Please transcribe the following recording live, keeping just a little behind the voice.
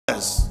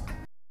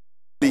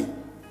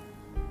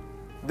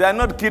They are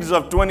not kids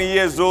of 20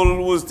 years old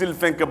who still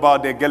think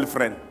about their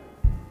girlfriend.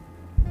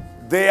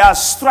 They are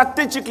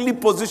strategically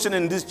positioned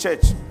in this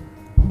church.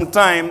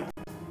 Sometimes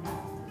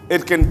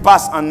it can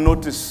pass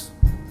unnoticed.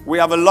 We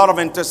have a lot of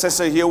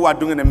intercessors here who are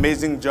doing an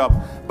amazing job.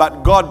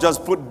 But God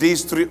just put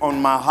these three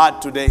on my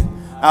heart today.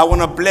 I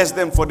want to bless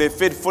them for their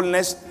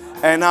faithfulness.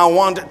 And I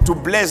want to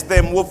bless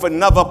them with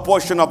another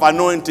portion of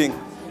anointing,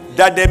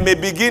 that they may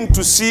begin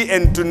to see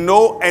and to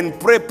know and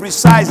pray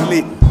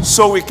precisely,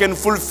 so we can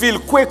fulfill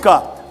quicker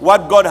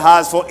what God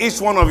has for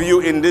each one of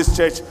you in this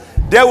church.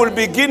 They will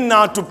begin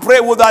now to pray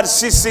without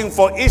ceasing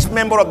for each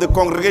member of the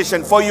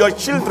congregation, for your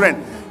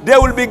children. They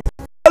will begin.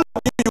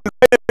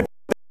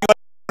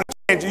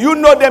 You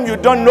know them, you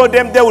don't know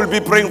them, they will be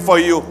praying for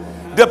you.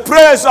 The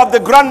prayers of the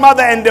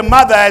grandmother and the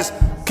mothers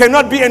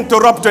cannot be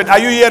interrupted. Are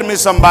you hearing me,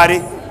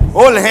 somebody?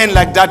 Hold hand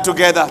like that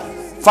together.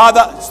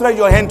 Father, stretch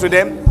your hand to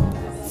them.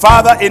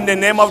 Father, in the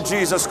name of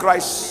Jesus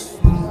Christ,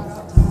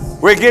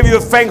 we give you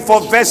thanks for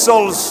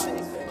vessels,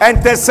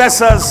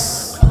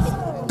 intercessors,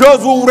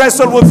 those who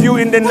wrestle with you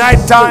in the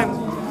night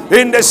time,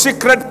 in the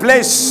secret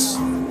place,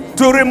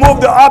 to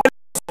remove the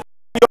obstacles of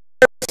your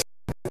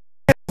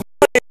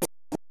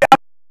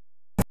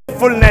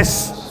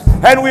faithfulness.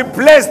 And we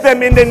bless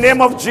them in the name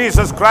of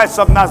Jesus Christ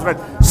of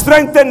Nazareth.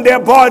 Strengthen their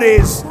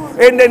bodies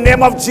in the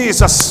name of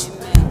Jesus.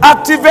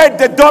 Activate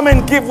the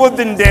dormant gift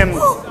within them.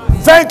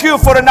 Thank you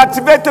for an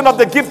activation of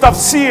the gift of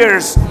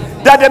seers,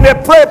 that they may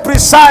pray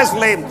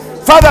precisely.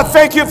 Father,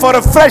 thank you for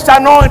a fresh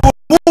anointing.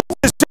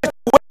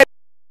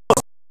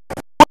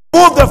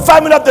 Move the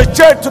family of the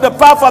church to the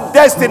path of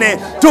destiny,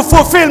 to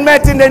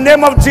fulfillment in the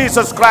name of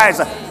Jesus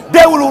Christ.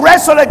 They will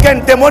wrestle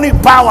against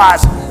demonic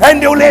powers,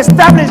 and they will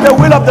establish the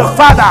will of the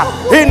Father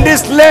in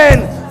this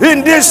land,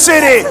 in this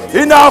city,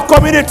 in our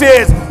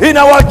communities, in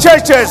our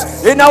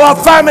churches, in our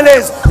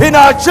families, in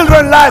our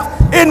children's lives,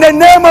 in the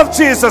name of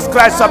Jesus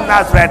Christ of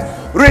Nazareth.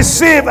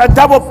 Receive a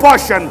double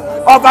portion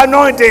of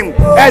anointing,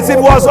 as it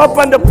was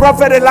upon the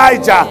prophet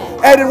Elijah,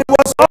 and it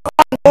was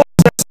upon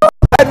Moses,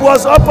 and it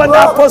was upon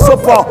the Apostle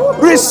Paul.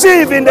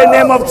 Receive in the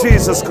name of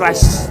Jesus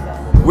Christ.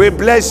 We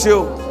bless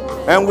you,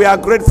 and we are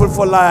grateful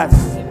for life.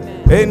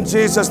 In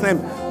Jesus'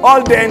 name.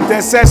 All the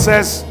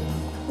intercessors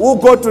who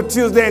go to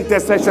Tuesday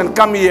intercession,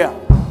 come here.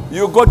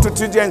 You go to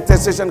Tuesday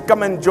intercession,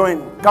 come and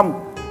join. Come.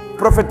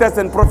 Prophetess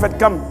and prophet,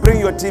 come. Bring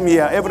your team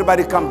here.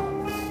 Everybody come.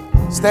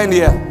 Stand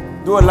here.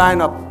 Do a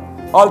lineup.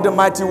 All the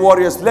mighty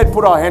warriors, let's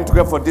put our hand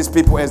together for these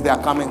people as they are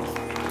coming.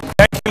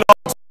 Thank you,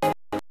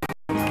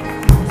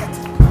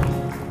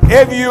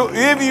 Lord.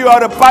 If you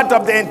are a part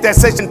of the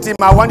intercession team,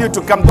 I want you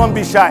to come. Don't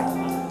be shy.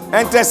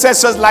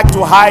 Intercessors like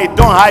to hide.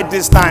 Don't hide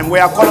this time. We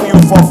are calling you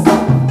forth.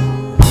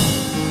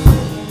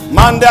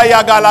 Manda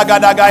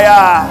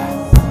Yagalagadagaya.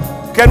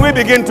 Can we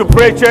begin to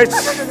pray, church?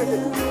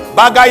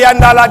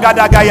 Bagayandala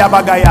gadagaya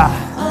bagaya.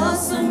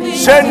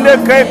 Shende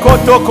ke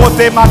koto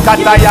kote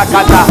makata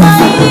yakata.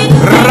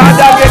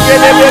 Rada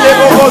gegele bele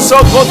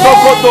bogoso koto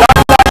koto.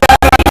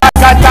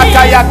 Kata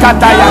kaya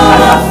kata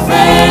yakata.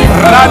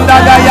 Randa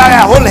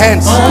gaya, hold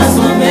hands.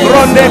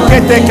 Ronde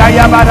kete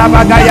kaya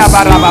barabagaya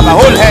barababa.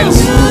 Hold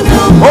hands.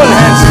 Hold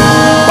hands.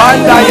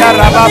 Banda ya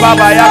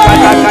rababa ya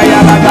kata kaya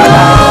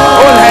bagada.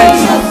 Hold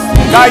hands.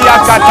 Kaya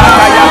kata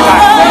kaya kata.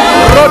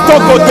 Roto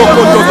koto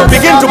koto.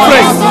 Begin to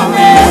pray.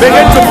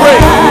 Begin to pray.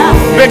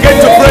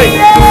 Begin to pray.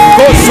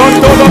 Go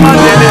sondolo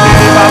mandele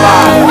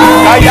baba.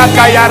 Kaya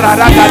kaya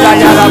rara kaya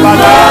ya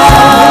rababa.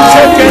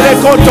 Shekele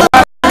koto.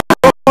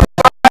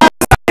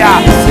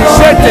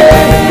 Sheke.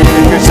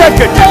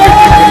 Sheke.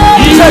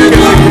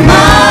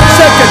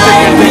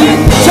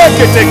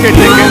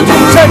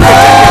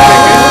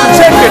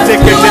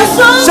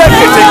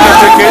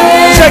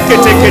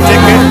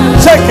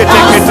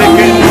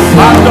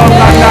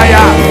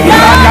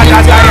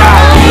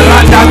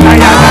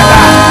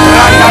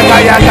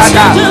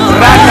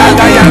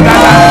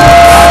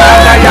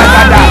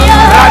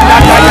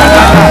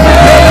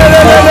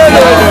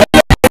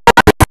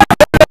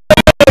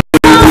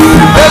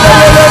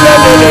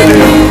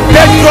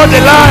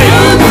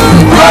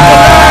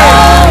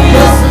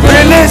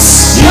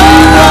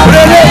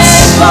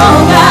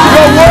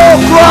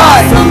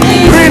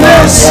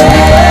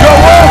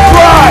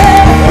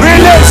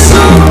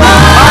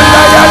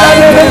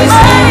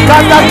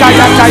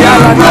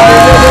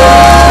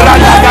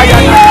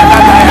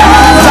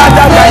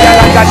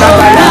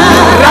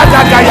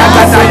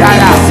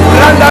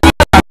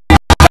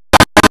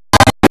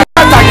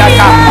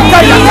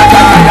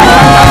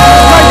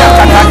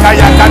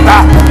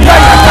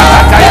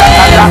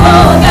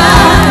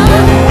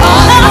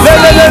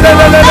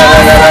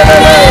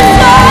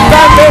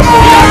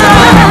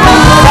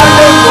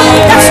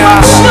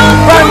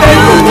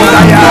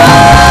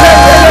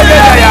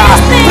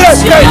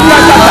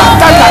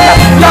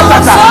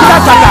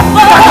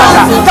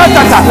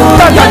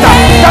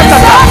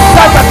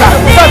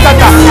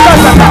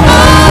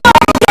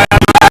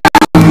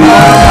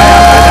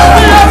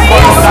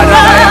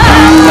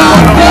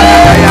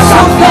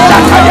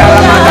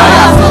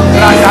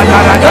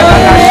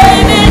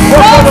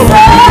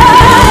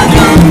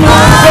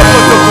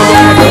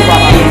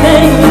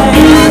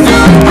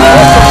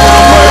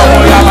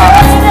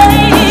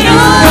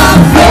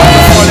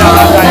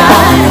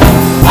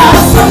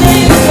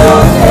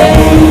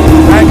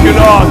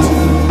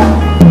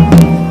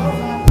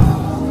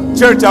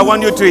 Church, I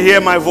want you to hear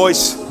my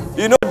voice.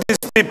 You know, these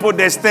people,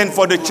 they stand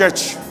for the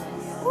church.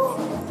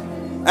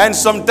 And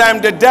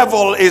sometimes the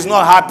devil is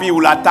not happy, he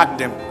will attack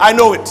them. I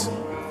know it.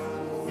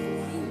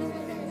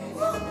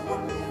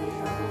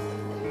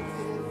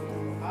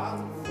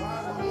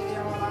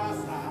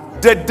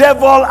 The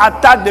devil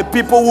attacked the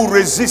people who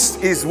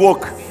resist his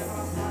work.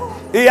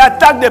 He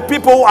attacked the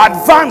people who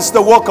advance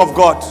the work of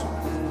God.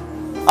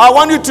 I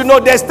want you to know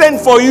they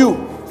stand for you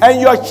and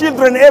your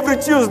children every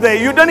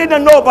Tuesday. You don't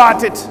even know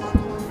about it.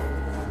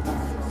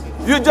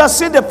 You just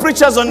see the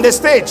preachers on the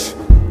stage.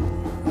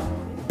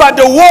 But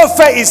the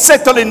warfare is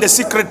settled in the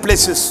secret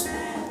places.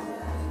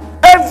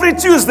 Every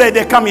Tuesday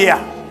they come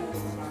here.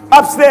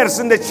 Upstairs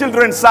in the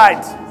children's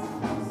side.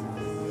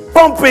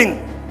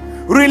 Pumping.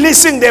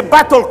 Releasing the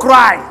battle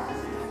cry.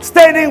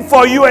 Standing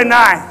for you and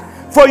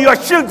I. For your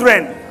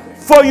children.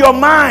 For your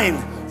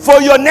mind.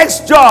 For your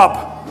next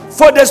job.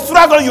 For the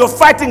struggle you're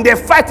fighting. They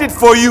fight it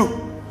for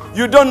you.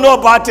 You don't know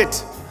about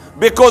it.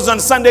 Because on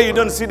Sunday you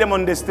don't see them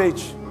on the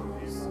stage.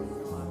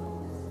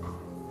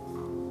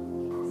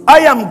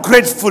 I am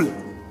grateful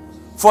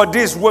for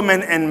these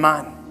women and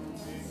man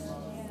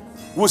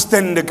who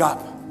stand in the gap.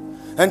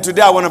 And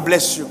today I want to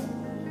bless you.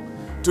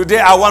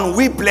 Today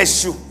we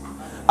bless you.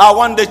 I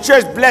want the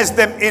church bless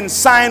them in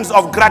signs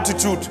of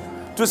gratitude.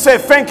 To say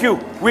thank you.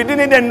 We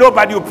didn't even know,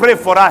 but you prayed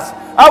for us.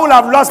 I would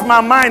have lost my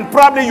mind.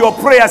 Probably your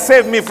prayer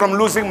saved me from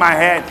losing my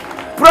head.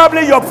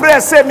 Probably your prayer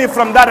saved me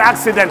from that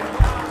accident.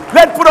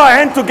 Let's put our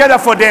hand together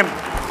for them.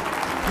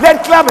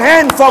 Let's clap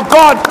hands for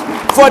God,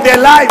 for their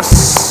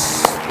lives.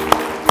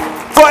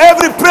 For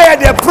every prayer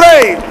they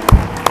pray.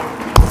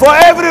 For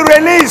every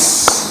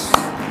release.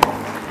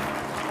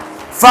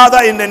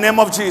 Father, in the name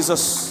of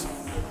Jesus,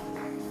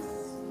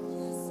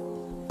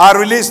 I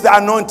release the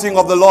anointing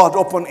of the Lord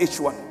upon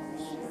each one.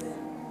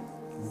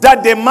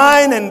 That the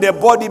mind and the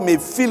body may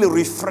feel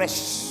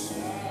refreshed.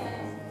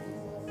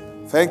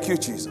 Thank you,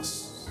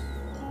 Jesus.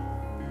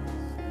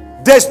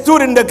 They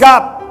stood in the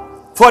gap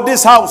for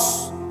this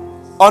house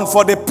and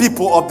for the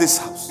people of this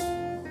house.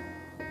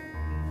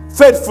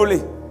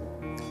 Faithfully.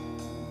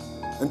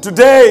 And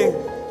today,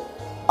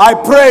 I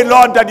pray,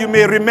 Lord, that you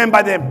may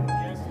remember them.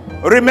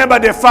 Remember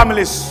their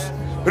families.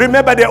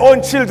 Remember their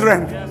own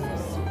children.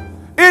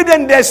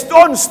 Even their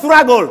own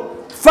struggle.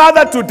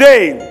 Father,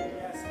 today,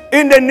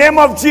 in the name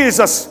of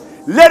Jesus,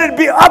 let it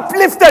be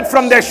uplifted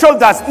from their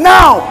shoulders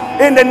now,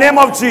 in the name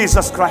of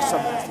Jesus Christ.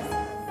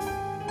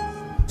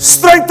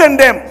 Strengthen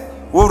them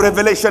with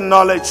revelation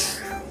knowledge.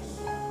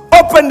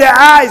 Open their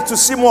eyes to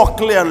see more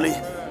clearly.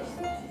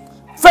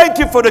 Thank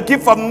you for the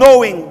gift of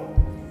knowing.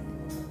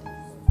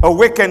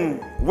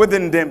 Awaken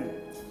within them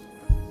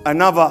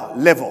another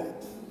level.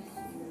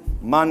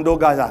 Mando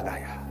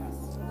Gazagaya.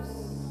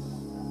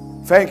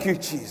 Thank you,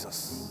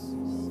 Jesus.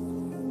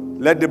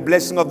 Let the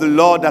blessing of the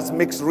Lord that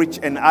makes rich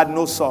and add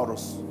no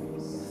sorrows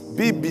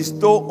be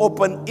bestowed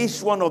upon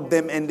each one of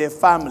them and their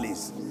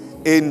families.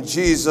 In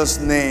Jesus'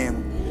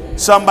 name.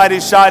 Somebody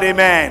shout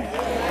amen.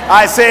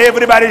 I say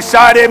everybody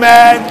shout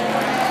amen.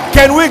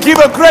 Can we give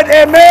a great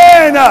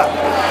amen?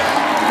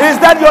 Is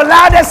that your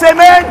loudest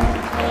amen?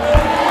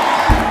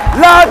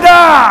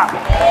 Louder.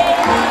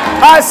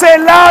 I say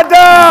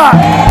louder.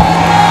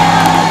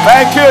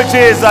 Thank you,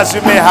 Jesus.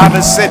 You may have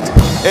a seat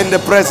in the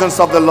presence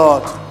of the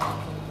Lord.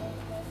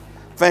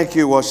 Thank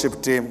you,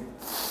 worship team.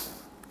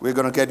 We're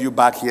going to get you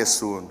back here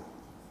soon.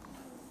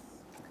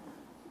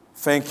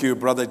 Thank you,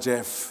 Brother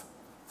Jeff,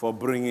 for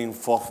bringing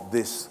forth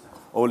this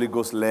Holy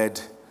Ghost-led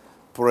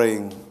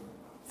praying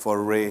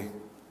for Ray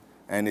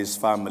and his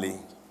family.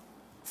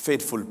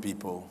 Faithful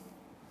people.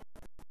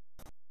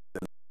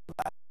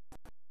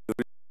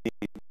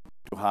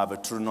 To have a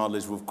true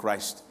knowledge with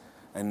Christ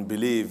and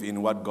believe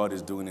in what God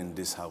is doing in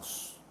this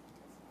house.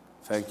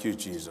 Thank you,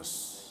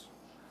 Jesus.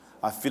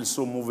 I feel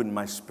so moved in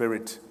my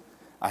spirit.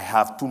 I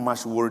have too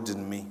much words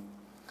in me,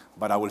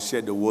 but I will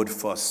share the word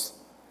first,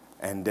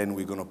 and then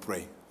we're going to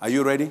pray. Are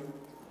you ready? Yes.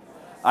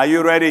 Are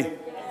you ready?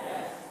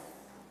 Yes.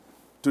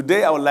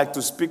 Today I would like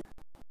to speak.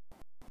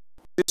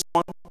 This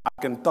one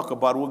I can talk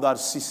about without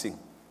ceasing.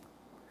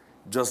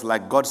 Just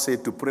like God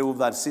said to pray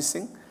without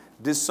ceasing,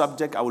 this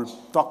subject I will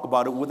talk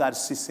about it without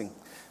ceasing.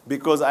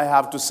 Because I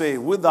have to say,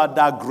 without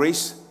that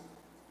grace,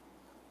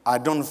 I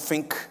don't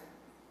think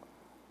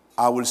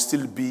I will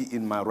still be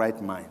in my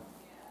right mind.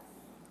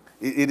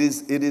 It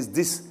is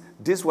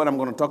this what I'm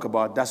going to talk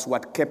about. That's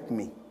what kept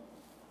me.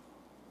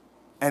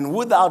 And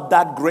without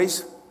that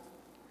grace,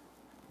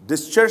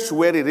 this church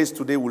where it is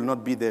today will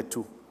not be there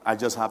too. I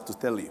just have to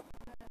tell you.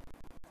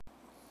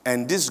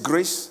 And this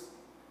grace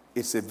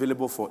is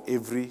available for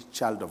every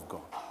child of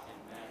God.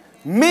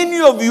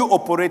 Many of you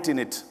operate in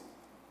it,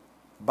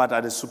 but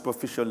at a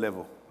superficial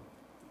level.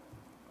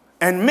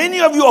 And many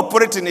of you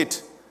operate in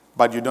it,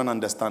 but you don't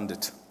understand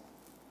it.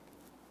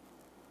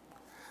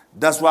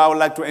 That's why I would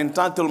like to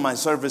entitle my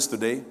service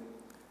today,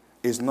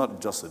 It's Not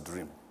Just a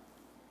Dream.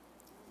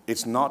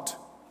 It's not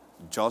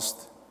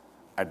just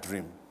a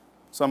dream.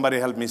 Somebody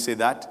help me say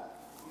that.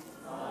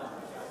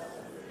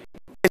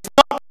 It's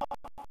not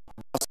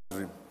just a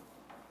dream.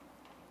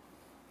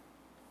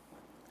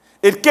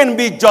 It can't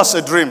be just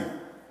a dream.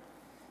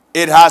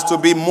 It has to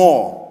be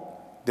more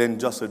than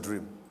just a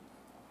dream.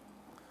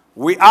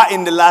 We are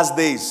in the last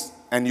days,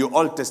 and you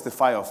all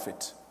testify of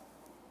it.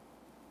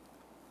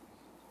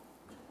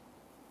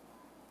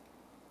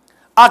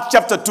 Acts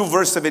chapter 2,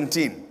 verse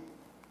 17.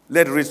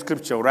 Let's read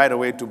scripture right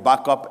away to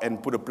back up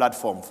and put a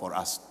platform for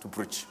us to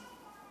preach.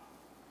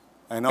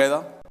 And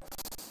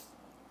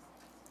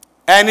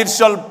it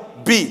shall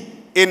be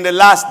in the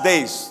last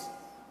days,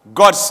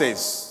 God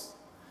says,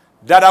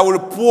 that I will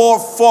pour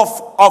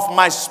forth of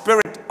my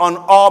spirit on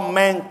all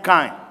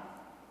mankind.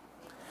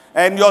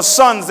 And your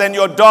sons and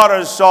your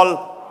daughters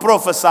shall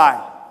prophesy.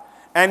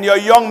 And your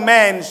young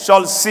men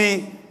shall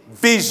see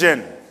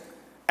vision.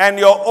 And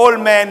your old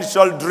men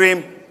shall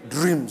dream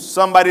dreams.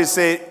 Somebody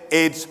say,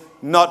 it's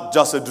not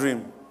just a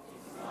dream.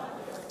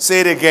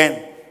 Say it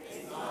again.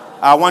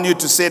 I want you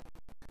to say it.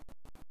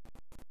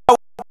 I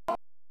will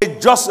say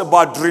just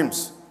about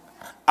dreams.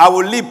 I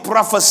will leave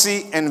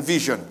prophecy and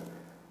vision.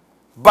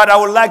 But I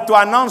would like to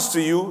announce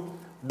to you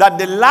that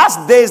the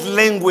last days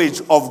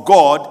language of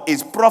God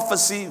is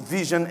prophecy,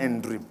 vision,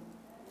 and dream.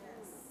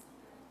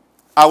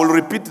 I will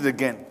repeat it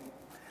again.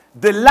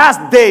 The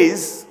last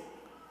days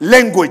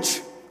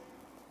language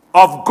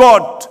of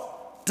God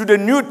to the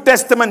New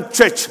Testament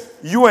church,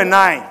 you and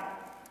I,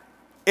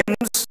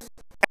 dreams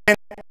and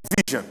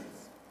vision.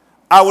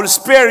 I will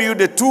spare you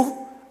the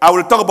two. I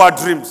will talk about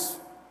dreams.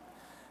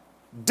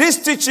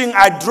 This teaching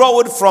I draw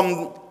it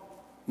from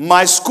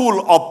my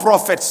school of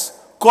prophets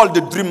called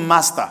the Dream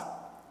Master.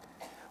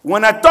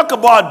 When I talk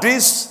about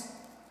this,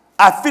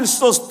 I feel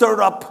so stirred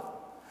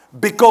up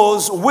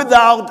because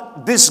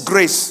without this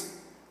grace,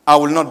 I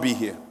will not be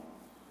here.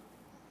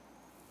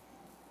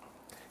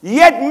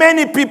 Yet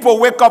many people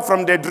wake up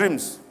from their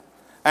dreams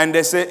and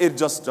they say, it's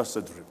just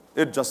a dream.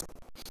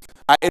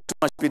 I ate too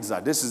much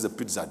pizza. This is a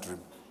pizza dream.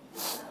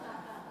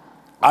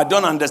 I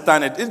don't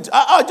understand it.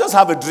 I just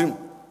have a dream.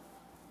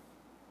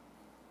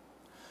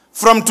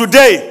 From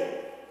today,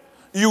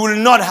 you will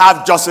not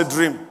have just a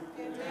dream.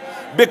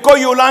 Amen. Because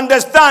you will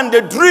understand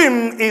the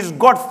dream is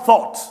God's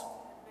thought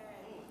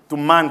to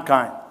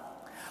mankind.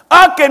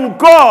 How can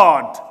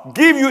God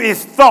give you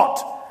his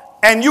thought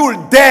and you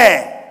will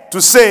dare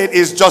to say it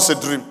is just a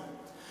dream?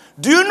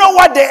 Do you know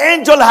what the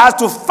angel has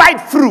to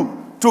fight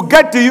through to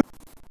get to you?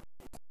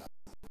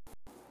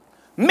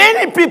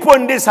 Many people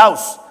in this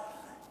house,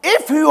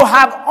 if you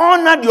have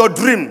honored your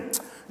dream,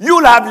 you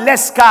will have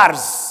less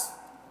scars.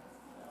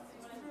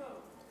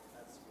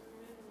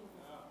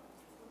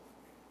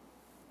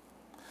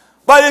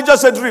 But it's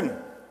just a dream.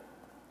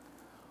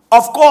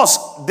 Of course,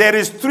 there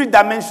is 3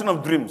 dimensions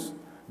of dreams.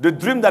 The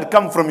dream that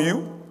comes from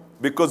you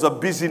because of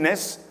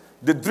busyness,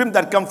 the dream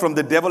that comes from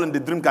the devil, and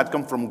the dream that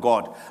comes from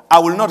God. I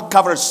will not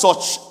cover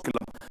such,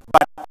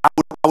 but I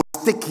will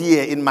stick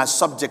here in my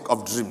subject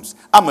of dreams.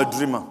 I'm a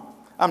dreamer.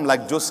 I'm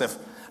like Joseph.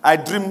 I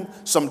dream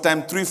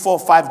sometimes 3, 4,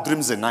 5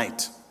 dreams a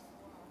night.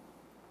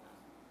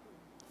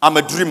 I'm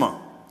a dreamer.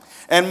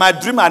 And my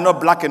dreams are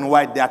not black and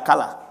white, they are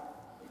color.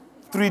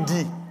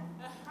 3D.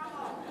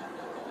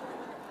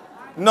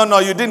 No,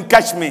 you didn't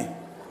catch me.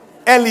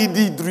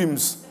 LED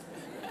dreams.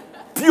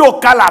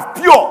 Pure color,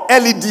 pure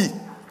LED.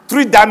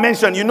 3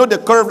 dimension. You know the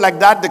curve like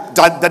that?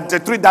 The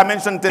 3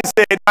 dimension. They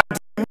say my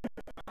dream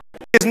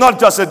is not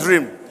just a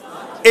dream.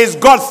 It's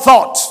God's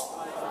thought.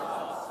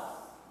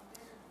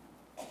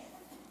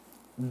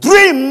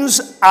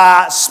 Dreams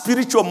are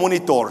spiritual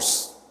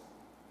monitors.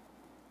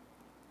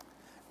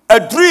 A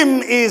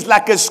dream is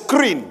like a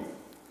screen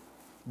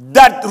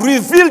that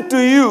reveals to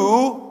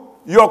you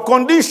your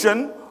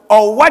condition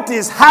or what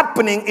is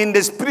happening in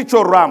the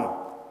spiritual realm.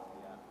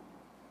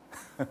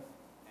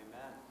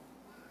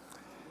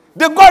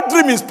 The God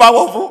dream is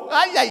powerful.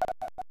 If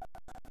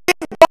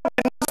God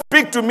did not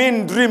speak to me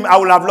in dream, I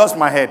will have lost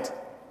my head.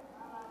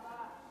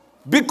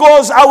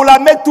 Because I will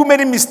have made too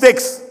many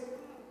mistakes.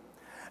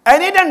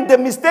 And even the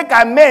mistake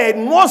I made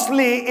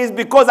mostly is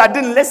because I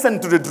didn't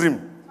listen to the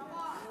dream.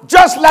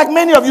 Just like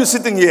many of you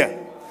sitting here.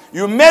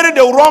 You married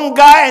the wrong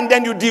guy and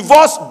then you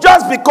divorced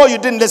just because you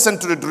didn't listen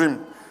to the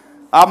dream.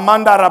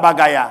 Amanda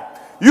Rabagaya.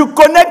 You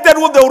connected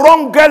with the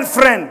wrong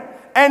girlfriend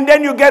and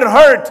then you get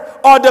hurt,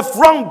 or the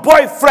wrong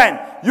boyfriend.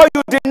 You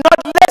did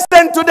not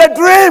listen to the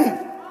dream.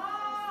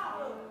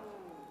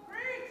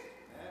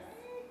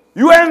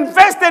 You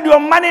invested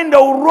your money in the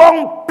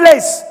wrong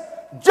place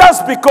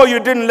just because you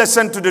didn't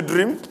listen to the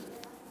dream.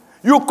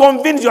 You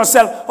convince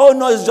yourself, oh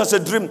no, it's just a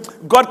dream.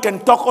 God can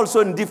talk also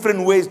in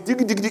different ways.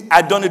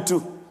 I done it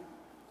too.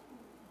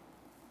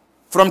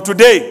 From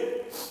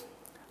today,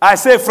 I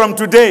say from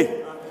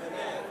today,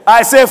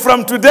 I say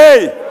from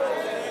today,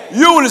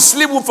 you will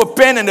sleep with a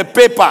pen and a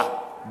paper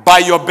by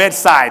your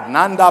bedside.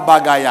 Nanda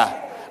Bagaya.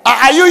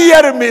 Are you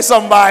hearing me,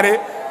 somebody?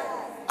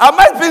 Am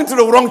I speaking to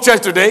the wrong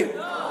church today?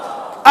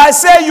 I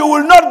say you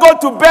will not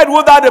go to bed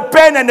without a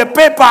pen and a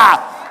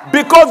paper,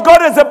 because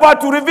God is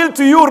about to reveal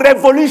to you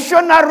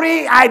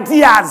revolutionary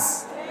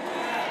ideas.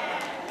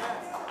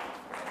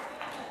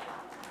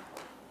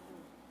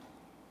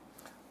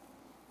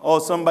 Oh,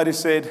 somebody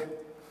said,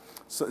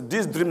 so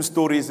these dream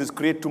stories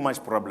create too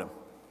much problem.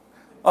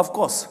 Of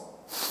course.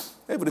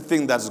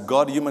 Everything that's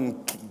God,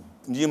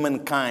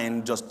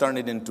 humankind just turn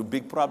it into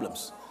big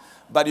problems.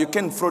 But you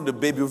can't throw the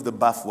baby with the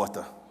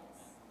bathwater.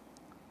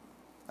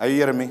 Are you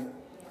hearing me?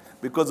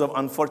 Because of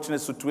unfortunate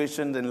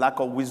situations and lack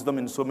of wisdom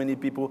in so many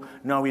people,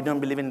 now we don't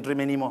believe in dream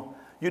anymore.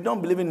 You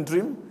don't believe in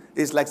dream?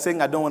 It's like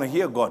saying, I don't want to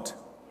hear God.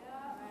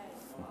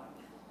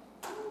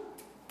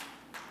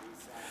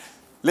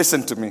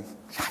 Listen to me.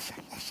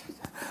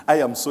 I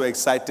am so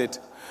excited.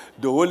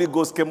 The Holy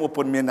Ghost came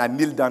upon me and I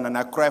kneeled down and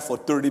I cried for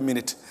 30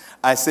 minutes.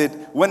 I said,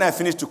 when I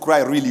finish to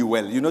cry really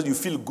well, you know, you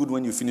feel good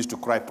when you finish to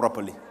cry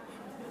properly.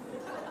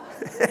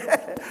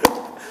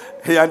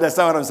 You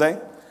understand what I'm saying?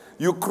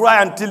 You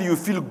cry until you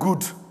feel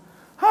good.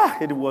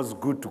 It was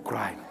good to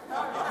cry.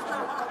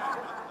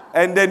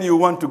 And then you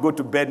want to go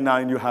to bed now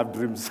and you have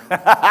dreams.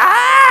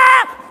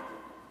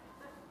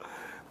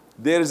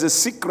 There is a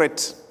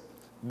secret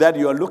that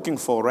you are looking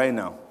for right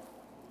now.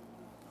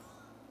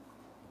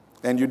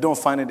 And you don't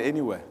find it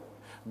anywhere.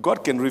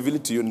 God can reveal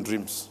it to you in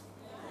dreams.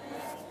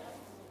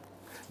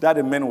 That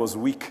a man was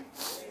weak.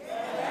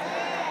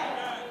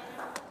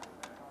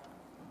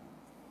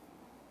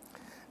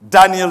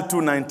 Daniel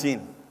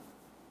 2:19.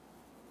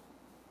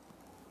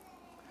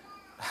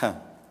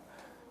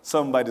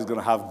 Somebody's going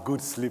to have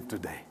good sleep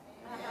today.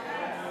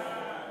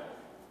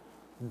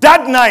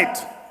 That night.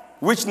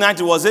 Which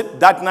night was it?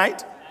 That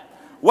night?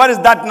 What is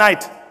that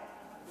night?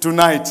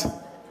 Tonight.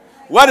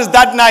 What is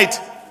that night?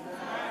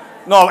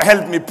 No,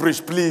 help me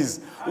preach, please.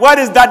 What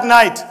is that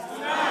night?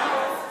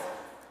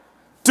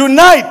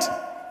 Tonight,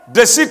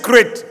 the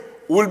secret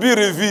will be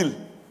revealed.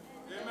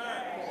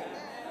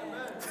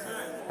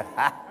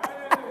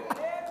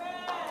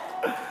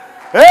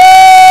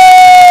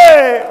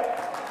 Hey!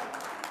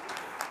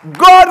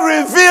 God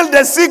revealed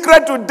the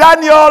secret to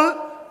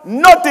Daniel,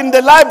 not in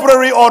the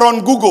library or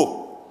on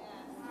Google.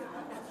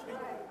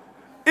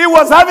 He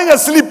was having a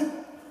sleep.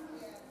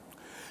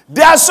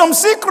 There are some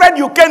secrets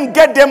you can't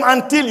get them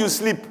until you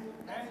sleep.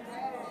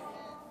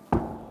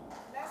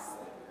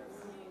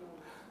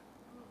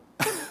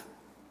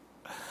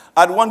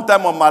 At one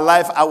time of my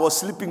life, I was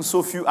sleeping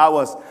so few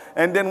hours.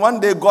 And then one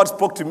day, God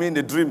spoke to me in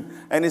a dream.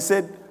 And he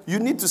said, you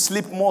need to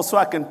sleep more so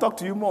I can talk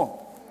to you more.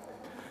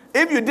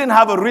 If you didn't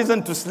have a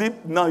reason to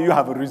sleep, now you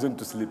have a reason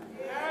to sleep.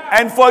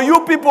 And for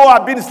you people who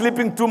have been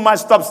sleeping too much,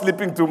 stop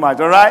sleeping too much,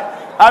 all right?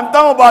 I'm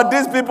talking about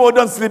these people who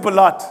don't sleep a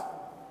lot.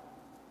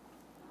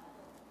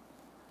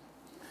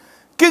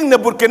 King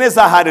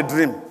Nebuchadnezzar had a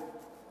dream.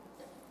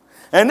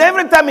 And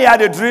every time he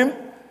had a dream,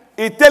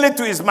 he tell it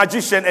to his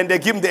magician and they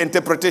give him the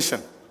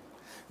interpretation.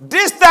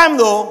 This time,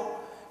 though,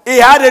 he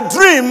had a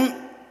dream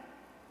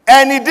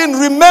and he didn't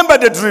remember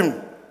the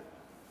dream.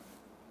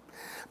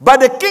 But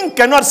the king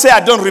cannot say, I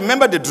don't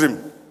remember the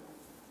dream.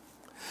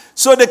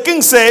 So the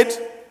king said,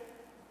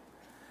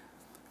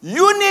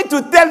 you need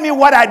to tell me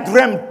what I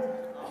dreamt.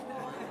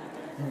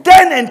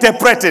 Then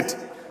interpret it.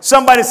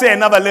 Somebody say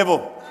another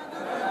level.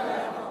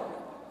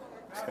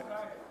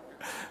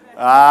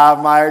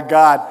 My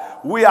God.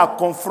 We are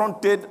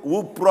confronted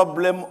with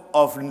problem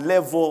of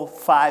level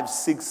 5,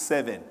 6,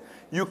 7.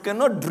 You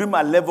cannot dream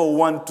at level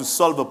 1 to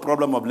solve a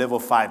problem of level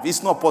 5.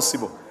 It's not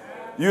possible.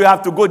 You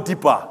have to go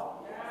deeper.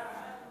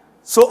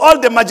 So all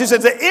the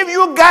magicians say, if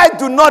you guys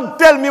do not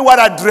tell me what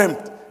I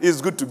dreamt, it's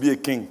good to be a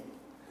king.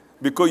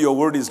 Because your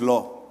word is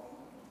law.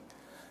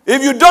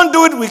 If you don't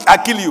do it, I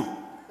kill you.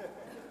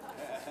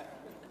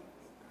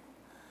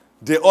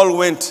 They all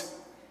went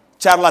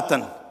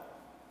charlatan,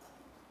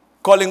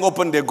 calling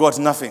upon their gods,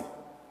 nothing.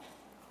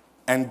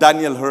 And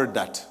Daniel heard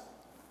that.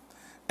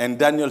 And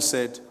Daniel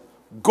said,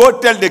 go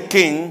tell the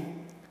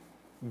king,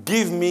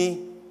 give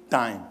me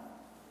time.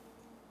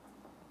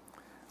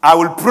 I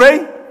will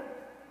pray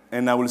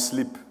and I will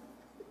sleep.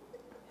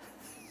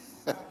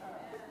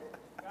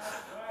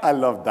 I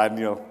love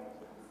Daniel.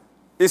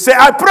 He said,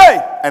 I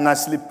pray and I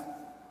sleep.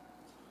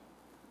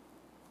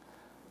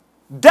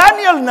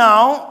 Daniel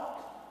now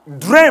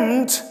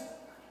dreamed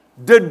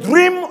the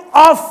dream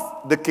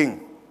of the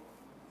king.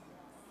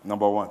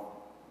 Number 1.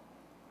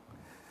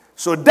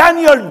 So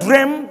Daniel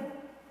dreamed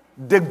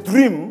the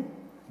dream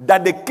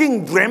that the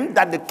king dreamed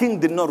that the king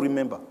did not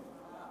remember.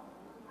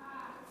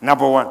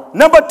 Number 1.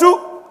 Number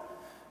 2,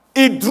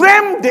 he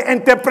dreamed the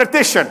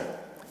interpretation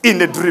in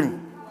the dream.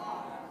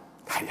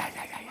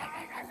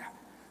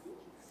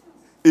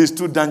 He's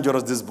too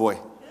dangerous, this boy.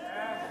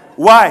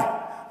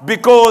 Why?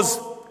 Because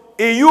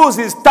he used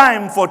his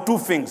time for 2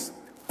 things.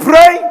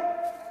 Pray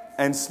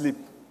and sleep.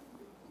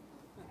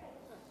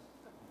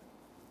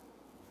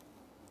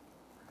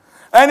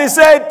 And he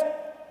said,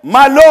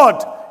 my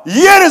Lord,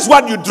 here is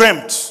what you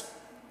dreamt.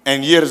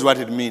 And here is what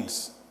it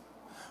means.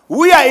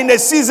 We are in a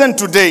season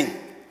today.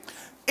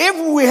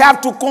 If we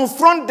have to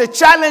confront the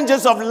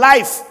challenges of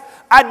life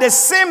at the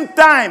same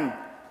time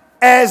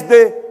as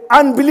the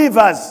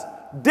unbelievers,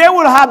 they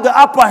will have the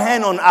upper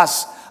hand on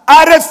us.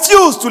 I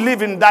refuse to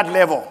live in that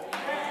level.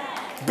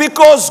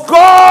 Because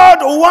God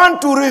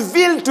wants to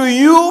reveal to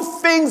you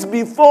things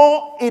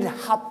before it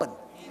happens.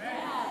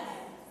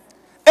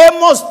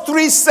 Amos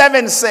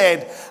 3:7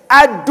 said,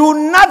 I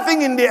do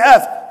nothing in the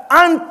earth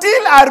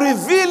until I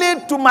reveal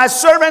it to my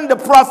servant, the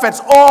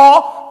prophets,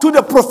 or to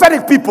the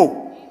prophetic people.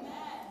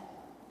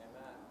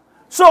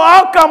 So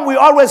how come we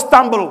always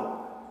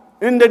stumble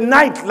in the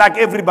night like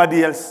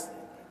everybody else?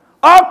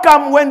 How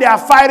come when they are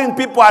firing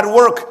people at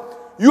work,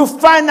 you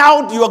find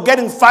out you're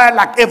getting fired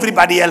like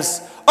everybody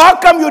else? How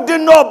come you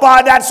didn't know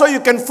about that so you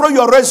can throw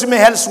your resume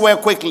elsewhere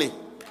quickly?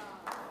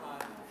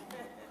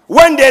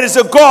 When there is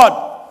a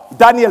God,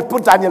 Daniel,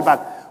 put Daniel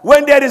back.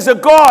 When there is a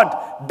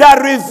God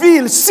that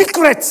reveals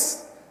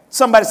secrets,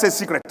 somebody say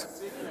secret.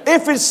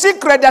 If it's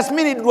secret, that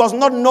means it was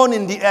not known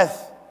in the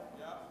earth.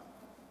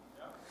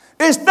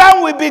 It's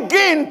time we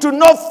begin to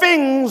know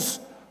things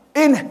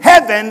in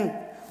heaven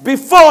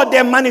before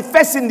they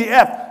manifest in the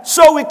earth,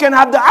 so we can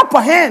have the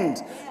upper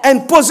hand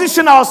and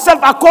position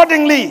ourselves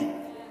accordingly.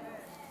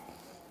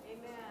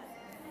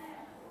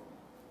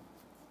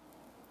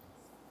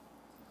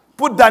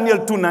 Put Daniel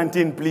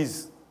 2:19,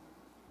 please.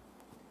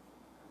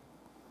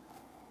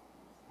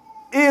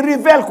 He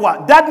revealed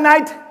what? That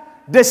night,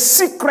 the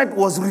secret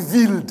was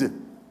revealed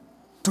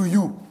to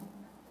you.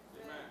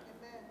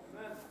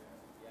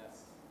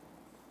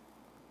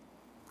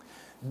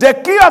 The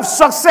key of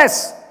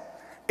success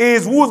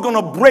is who's going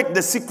to break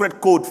the secret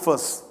code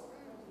first.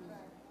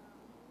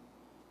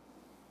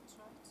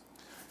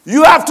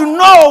 You have to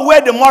know where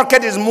the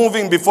market is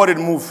moving before it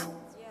moves.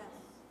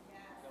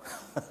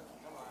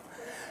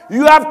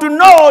 You have to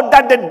know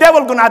that the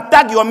devil is going to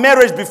attack your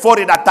marriage before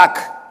it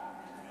attacks.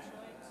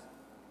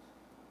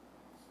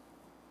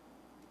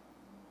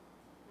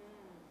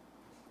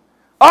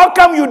 How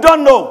come you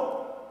don't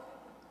know?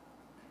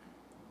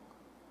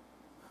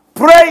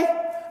 Pray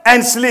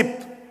and sleep.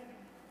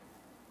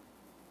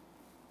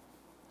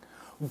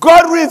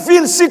 God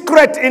reveals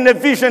secret in the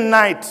vision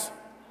night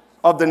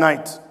of the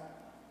night.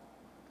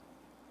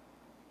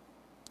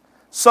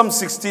 Psalm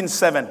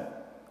 16:7.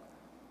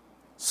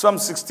 Psalm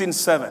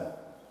 16:7.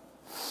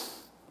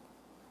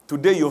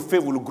 Today your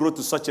faith will grow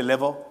to such a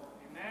level,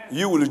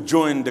 you will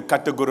join the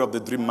category of the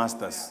dream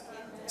masters.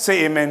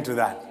 Say amen to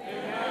that.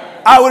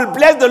 Amen. I will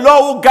bless the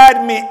Lord who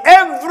guide me.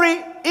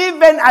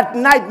 Even at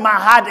night my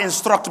heart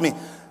instructs me.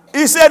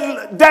 He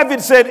said,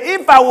 David said,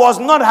 if I was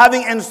not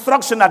having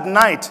instruction at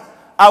night,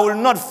 I will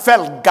not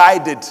felt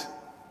guided.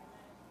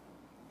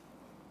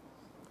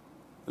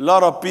 A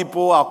lot of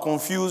people are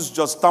confused,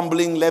 just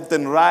stumbling left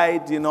and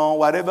right,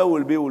 whatever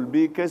will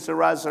be, que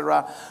sera,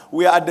 sera.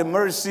 We are at the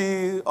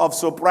mercy of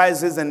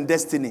surprises and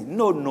destiny.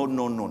 No.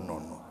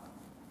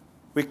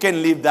 We can't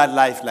live that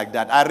life like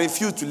that. I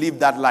refuse to live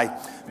that life.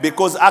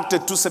 Because Acts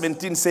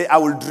 2:17 say, I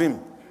will dream.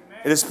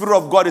 The Spirit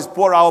of God is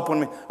poured out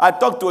upon me. I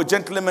talked to a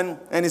gentleman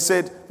and he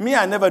said, me,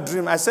 I never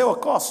dream. I said, of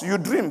course, you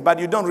dream, but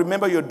you don't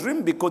remember your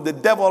dream because the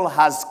devil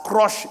has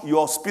crushed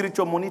your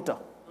spiritual monitor.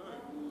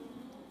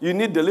 You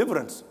need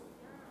deliverance.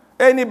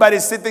 Anybody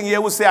sitting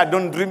here who say, I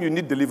don't dream, you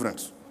need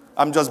deliverance.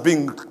 I'm just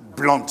being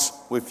blunt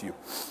with you.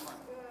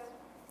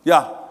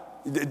 Yeah,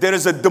 there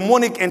is a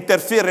demonic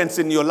interference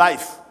in your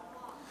life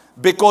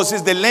because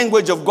it's the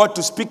language of God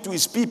to speak to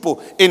his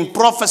people in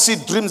prophecy,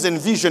 dreams, and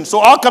vision. So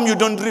how come you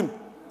don't dream?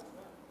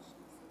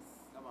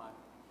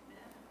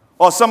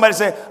 Or somebody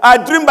say, I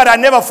dream but I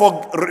never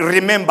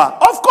remember.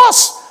 Of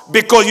course,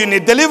 because you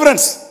need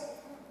deliverance.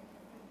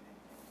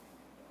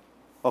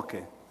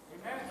 Okay.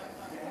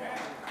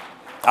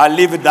 I'll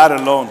leave it that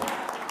alone.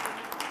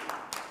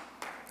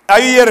 Are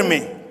you hearing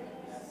me?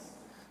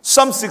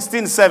 Psalm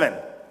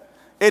 16:7.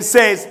 It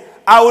says,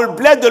 I will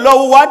bless the Lord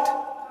who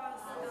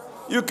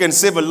what? You can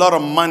save a lot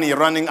of money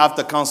running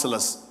after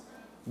counselors.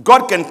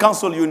 God can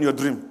counsel you in your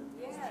dream.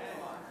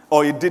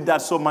 Oh, he did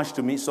that so much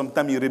to me.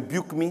 Sometimes he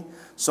rebuked me.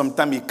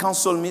 Sometimes he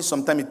counseled me.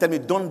 Sometimes he tell me,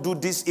 don't do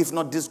this. If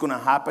not, this is going to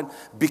happen.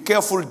 Be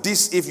careful.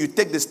 This, if you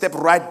take the step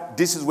right,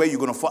 this is where you're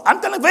going to fall.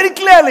 I'm telling you very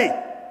clearly.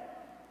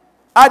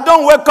 I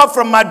don't wake up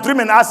from my dream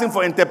and ask him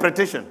for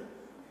interpretation.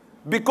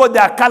 Because they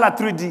are color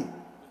 3D.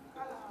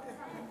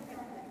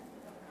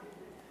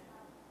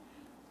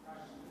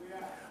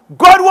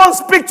 God won't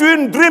speak to you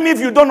in dream if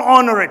you don't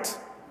honor it.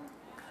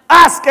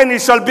 Ask and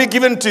it shall be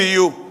given to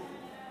you.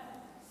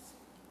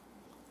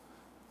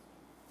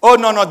 Oh,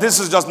 no,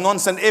 this is just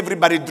nonsense.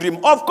 Everybody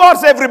dream. Of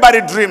course,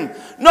 everybody dream.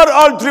 Not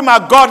all dreams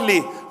are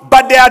godly,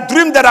 but there are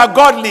dreams that are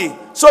godly.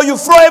 So you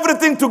throw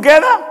everything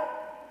together.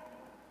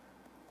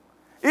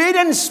 He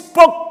didn't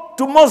spoke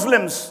to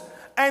Muslims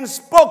and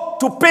spoke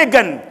to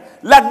pagan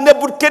like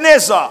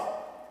Nebuchadnezzar,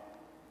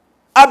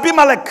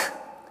 Abimelech,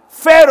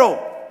 Pharaoh,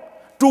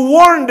 to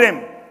warn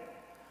them.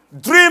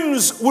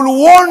 Dreams will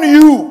warn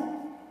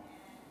you.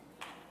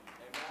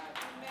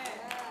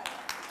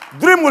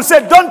 Dream will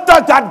say, don't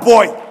touch that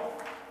boy.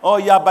 Oh,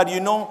 yeah, but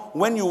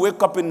when you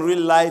wake up in real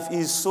life,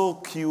 he's so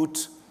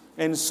cute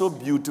and so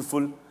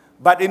beautiful.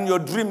 But in your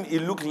dream, he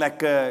looks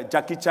like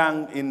Jackie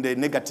Chan in the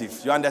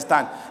negative. You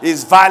understand?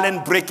 He's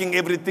violent, breaking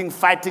everything,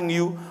 fighting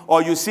you.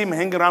 Or you see him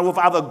hanging around with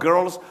other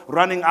girls,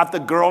 running after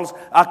girls,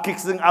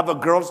 kissing other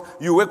girls.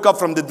 You wake up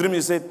from the dream,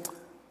 you say,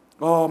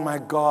 oh, my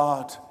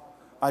God,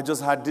 I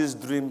just had this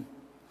dream.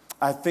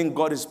 I think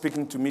God is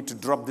speaking to me to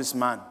drop this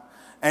man.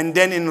 And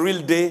then in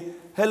real day,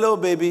 hello,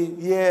 baby.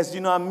 Yes,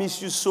 I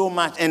miss you so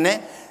much. And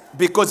then,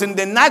 because in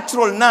the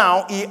natural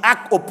now, he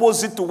act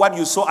opposite to what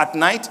you saw at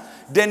night.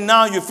 Then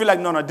now you feel like,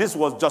 no, this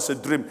was just a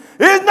dream.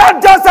 It's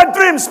not just a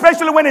dream,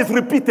 especially when it's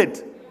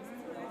repeated.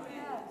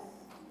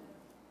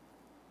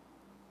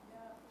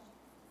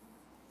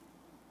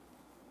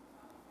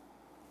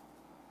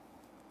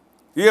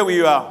 Here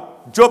we are.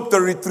 Job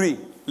 33.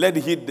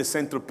 Let's hit the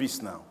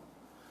centerpiece now.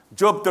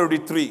 Job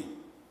 33.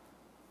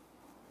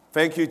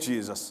 Thank you,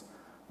 Jesus.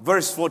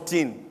 Verse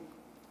 14.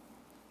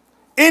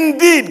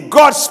 Indeed,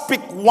 God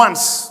speaks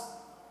once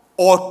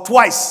or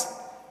twice,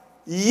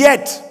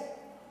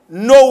 yet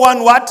no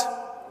one what?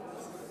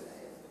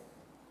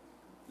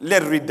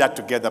 Let's read that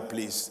together,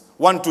 please.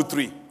 1, 2,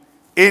 3.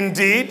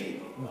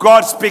 Indeed,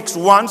 God speaks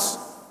once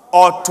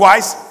or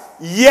twice,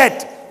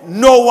 yet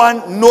no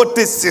one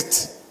notices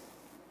it.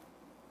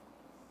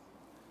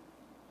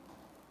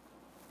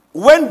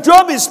 When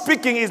Job is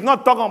speaking, he's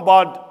not talking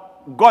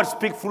about God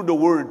speak through the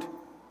word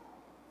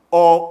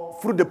or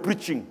through the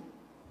preaching.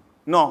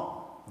 No.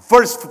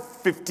 Verse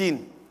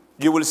 15,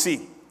 you will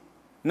see.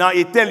 Now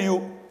he tell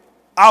you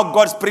how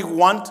God speak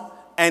once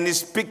and he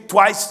speak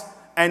twice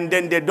and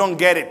then they don't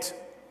get it.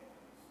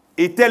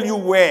 He tell you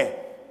where.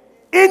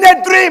 In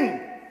a dream.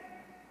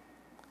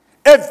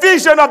 A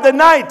vision of the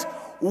night.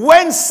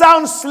 When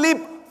sound sleep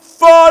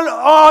fall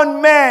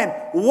on men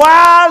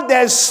while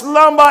they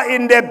slumber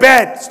in their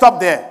bed. Stop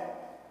there.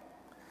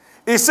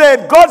 He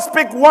said, God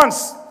speak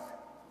once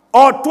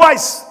or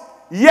twice,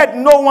 yet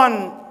no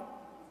one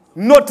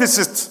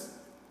notices it.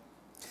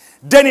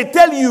 Then he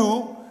tell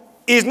you,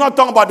 he's not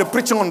talking about the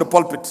preaching on the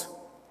pulpit.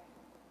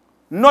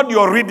 Not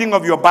your reading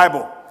of your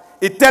Bible.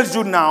 It tells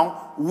you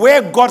now,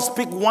 where God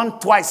speak once,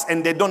 twice,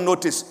 and they don't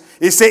notice.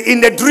 He say, in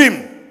the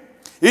dream,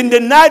 in the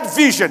night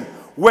vision,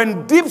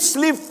 when deep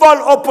sleep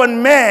fall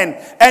upon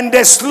men, and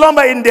they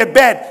slumber in their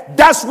bed,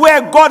 that's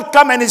where God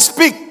come and he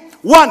speak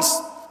once,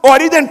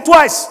 or even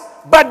twice,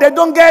 but they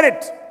don't get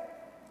it.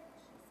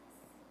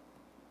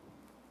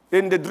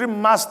 In the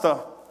Dream Master,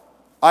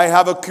 I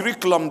have a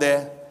curriculum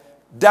there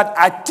that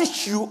I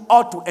teach you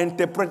how to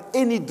interpret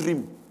any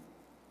dream.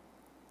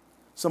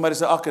 Somebody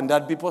said, how can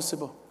that be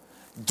possible?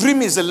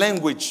 Dream is a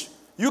language.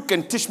 You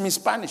can teach me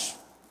Spanish,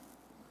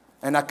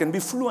 and I can be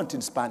fluent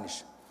in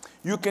Spanish.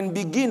 You can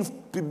begin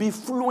to be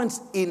fluent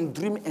in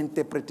dream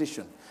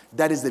interpretation.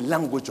 That is the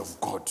language of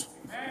God.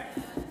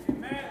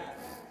 Amen.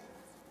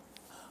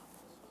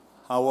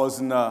 I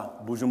was in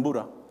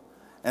Bujumbura,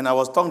 and I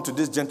was talking to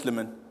this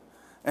gentleman,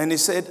 and he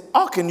said,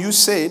 how can you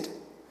say it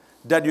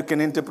that you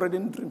can interpret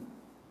in dream?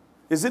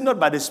 Is it not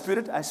by the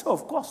Spirit? I said,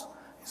 of course.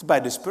 It's by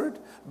the Spirit.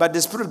 But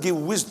the Spirit gives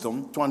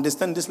wisdom to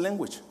understand this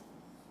language.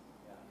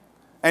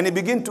 And he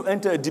began to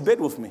enter a debate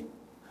with me.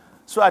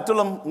 So I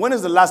told him, when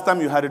is the last time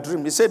you had a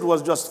dream? He said it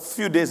was just a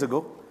few days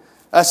ago.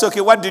 I said,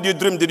 okay, what did you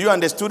dream? Did you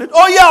understand it?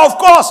 Oh, yeah, of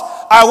course.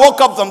 I woke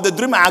up from the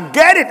dream. I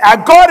get it.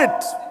 I got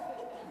it.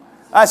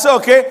 I said,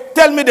 okay,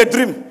 tell me the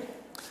dream.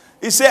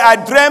 He said,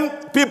 I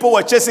dreamt people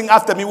were chasing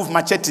after me with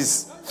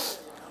machetes.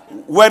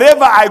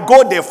 Wherever I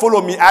go, they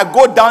follow me. I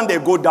go down, they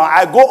go down.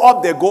 I go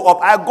up, they go up.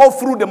 I go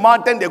through the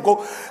mountain, they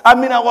go. I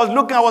was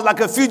looking, I was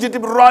like a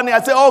fugitive running. I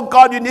said, oh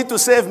God, you need to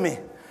save me.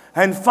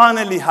 And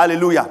finally,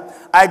 hallelujah,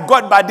 I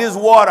got by this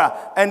water,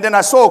 and then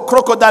I saw a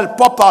crocodile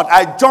pop out.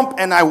 I jumped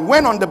and I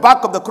went on the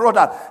back of the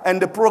crocodile,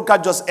 and the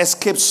crocodile just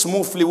escaped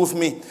smoothly with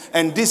me.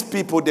 And these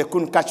people, they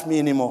couldn't catch me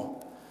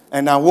anymore.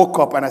 And I woke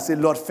up and I said,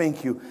 Lord,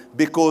 thank you,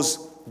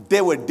 because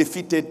they were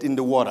defeated in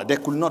the water. They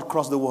could not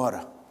cross the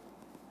water.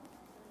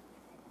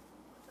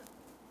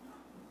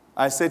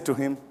 I said to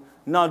him,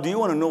 now do you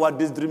want to know what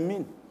this dream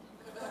means?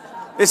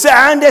 He said,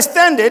 I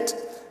understand it.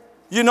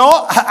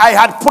 I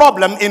had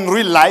problem in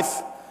real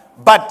life,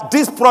 but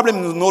this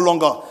problem is no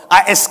longer.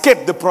 I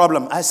escaped the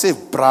problem. I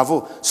said,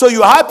 bravo. So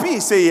you happy? He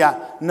said,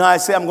 yeah. No, I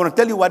say, I'm going to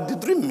tell you what the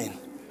dream means.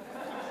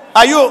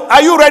 Are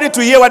you ready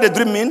to hear what the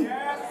dream means?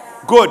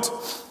 Yes. Good.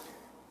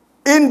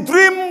 In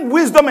dream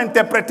wisdom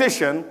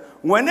interpretation,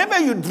 whenever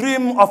you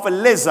dream of a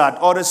lizard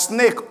or a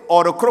snake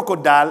or a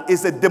crocodile,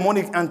 it's a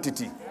demonic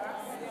entity.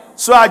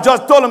 So I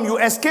just told him, you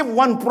escape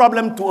one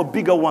problem to a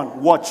bigger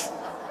one. Watch.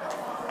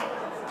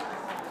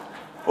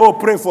 Oh,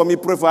 pray for me,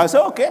 pray for me. I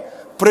said, okay,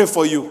 pray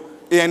for you.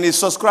 And he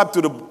subscribed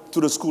to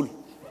the school.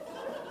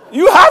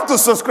 You have to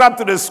subscribe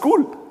to the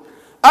school.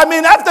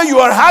 After you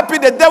are happy,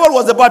 the devil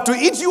was about to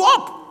eat you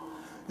up.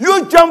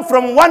 You jump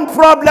from one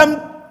problem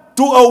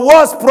to a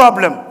worse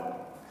problem,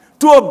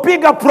 to a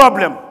bigger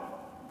problem.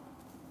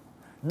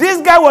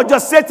 This guy was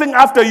just sitting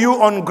after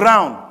you on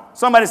ground.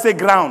 Somebody say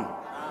ground.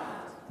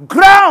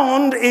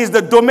 Ground is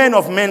the domain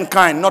of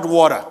mankind, not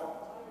water.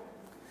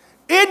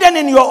 Even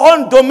in your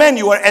own domain,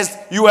 you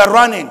were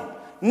running.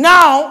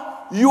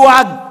 Now, you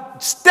are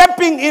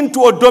stepping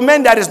into a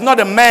domain that is not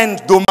a man's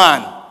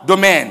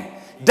domain.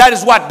 That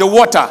is what? The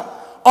water.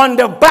 On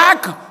the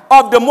back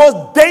of the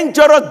most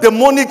dangerous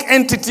demonic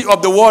entity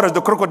of the water,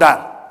 the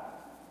crocodile.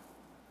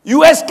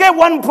 You escape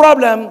one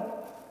problem,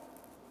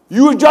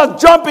 you just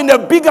jump in a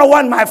bigger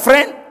one, my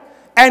friend,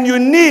 and you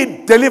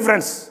need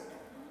deliverance.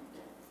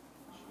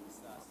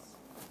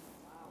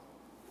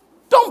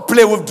 Don't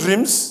play with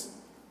dreams.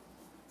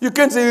 You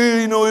can't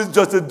say, it's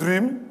just a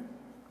dream.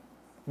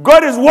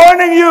 God is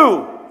warning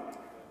you.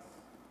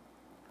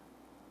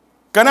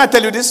 Can I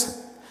tell you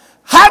this?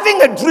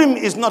 Having a dream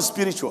is not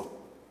spiritual.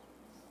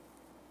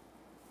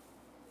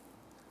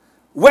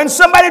 When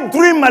somebody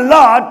dreams a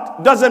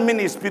lot, doesn't mean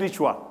it's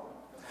spiritual.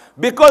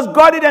 Because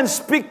God didn't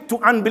speak to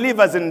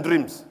unbelievers in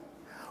dreams.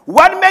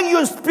 What makes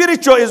you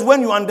spiritual is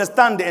when you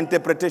understand the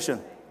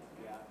interpretation.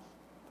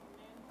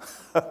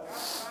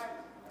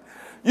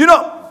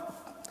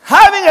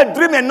 Having a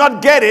dream and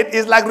not get it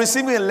is like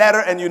receiving a letter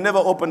and you never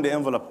open the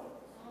envelope.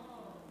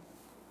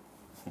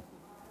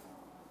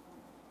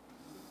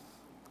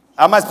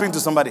 Am I speaking to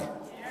somebody?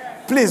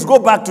 Please go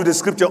back to the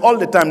scripture all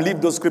the time. Leave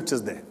those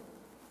scriptures there.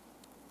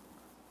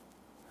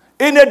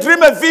 In a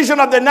dream, a vision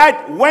of the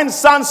night, when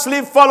sun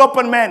sleep, fall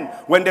upon men,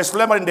 when they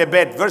slumber in their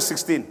bed. Verse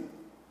 16.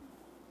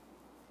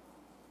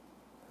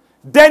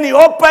 Then he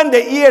opened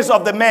the ears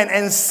of the men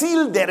and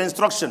sealed their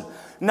instruction.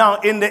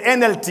 Now, in the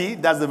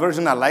NLT, that's the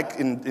version I like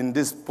in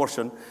this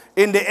portion.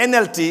 In the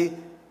NLT,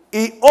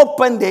 he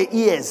opened their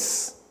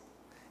ears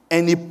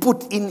and he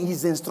put in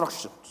his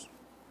instructions.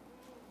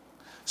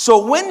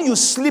 So when you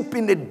sleep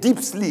in a deep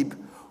sleep,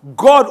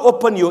 God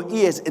open your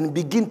ears and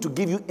begin to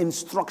give you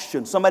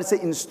instruction. Somebody say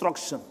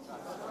instruction.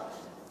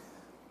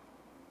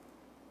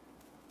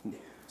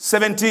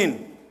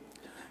 17.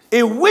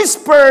 He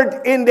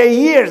whispered in their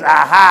ears.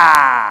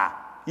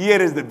 Aha!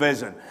 Here is the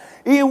version.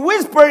 He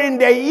whispered in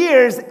their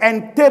ears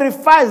and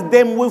terrifies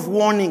them with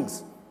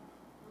warnings.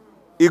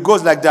 It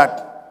goes like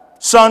that.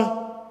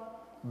 Son,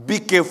 be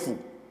careful.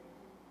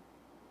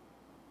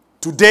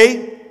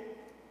 Today,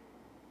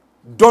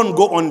 don't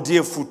go on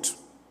deer foot.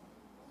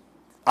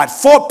 At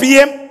 4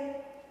 p.m.,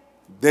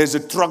 there's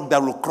a truck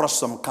that will cross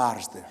some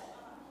cars there.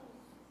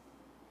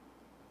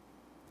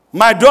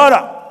 My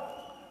daughter,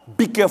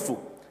 be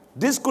careful.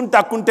 This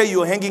kunta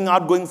you're hanging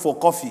out going for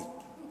coffee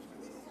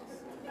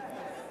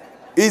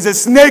is a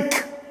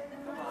snake.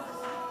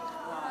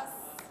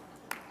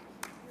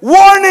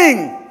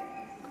 Warning.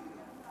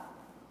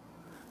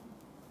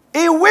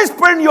 He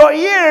whispers in your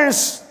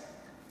ears,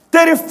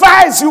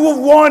 terrifies you with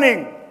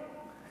warning.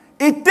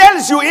 It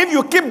tells you if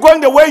you keep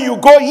going the way you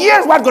go,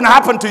 here's what's going to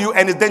happen to you,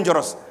 and it's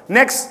dangerous.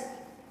 Next.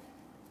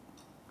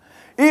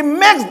 It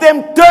makes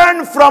them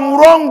turn from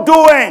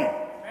wrongdoing.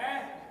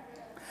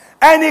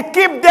 And it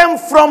keeps them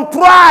from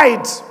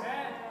pride.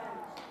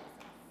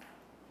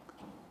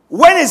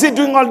 When is he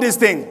doing all these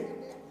things?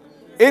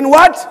 In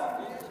what?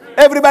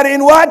 Everybody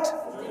in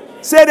what?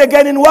 Say it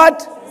again, in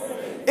what?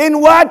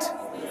 In what?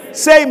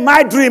 Say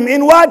my dream.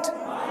 In what?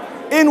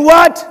 In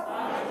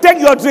what? Take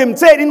your dream.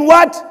 Say it, in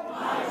what?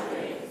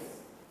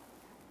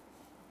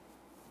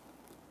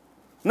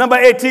 Number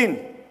 18.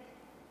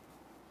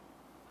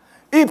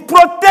 It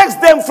protects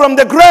them from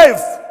the grave.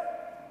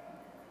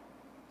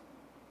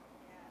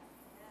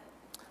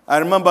 I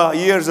remember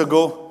years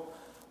ago,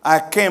 I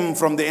came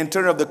from the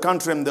interior of the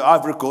country in the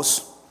Ivory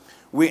Coast.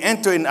 We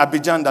entered in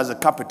Abidjan as a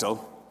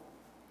capital.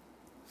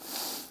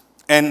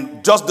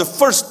 And just the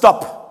first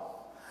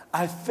stop,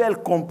 I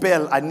felt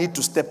compelled I need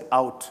to step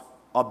out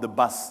of the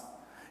bus.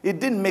 It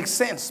didn't make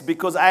sense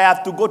because I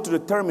have to go to the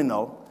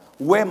terminal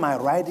where my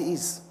ride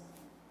is.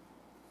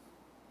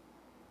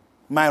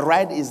 My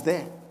ride is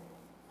there.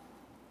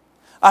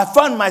 I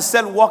found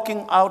myself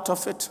walking out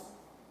of it.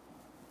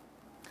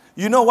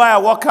 You know why I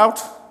walk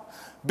out?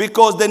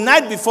 Because the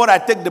night before I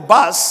take the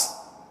bus,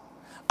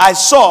 I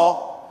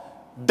saw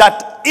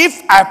that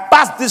if I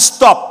pass this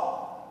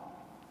stop,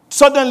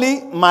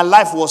 suddenly my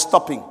life was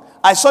stopping.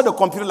 I saw the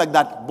computer like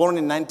that, born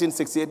in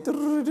 1968,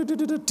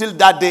 till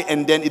that day,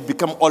 and then it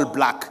became all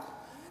black.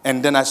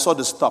 And then I saw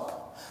the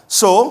stop.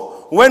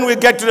 So, when we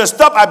get to the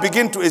stop, I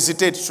begin to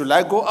hesitate. Should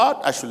I go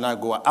out? I should not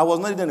go out. I was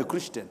not even a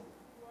Christian.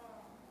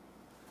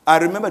 I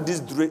remember this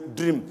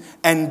dream,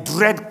 and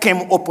dread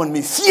came upon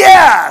me.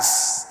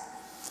 Fierce!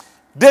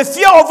 The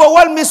fear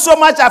overwhelmed me so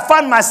much, I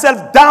found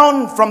myself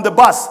down from the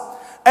bus.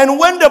 And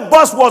when the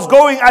bus was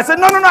going, I said,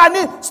 no,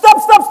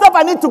 stop,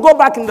 I need to go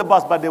back in the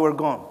bus. But they were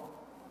gone.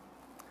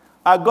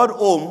 I got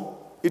home.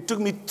 It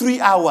took me 3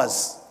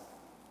 hours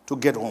to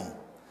get home.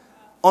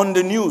 On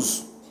the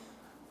news,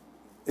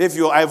 if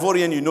you're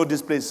Ivorian, you know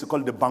this place is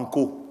called the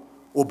Banco,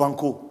 or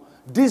Banco.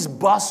 This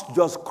bus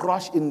just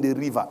crashed in the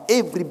river.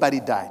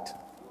 Everybody died.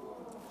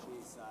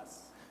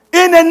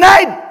 In a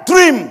night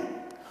dream,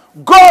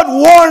 God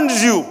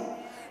warns you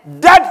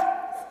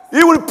that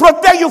he will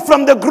protect you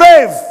from the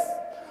grave,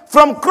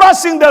 from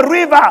crossing the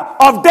river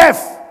of death.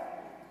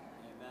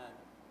 Amen.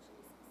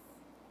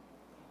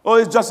 Oh,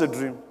 it's just a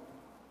dream.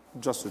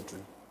 Just a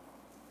dream.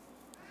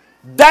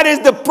 That is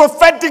the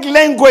prophetic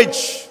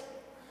language.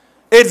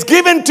 It's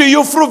given to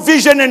you through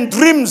vision and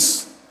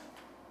dreams.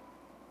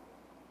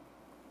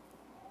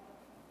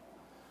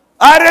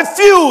 I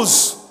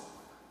refuse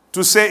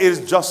to say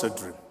it's just a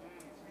dream.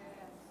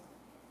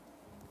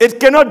 It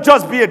cannot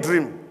just be a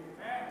dream.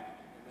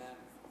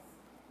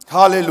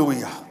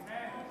 Hallelujah.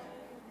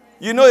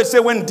 You know, it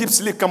says when deep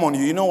sleep come on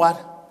you, you know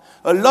what?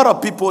 A lot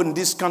of people in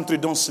this country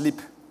don't sleep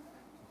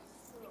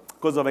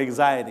because of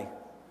anxiety.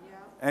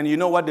 And you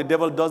know what the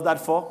devil does that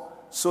for?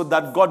 So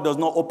that God does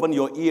not open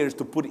your ears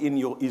to put in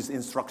his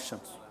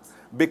instructions.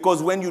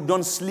 Because when you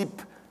don't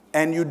sleep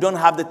and you don't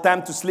have the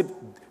time to sleep,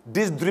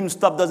 this dream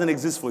stuff doesn't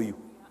exist for you.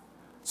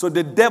 So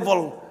the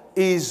devil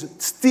is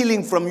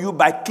stealing from you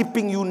by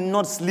keeping you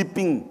not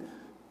sleeping.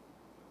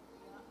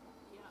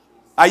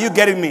 Are you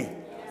getting me?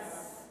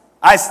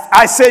 Yes.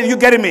 I say, you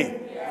getting me?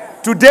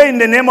 Yes. Today in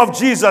the name of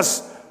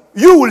Jesus,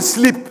 you will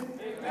sleep.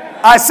 Amen.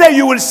 I say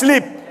you will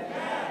sleep. Amen.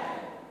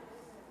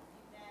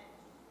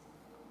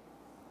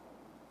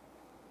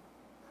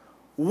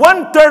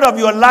 1/3 of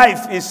your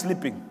life is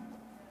sleeping.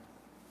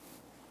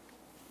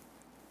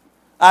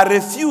 I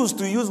refuse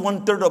to use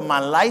 1/3 of my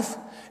life.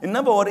 In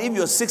other words, if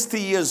you're 60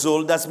 years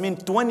old, that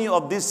means 20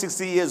 of these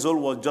 60 years old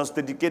was just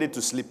dedicated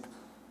to sleep.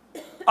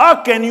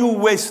 How can you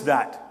waste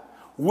that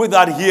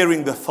without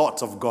hearing the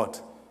thoughts of God?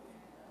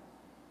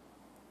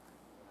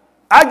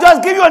 I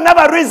just give you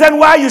another reason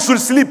why you should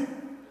sleep.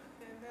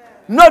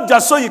 Not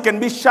just so you can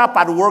be sharp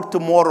at work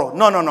tomorrow.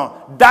 No.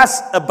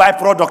 That's a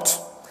byproduct.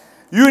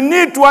 You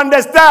need to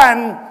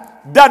understand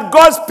that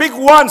God speaks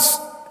once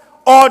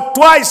or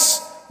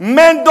twice.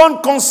 Men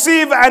don't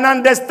conceive and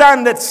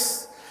understand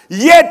it.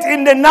 Yet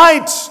in the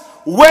night,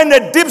 when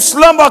a deep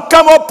slumber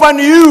come upon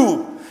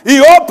you, He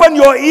open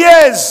your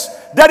ears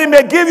that He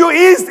may give you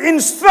His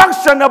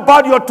instruction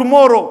about your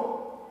tomorrow.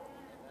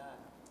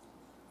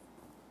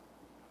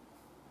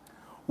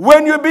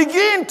 When you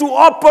begin to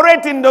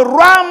operate in the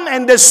realm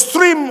and the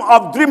stream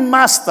of Dream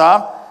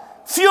Master,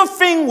 few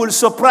things will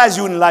surprise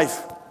you in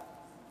life.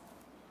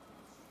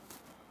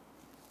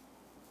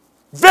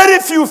 Very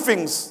few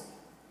things.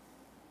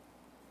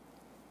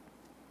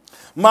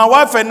 My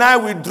wife and I,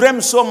 we dream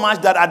so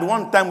much that at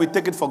one time we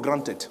take it for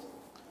granted.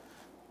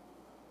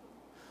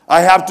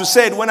 I have to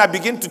say it, when I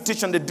begin to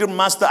teach on the Dream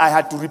Master, I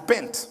had to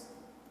repent.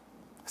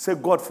 I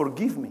said, God,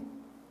 forgive me.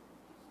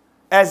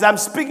 As I'm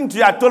speaking to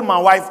you, I told my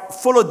wife,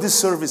 follow this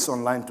service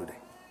online today.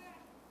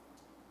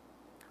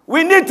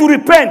 We need to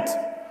repent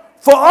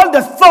for all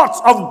the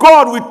thoughts of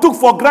God we took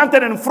for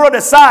granted and throw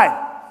aside.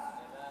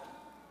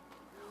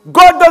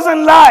 God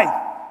doesn't lie.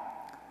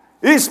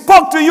 He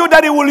spoke to you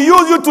that He will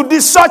use you to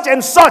do such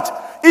and such.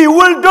 He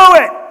will do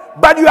it.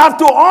 But you have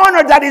to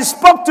honor that He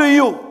spoke to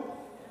you.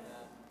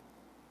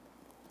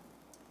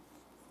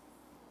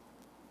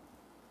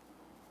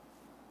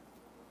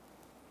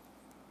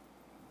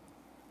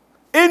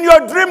 In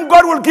your dream,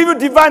 God will give you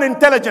divine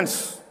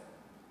intelligence.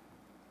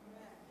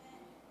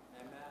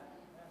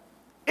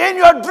 In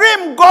your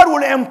dream, God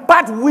will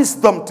impart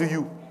wisdom to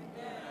you.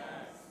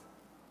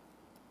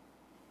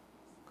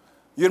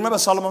 You remember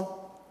Solomon?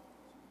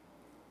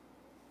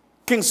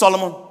 King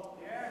Solomon?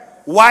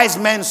 Wise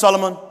man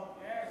Solomon?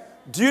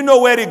 Do you know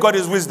where he got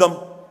his wisdom?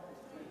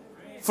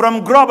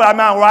 From Grob, am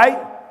I right?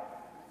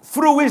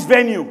 Through which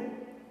venue?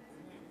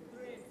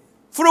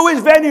 Through which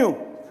venue?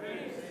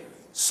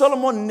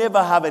 Solomon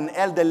never had an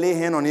elder lay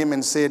hand on him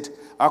and said,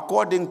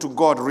 according to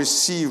God,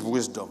 receive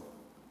wisdom.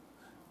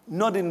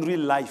 Not in real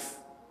life.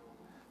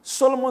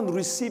 Solomon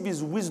received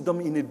his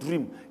wisdom in a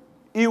dream.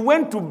 He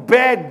went to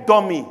bed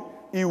dummy.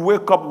 He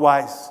wake up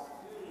wise.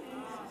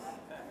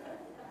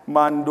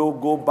 Mando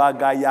go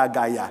bagaya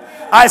gaya.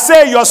 I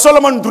say your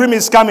Solomon dream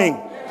is coming.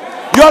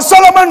 Your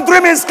Solomon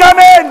dream is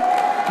coming.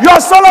 Your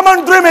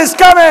Solomon dream is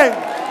coming.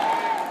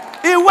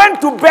 He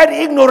went to bed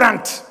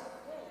ignorant.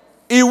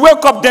 He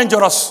woke up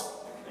dangerous.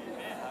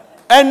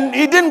 And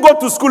he didn't go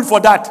to school for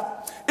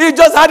that. He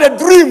just had a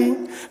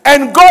dream.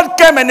 And God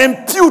came and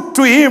imputed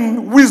to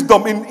him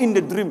wisdom in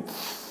the dream.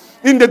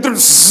 In the dream.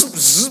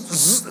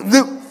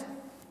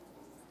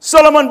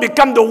 Solomon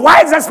became the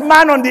wisest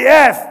man on the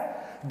earth.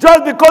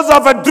 Just because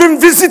of a dream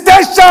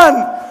visitation.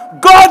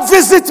 God,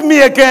 visit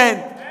me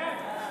again.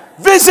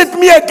 Visit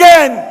me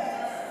again.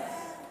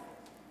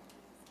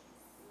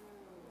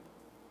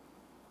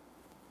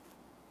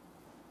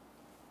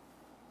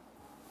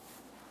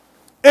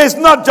 It's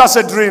not just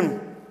a dream.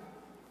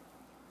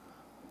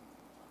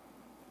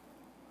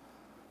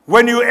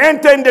 When you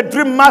enter in the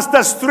Dream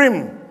Master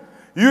stream,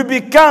 you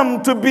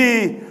become to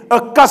be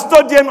a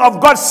custodian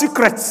of God's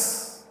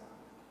secrets.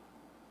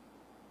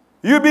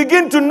 You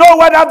begin to know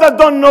what others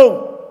don't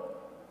know.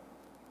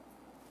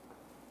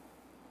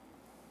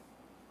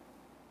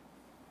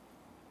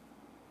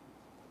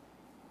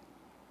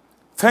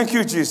 Thank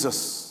you,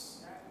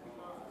 Jesus.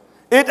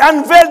 It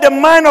unveiled the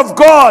mind of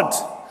God.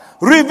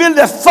 Reveal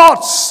the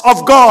thoughts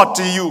of God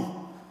to you.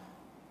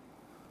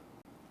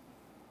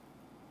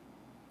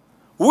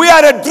 We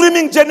are a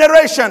dreaming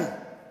generation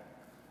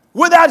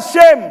without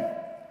shame.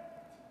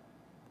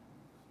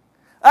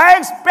 I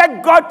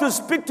expect God to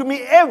speak to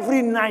me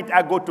every night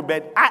I go to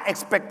bed. I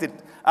expect it.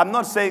 I'm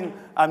not saying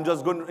I'm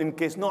just going in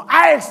case. No,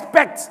 I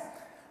expect.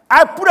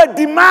 I put a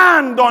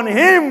demand on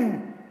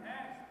Him.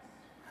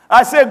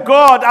 I say,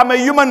 God, I'm a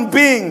human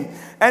being.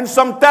 And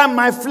sometimes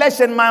my flesh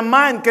and my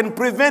mind can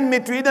prevent me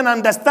to even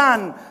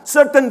understand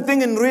certain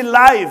things in real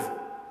life.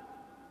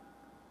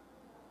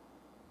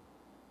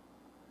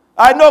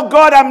 I know,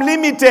 God, I'm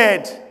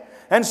limited.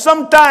 And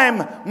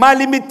sometimes my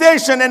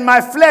limitation and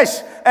my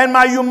flesh and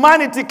my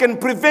humanity can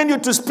prevent you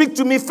to speak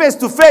to me face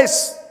to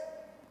face.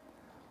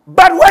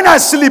 But when I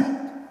sleep,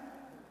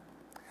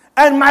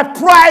 and my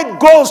pride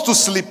goes to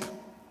sleep,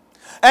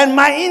 and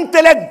my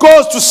intellect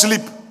goes to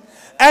sleep,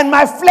 and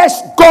my flesh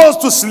goes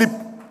to sleep,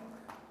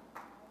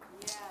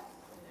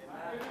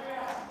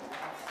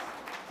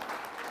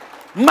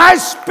 my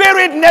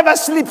spirit never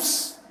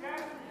sleeps.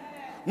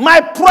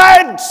 My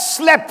pride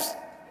sleeps.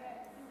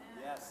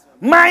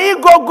 My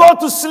ego goes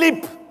to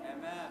sleep.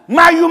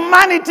 My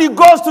humanity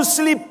goes to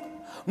sleep.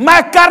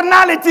 My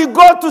carnality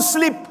goes to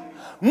sleep.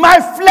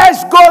 My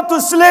flesh goes to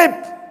sleep.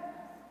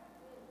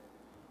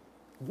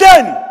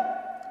 Then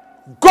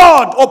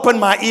God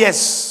opened my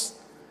ears.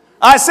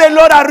 I say,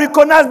 Lord, I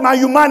recognize my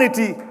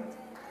humanity.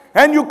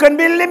 And you can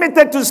be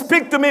limited to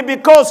speak to me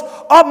because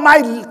of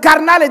my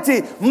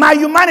carnality, my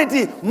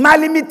humanity, my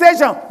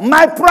limitation,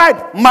 my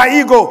pride, my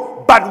ego.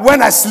 But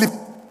when I sleep,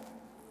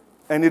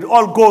 and it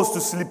all goes to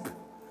sleep,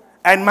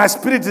 and my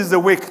spirit is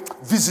awake,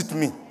 visit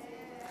me.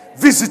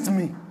 Visit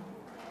me.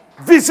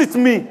 Visit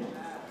me.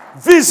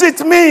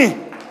 Visit me.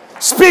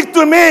 Speak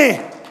to me.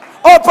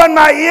 Open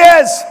my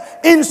ears.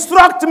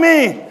 Instruct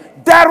me.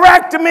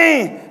 Direct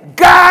me.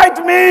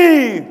 Guide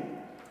me.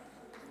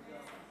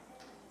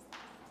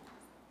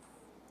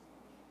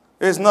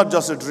 It's not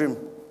just a dream.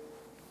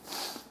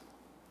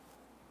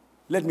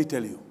 Let me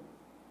tell you.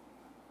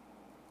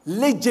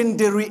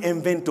 Legendary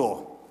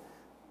inventor.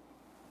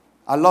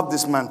 I love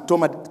this man,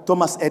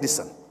 Thomas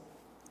Edison.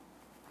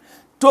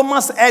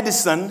 Thomas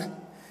Edison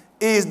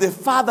is the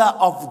father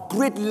of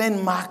great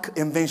landmark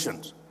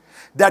inventions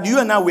that you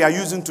and I we are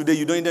using today.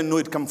 You don't even know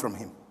it come from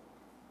him.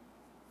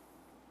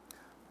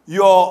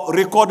 Your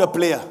recorder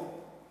player.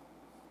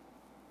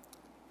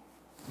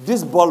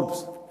 These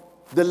bulbs,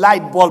 the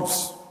light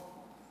bulbs.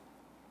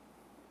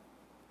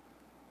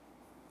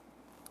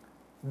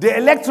 The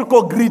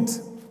electrical grid.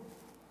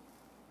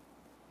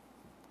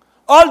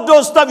 All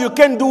those stuff you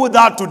can't do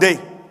without today.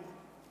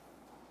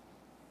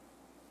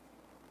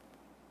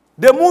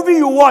 The movie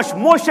you watch,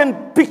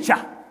 motion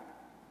picture.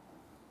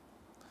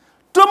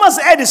 Thomas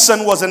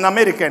Edison was an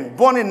American,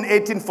 born in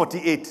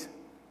 1848,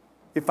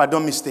 if I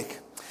don't mistake.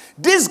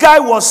 This guy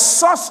was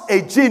such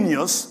a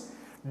genius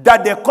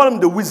that they call him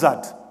the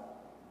wizard.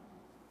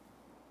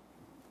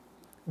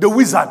 The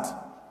wizard.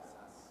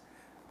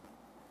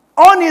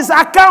 On his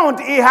account,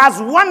 he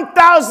has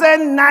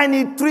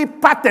 1,093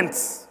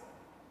 patents.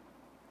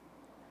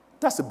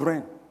 That's a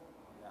brain.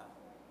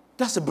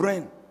 That's a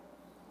brain.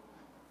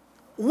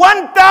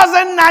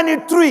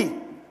 1,093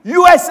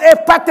 USA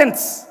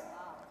patents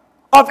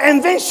of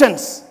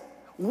inventions.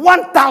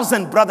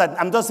 1,000, brother.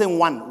 I'm just saying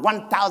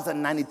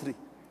 1,093.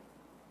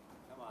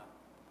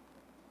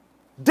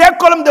 They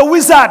call him the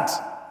wizard.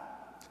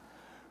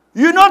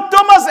 You know,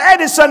 Thomas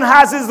Edison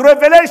has his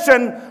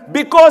revelation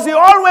because he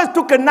always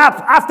took a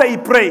nap after he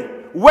prayed.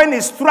 When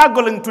he's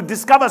struggling to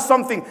discover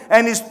something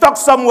and he's stuck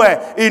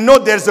somewhere, he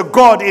knows there's a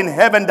God in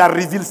heaven that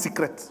reveals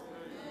secrets.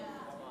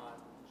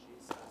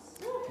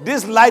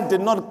 This light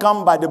did not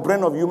come by the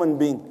brain of human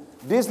being.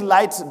 These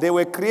lights, they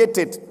were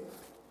created,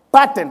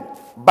 patented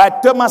by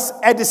Thomas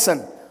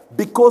Edison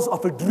because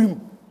of a dream.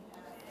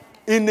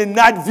 In the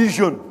night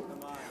vision,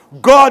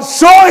 God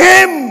showed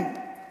him.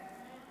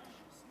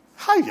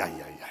 How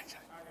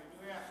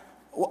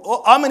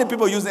many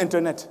people use the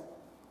internet?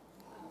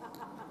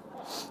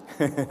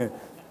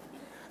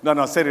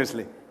 No,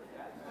 seriously.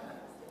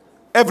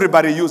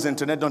 Everybody uses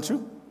internet, don't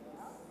you?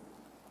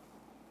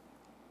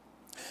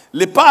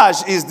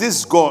 Lepage is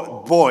this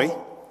boy.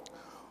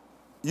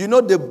 You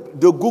know the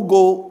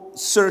Google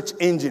search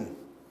engine.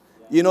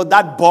 You know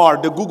that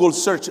bar, the Google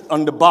search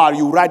on the bar.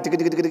 You write,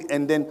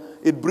 and then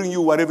it brings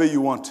you whatever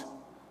you want.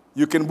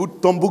 You can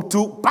put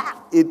Timbuktu.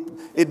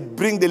 It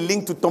brings the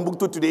link to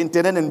Timbuktu to the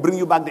internet and bring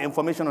you back the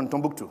information on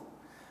Timbuktu.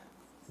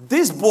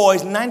 This boy,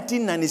 in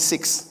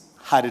 1996,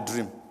 had a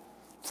dream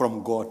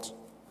from God.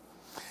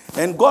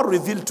 And God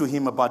revealed to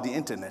him about the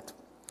internet.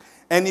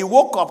 And he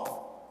woke up.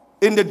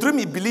 In the dream,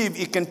 he believed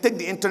he can take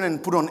the internet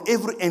and put on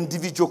every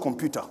individual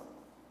computer.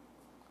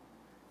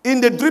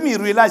 In the dream, he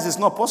realized it's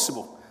not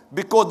possible.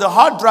 Because the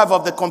hard drive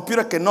of the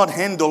computer cannot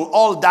handle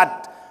all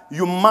that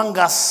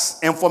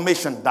humongous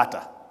information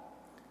data.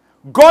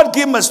 God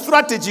gave him a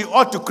strategy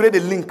or to create a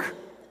link.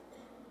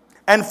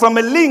 And from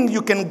a link,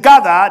 you can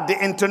gather the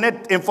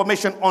internet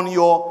information on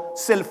your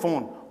cell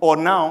phone. Or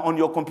now on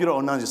your computer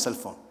or now on your cell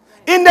phone.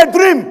 In the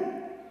dream.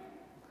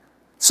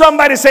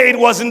 Somebody say it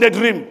was in the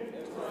dream.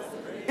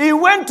 He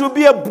went to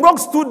be a broke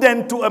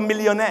student to a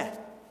millionaire.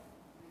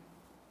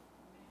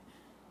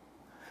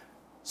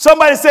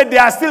 Somebody said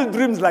there are still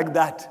dreams like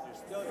that.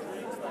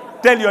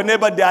 Tell your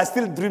neighbor there are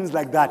still dreams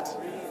like that.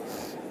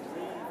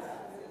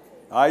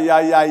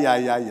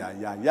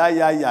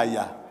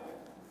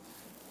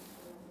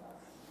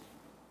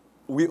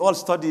 We all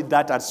studied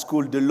that at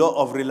school, the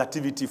law of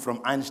relativity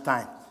from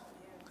Einstein.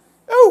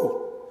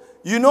 Oh,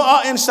 you know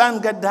how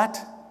Einstein got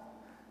that?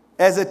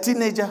 As a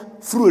teenager,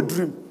 through a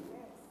dream.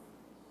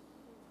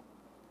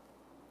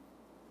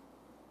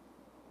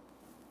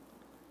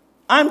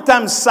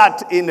 Antam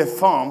sat in a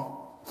farm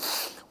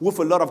with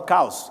a lot of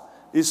cows.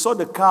 He saw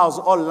the cows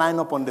all line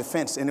up on the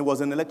fence, and it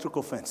was an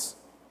electrical fence.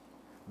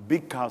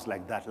 Big cows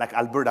like that, like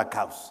Alberta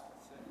cows.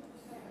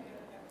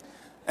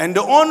 And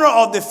the owner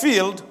of the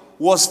field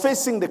was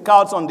facing the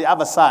cows on the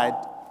other side,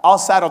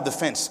 outside of the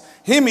fence.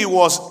 He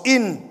was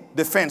in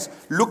the fence,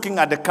 looking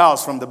at the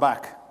cows from the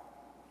back.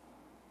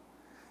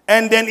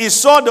 And then he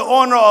saw the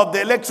owner of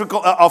the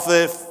of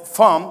the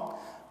farm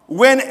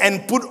went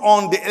and put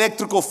on the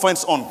electrical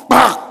fence on.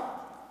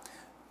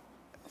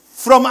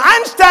 From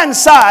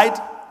Einstein's side,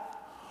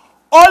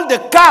 all the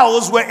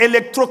cows were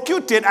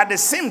electrocuted at the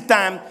same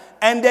time,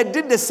 and they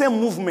did the same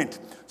movement.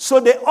 So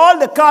all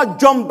the cows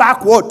jumped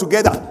backward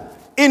together.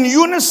 In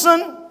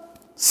unison,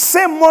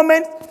 same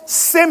moment,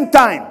 same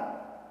time.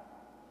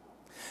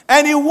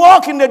 And he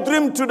walked in the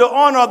dream to the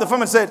owner of the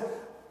farm and said,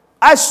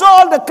 I saw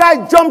all the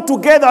cows jump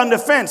together on the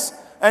fence.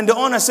 And the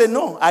owner said,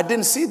 no, I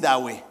didn't see it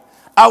that way.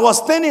 I was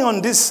standing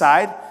on this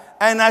side,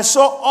 and I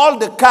saw all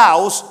the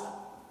cows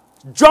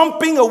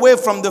jumping away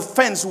from the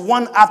fence,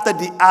 one after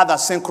the other,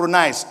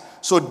 synchronized.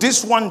 So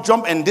this one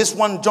jumped, and this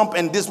one jumped,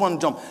 and this one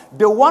jumped.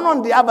 The one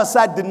on the other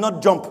side did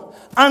not jump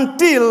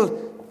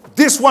until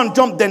this one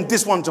jumped, then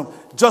this one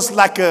jumped. Just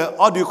like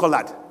what do you call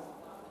that?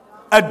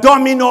 A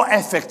domino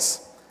effect.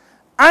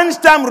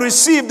 Einstein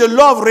received the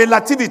law of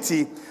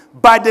relativity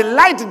by the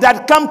light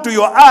that come to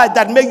your eye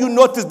that make you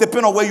notice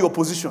depending on where your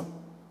position.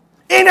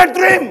 In a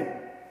dream.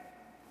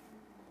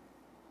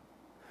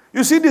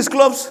 You see these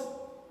gloves?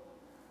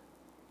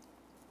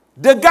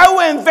 The guy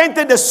who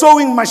invented the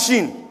sewing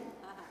machine.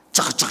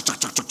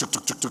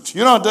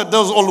 You know,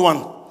 those old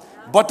one.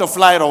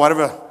 Butterfly or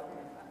whatever.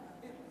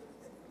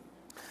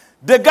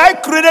 The guy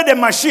created a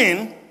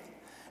machine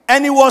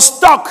and he was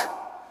stuck,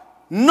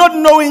 not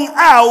knowing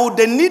how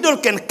the needle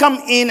can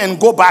come in and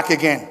go back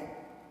again.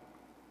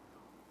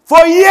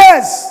 For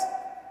years,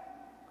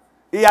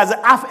 he has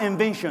a half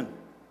invention,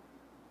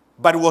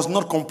 but it was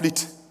not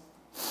complete.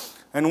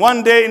 And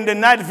one day in the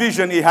night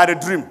vision, he had a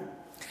dream.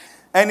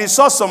 And he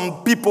saw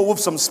some people with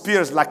some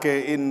spears like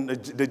in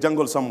the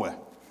jungle somewhere.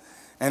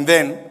 And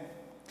then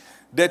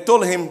they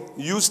told him,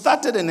 you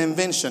started an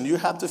invention. You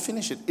have to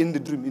finish it in the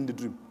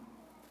dream.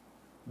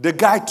 The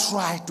guy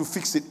tried to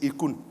fix it. He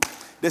couldn't.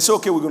 They said,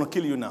 okay, we're going to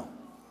kill you now.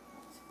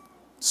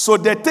 So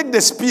they take the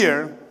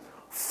spear,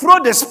 throw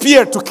the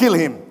spear to kill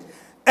him.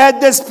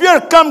 As the spear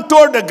come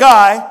toward the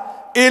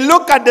guy, he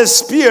looked at the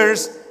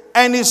spears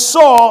and he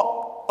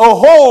saw a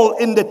hole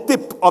in the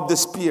tip of the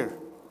spear.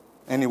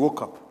 And he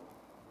woke up.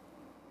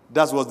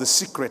 That was the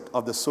secret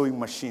of the sewing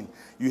machine.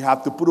 You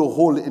have to put a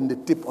hole in the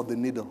tip of the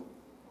needle.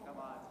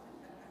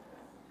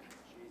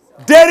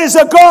 There is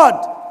a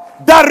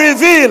God that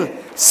reveals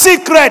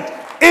secret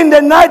in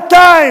the night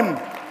time.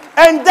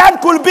 And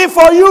that could be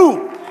for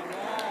you.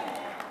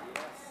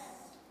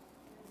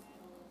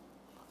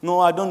 No,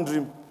 I don't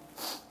dream.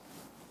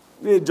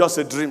 It's just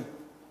a dream.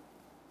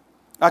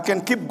 I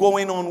can keep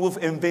going on with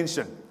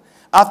invention.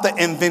 After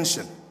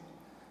invention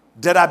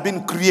that have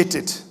been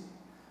created,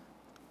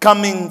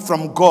 coming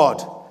from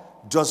God,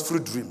 just through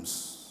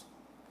dreams.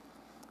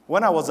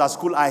 When I was at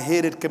school, I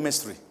hated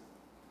chemistry.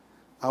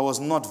 I was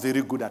not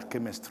very good at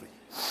chemistry.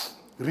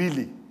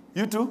 Really.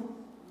 You too?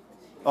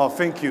 Oh,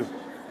 thank you.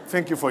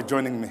 Thank you for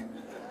joining me.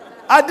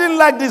 I didn't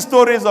like these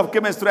stories of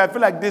chemistry. I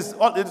feel like this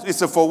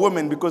is for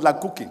women because like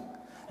cooking.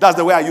 That's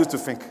the way I used to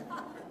think.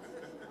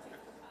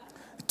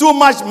 Too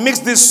much mix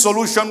this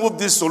solution with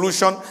this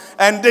solution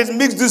and then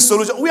mix this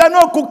solution. We are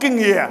not cooking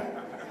here.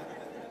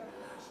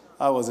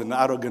 I was an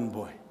arrogant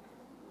boy.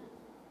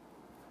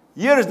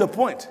 Here is the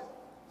point.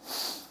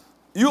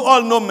 You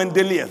all know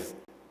Mendeleev,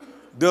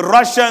 the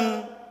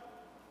Russian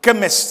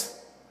chemist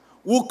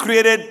who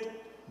created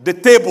the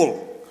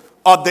table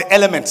of the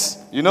elements.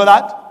 You know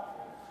that?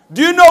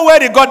 Do you know where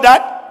he got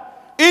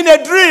that? In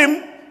a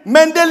dream,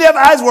 Mendeleev's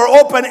eyes were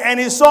open and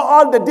he saw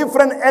all the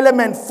different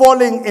elements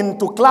falling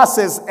into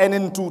classes and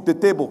into the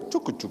table.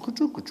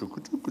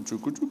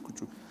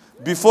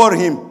 Before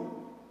him.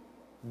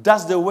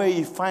 That's the way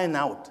he find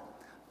out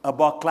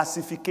about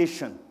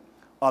classification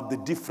of the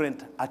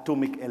different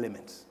atomic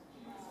elements.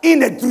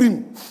 In a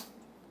dream.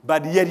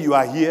 But yet you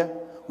are here.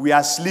 We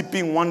are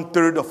sleeping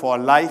 1/3 of our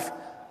life.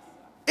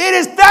 It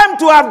is time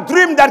to have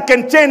dream that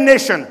can change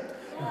nation.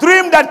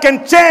 Dream that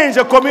can change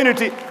a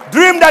community.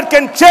 Dream that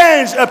can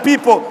change a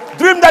people.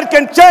 Dream that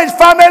can change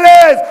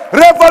families.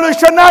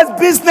 Revolutionize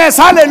business.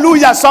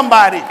 Hallelujah,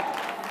 somebody.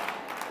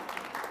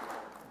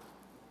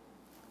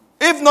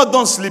 If not,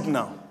 don't sleep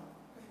now.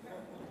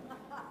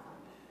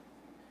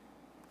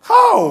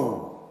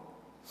 How?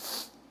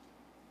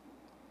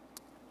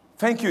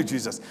 Thank you,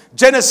 Jesus.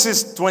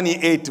 Genesis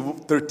 28,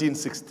 13,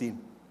 16.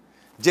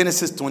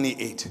 Genesis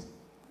 28.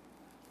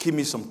 Give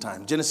me some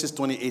time. Genesis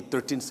 28,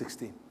 13,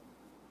 16.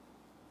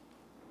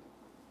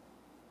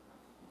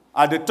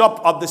 At the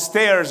top of the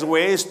stairs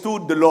where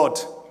stood the Lord.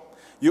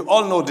 You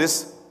all know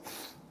this.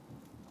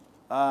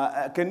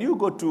 Can you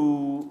go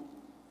to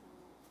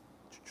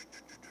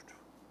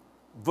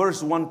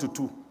verse 1 to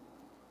 2?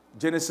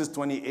 Genesis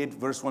 28,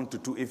 verse 1 to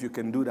 2. If you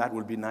can do that,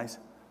 would be nice.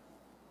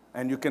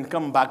 And you can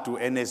come back to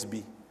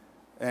NSB.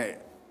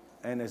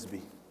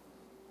 NSB.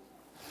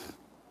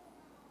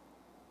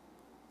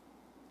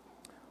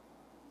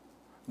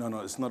 No,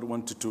 it's not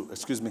 1 to 2.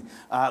 Excuse me.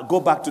 Go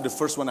back to the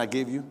first one I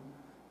gave you.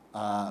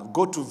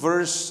 Go to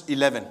verse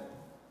 11.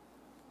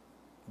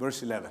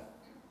 Verse 11.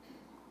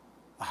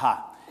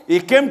 Aha. He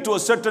came to a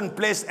certain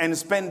place and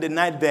spent the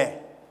night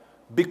there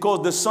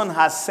because the sun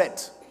has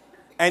set.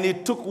 And he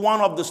took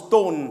one of the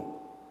stone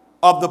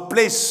of the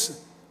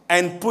place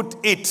and put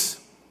it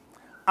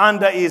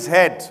under his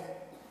head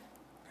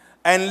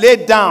and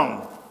laid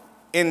down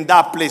in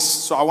that place.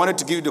 So I wanted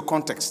to give you the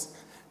context.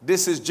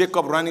 This is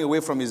Jacob running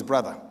away from his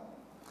brother.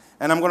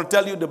 And I'm going to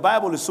tell you, the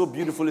Bible is so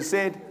beautiful. It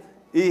said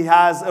he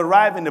has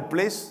arrived in a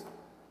place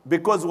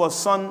because the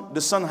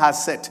sun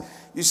has set.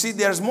 You see,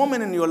 there's a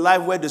moment in your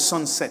life where the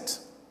sun set,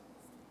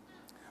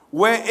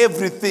 where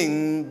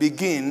everything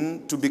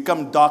begins to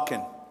become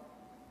darkened.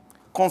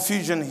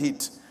 Confusion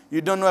hit. You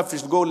don't know if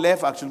it should go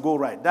left or it should go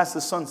right. That's the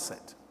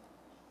sunset.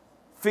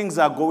 Things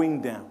are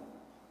going down.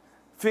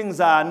 Things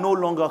are no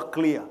longer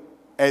clear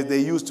as they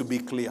used to be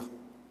clear.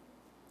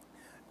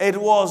 It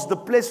was the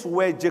place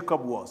where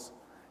Jacob was.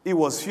 He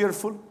was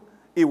fearful.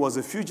 He was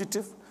a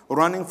fugitive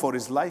running for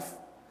his life.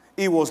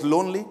 He was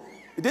lonely.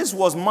 This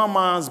was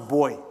Mama's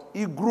boy.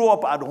 He grew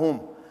up at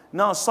home.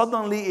 Now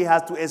suddenly he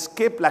has to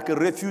escape like a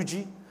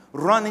refugee,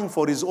 running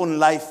for his own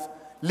life,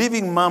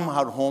 leaving mom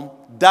at home,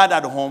 dad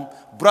at home,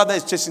 brother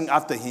is chasing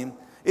after him.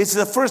 It's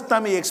the first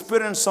time he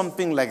experienced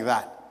something like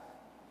that,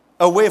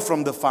 away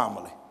from the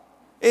family.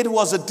 It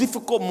was a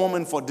difficult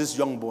moment for this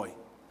young boy.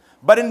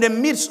 But in the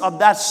midst of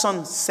that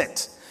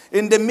sunset,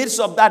 in the midst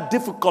of that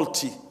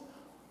difficulty,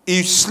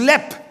 he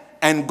slept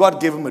and God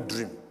gave him a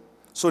dream.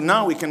 So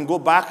now we can go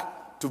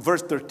back to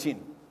verse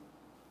 13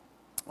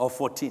 or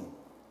 14.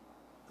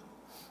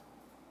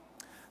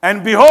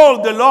 And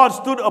behold, the Lord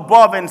stood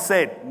above and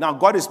said, now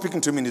God is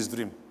speaking to me in his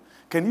dream.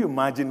 Can you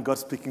imagine God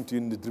speaking to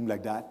you in the dream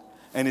like that?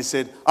 And he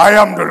said, I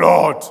am the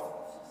Lord,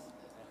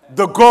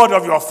 the God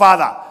of your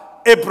father,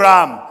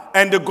 Abraham,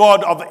 and the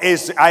God of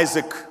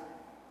Isaac.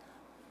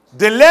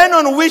 The land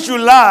on which you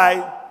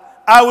lie,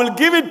 I will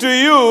give it to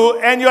you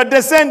and your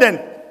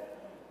descendant.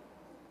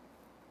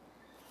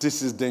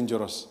 This is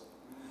dangerous.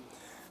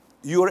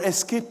 You are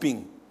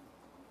escaping.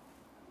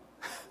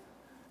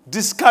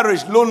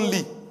 Discouraged,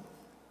 lonely.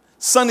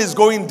 Sun is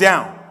going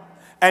down.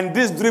 And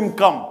this dream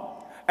come.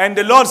 And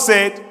the Lord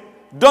said,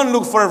 don't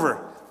look further.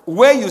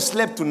 Where you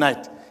slept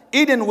tonight,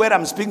 Eden, where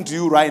I'm speaking to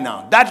you right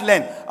now, that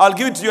land, I'll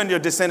give it to you and your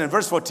descendant.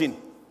 Verse 14.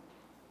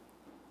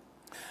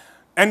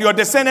 And your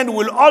descendant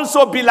will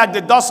also be like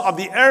the dust of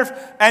the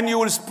earth, and you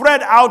will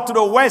spread out to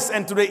the west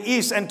and to the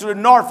east and to the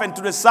north and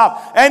to the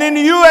south. And in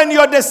you and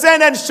your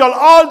descendants shall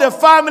all the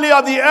family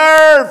of the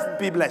earth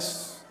be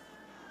blessed.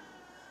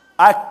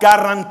 I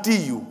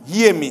guarantee you,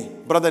 hear me,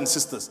 brothers and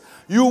sisters,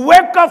 you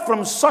wake up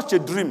from such a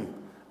dream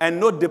and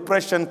no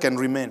depression can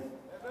remain.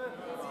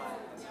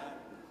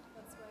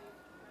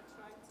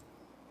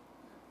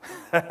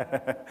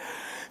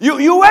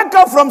 You wake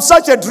up from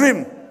such a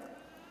dream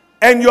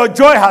and your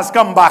joy has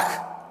come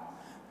back.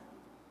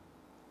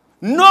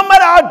 No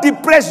matter how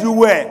depressed you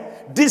were,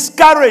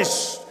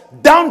 discouraged,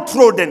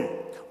 downtrodden,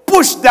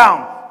 pushed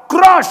down,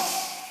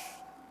 crushed,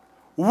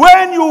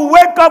 when you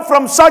wake up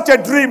from such a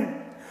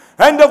dream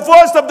and the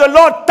voice of the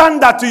Lord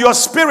thunder to your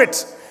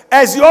spirit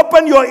as you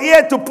open your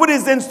ear to put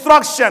his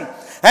instruction,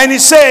 and he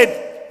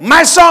said,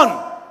 my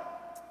son,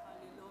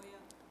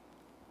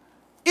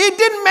 he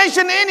didn't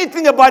mention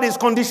anything about his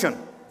condition.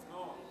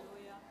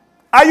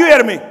 Are you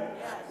hearing me?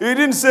 He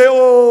didn't say,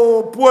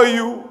 oh, poor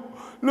you.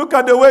 Look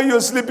at the way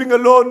you're sleeping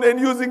alone and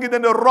using it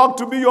in a rock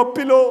to be your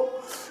pillow.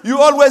 You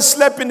always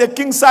slept in a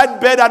king-side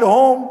bed at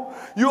home.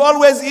 You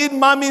always eat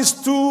mommy's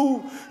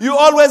stew. You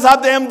always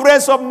have the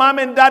embrace of mom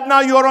and dad. Now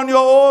you're on your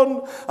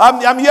own.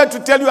 I'm here to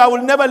tell you I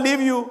will never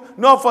leave you,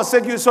 nor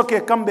forsake you. It's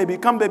okay. Come, baby.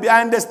 Come, baby.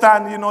 I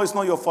understand. You know, it's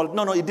not your fault.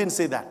 No, he didn't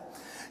say that.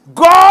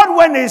 God,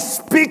 when he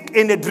speaks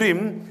in a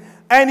dream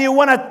and he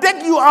want to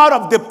take you out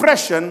of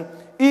depression,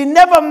 he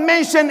never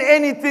mentioned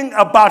anything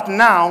about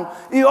now.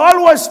 He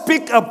always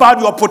speak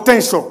about your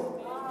potential.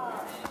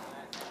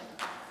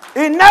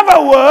 In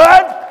other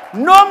words,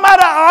 no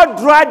matter how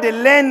dry the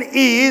land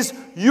is,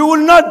 you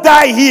will not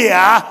die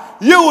here.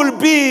 You will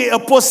be a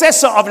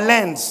possessor of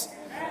lands.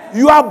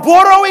 You are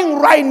borrowing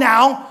right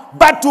now,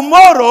 but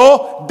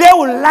tomorrow they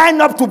will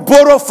line up to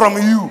borrow from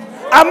you.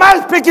 Am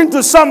I speaking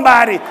to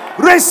somebody?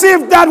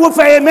 Receive that with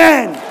an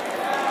amen.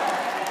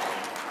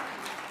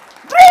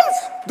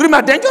 Dreams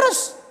are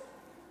dangerous.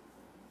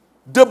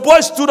 The boy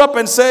stood up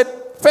and said,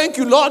 thank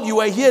you, Lord, you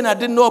were here and I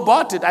didn't know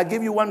about it. I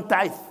gave you 1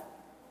 tithe.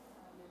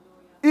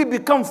 He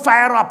became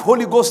fire up,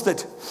 Holy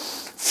Ghosted.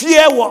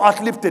 Fear was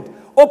uplifted.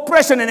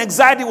 Oppression and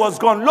anxiety was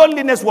gone.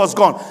 Loneliness was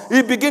gone.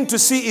 He began to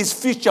see his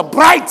future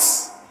bright.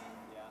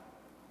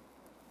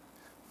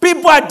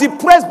 People are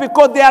depressed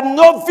because they have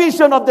no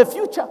vision of the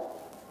future.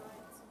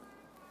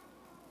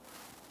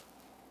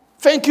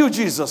 Thank you,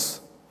 Jesus.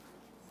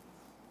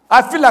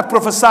 I feel like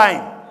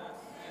prophesying.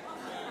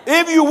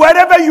 If you,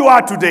 wherever you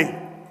are today,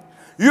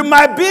 you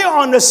might be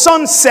on the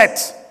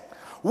sunset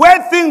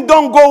When things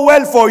don't go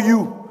well for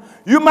you,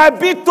 you might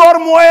be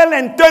turmoil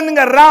and turning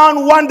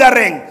around,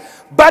 wondering.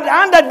 But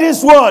under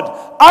this word,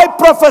 I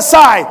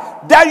prophesy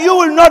that you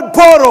will not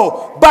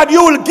borrow, but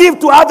you will give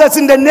to others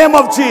in the name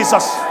of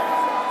Jesus.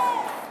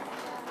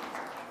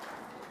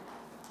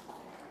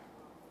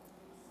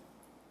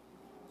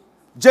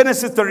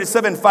 Genesis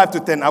 37, 5 to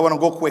 10. I want to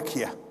go quick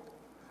here.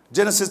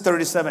 Genesis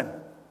 37.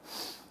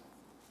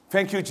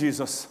 Thank you,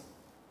 Jesus.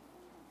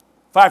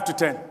 5 to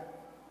 10.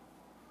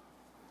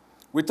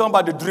 We're talking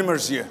about the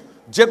dreamers here.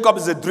 Jacob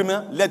is a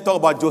dreamer. Let's talk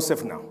about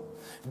Joseph now.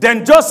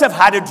 Then Joseph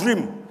had a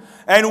dream.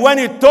 And when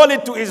he told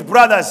it to his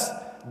brothers,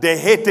 they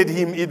hated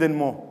him even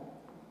more.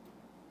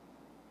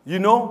 You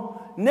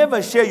know,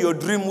 never share your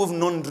dream with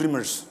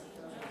non-dreamers.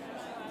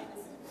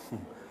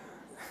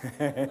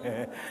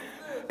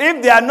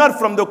 If they are not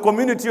from the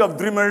community of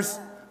dreamers,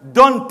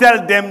 don't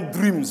tell them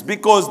dreams,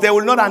 because they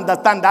will not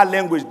understand that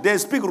language. They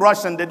speak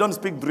Russian, they don't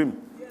speak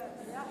dream.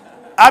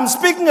 I'm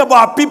speaking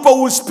about people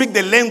who speak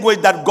the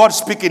language that God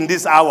speaks in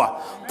this hour.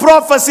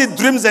 Prophecy,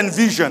 dreams, and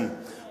vision.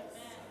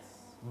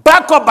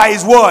 Back up by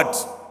his word.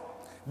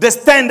 The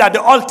standard,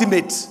 the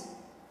ultimate.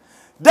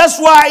 That's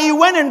why he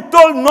went and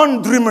told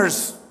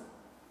non-dreamers.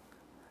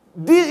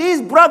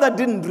 His brother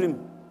didn't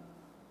dream.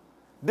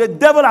 The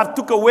devil have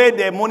took away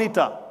their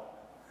monitor.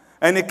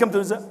 And he came to him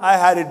and said, I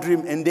had a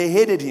dream. And they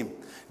hated him.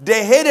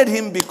 They hated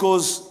him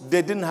because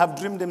they didn't have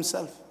dream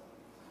themselves.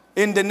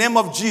 In the name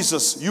of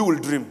Jesus, you will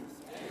dream.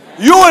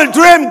 You will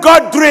dream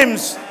God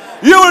dreams.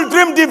 You will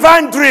dream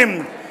divine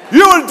dream.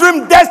 You will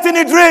dream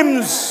destiny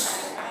dreams.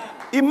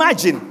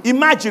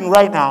 Imagine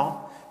right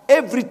now,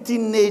 every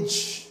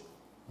teenage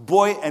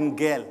boy and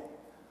girl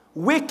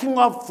waking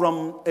up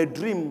from a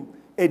dream,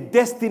 a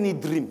destiny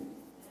dream.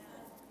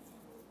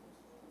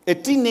 A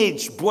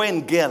teenage boy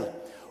and girl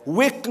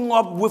waking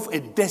up with a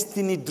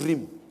destiny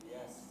dream.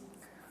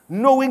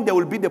 Knowing they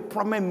will be the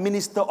Prime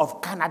Minister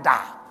of Canada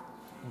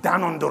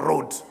down on the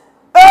road.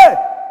 Hey!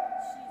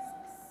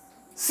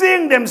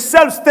 Seeing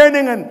themselves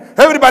standing and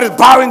everybody's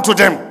bowing to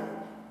them.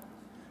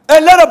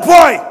 A little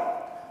boy,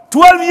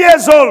 12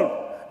 years old,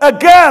 a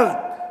girl,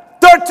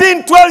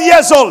 13, 12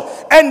 years old,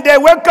 and they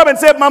wake up and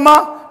say,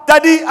 Mama,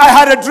 Daddy, I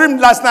had a dream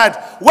last night.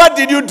 What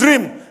did you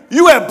dream?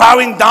 You were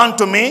bowing down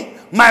to me.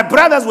 My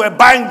brothers were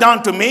bowing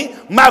down to me.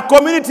 My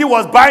community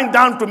was bowing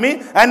down to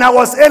me. And I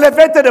was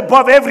elevated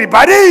above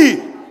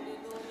everybody.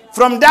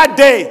 From that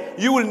day,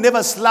 you will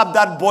never slap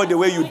that boy the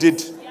way you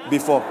did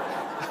before.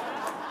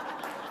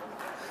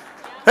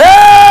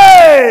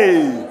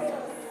 Hey!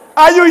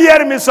 Are you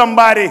hearing me,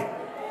 somebody?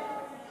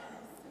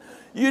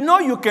 You know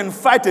you can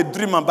fight a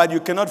dreamer, but you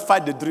cannot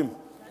fight the dream.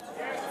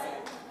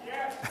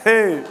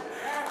 Hey!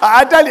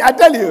 I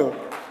tell you.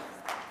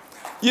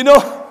 You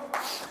know,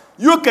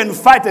 you can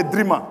fight a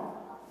dreamer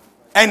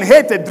and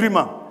hate a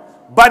dreamer,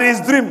 but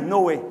his dream,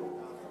 no way.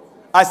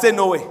 I say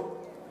no way.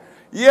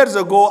 Years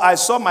ago, I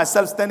saw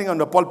myself standing on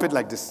the pulpit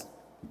like this.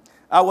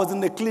 I was in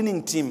the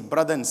cleaning team,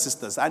 brothers and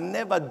sisters. I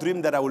never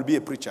dreamed that I would be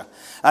a preacher.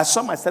 I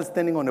saw myself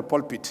standing on the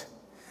pulpit,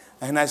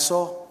 and I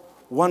saw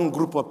one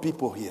group of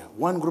people here,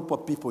 one group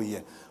of people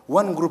here,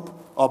 one group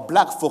of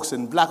black folks,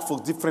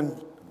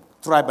 different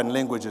tribe and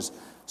languages,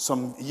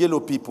 some yellow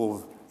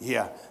people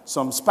here,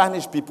 some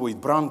Spanish people,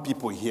 brown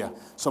people here,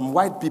 some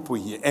white people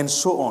here, and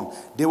so on.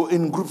 They were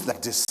in groups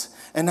like this.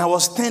 And I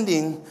was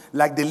standing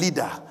like the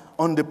leader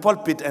on the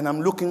pulpit, and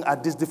I'm looking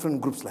at these different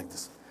groups like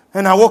this.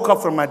 And I woke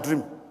up from my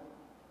dream.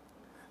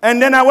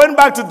 And then I went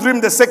back to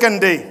dream the second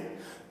day.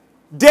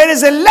 There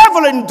is a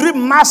level in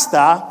Dream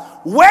Master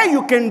where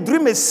you can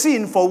dream a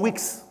scene for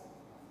weeks.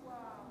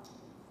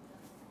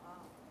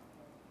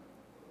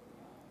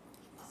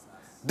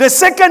 The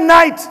second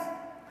night,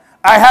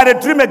 I had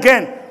a dream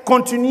again.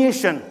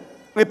 Continuation,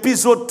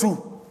 episode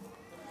 2.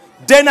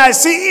 Then I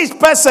see each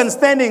person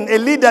standing, a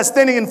leader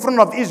standing in front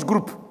of each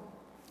group.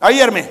 Are you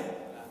hearing me?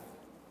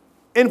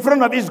 In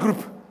front of each group.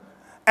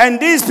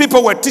 And these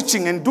people were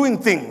teaching and doing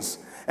things.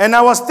 And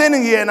I was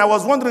standing here and I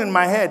was wondering in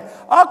my head,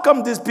 how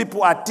come these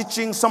people are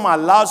teaching? Some are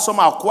loud, some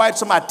are quiet,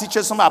 some are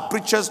teachers, some are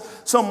preachers,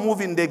 some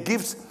move in their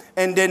gifts.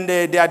 And then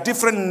there are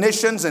different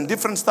nations and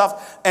different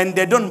stuff. And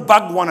they don't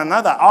bug one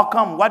another. How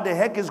come? What the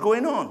heck is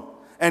going on?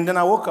 And then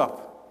I woke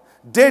up.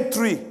 Day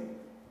 3,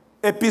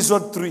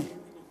 episode 3.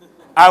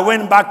 I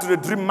went back to the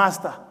Dream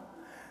Master.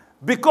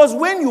 Because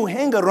when you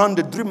hang around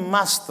the Dream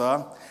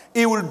Master,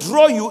 it will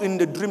draw you in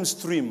the dream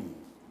stream.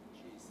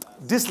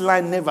 This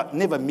line,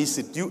 never miss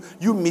it.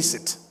 You miss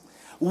it.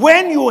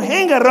 When you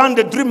hang around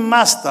the Dream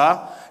Master,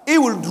 it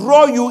will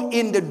draw you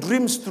in the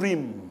dream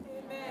stream.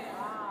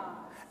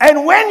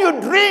 And when you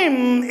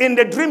dream in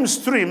the dream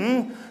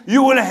stream,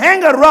 you will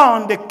hang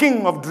around the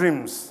King of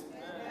Dreams.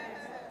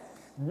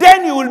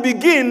 Then you will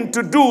begin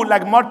to do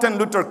like Martin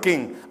Luther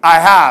King. I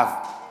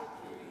have.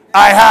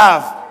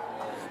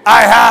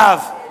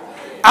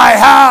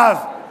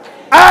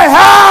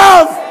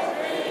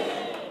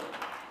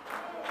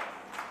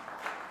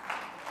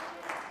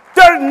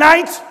 Third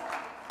night,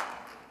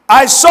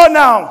 I saw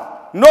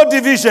now, no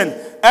division.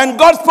 And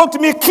God spoke to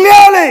me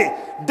clearly.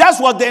 That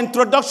was the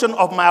introduction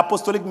of my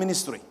apostolic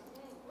ministry.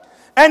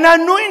 And I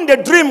knew in the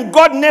dream,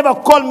 God never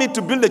called me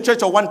to build a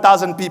church of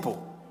 1,000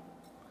 people.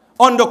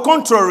 On the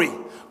contrary,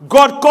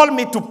 God called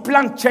me to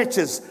plant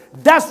churches.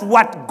 That's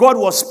what God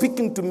was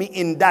speaking to me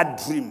in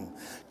that dream.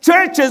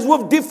 Churches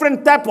with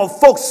different type of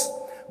folks,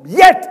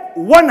 yet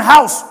one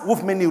house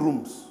with many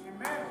rooms.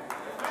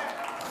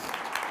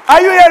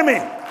 Are you hearing me?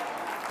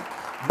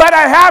 But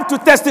I have to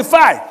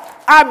testify.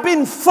 I've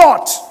been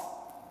fought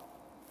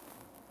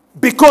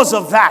because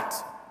of that.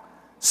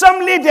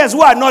 Some leaders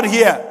who are not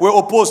here were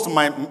opposed to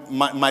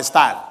my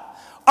style.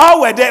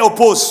 Or were they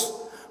opposed?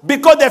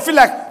 Because they feel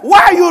like, why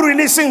are you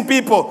releasing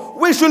people?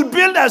 We should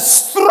build a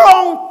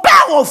strong,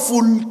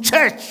 powerful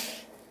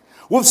church.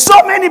 With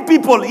so many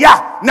people,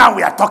 yeah, now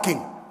we are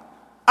talking.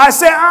 I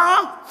say,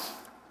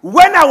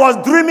 when I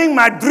was dreaming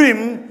my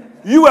dream,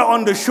 you were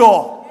on the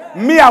shore.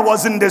 Me, I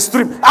was in the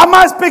stream. Am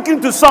I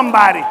speaking to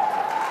somebody?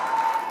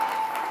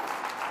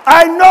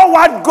 I know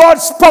what God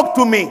spoke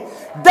to me.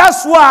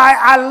 That's why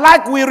I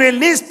like we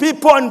release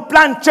people and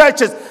plant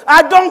churches.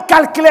 I don't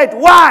calculate.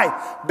 Why?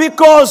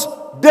 Because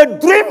the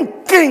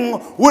dream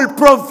king will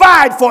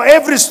provide for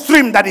every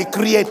stream that he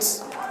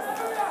creates.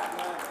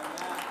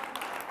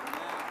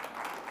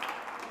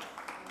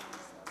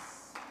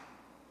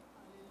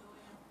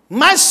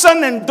 My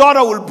son and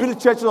daughter will build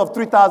churches of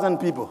 3,000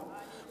 people.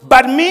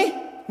 But me,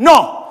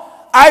 no.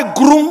 I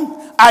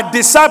groom, I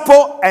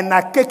disciple, and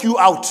I kick you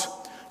out.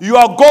 You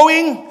are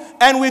going,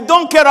 and we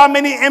don't care how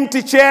many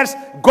empty chairs,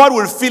 God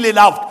will fill it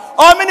out.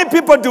 How many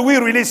people do we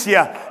release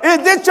here? Is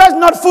this church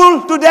not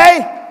full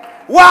today?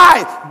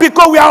 Why?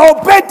 Because we are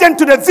obedient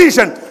to the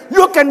vision.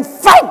 You can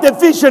fight the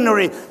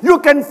visionary. You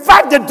can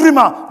fight the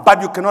dreamer,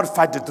 but you cannot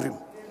fight the dream.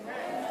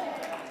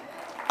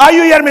 Are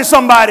you hearing me,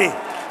 somebody?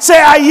 Say,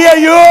 I hear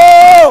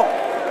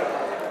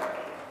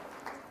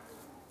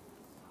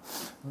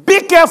you.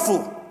 Be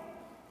careful.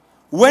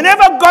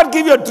 Whenever God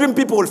gives you a dream,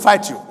 people will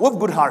fight you with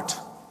good heart.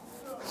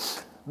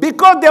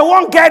 Because they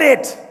won't get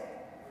it.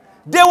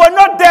 They were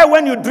not there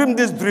when you dreamed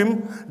this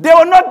dream. They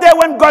were not there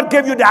when God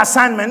gave you the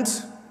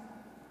assignment.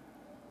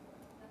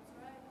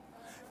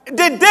 The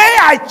day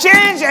I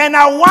change and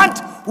I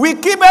want, we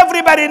keep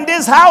everybody in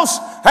this house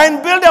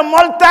and build a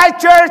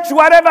multi-church,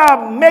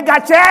 whatever, mega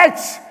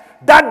church,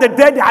 that the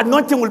day the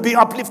anointing will be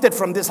uplifted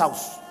from this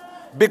house.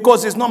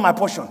 Because it's not my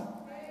portion.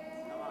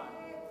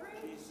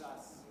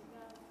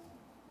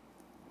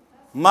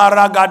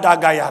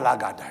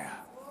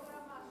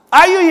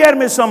 Are you hearing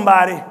me,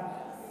 somebody?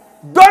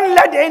 Don't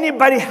let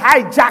anybody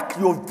hijack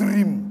your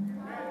dream.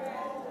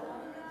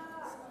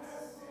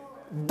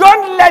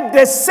 Don't let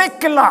the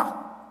secular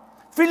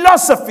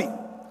philosophy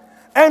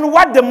and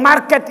what the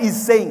market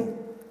is saying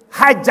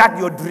hijack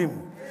your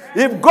dream.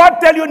 If God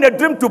tells you in a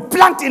dream to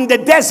plant in the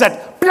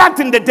desert, plant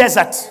in the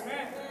desert.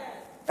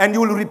 And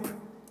you will reap.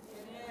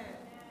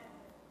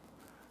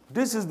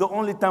 This is the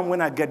only time when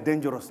I get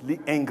dangerously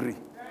angry.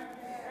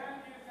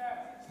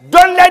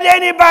 Don't let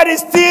anybody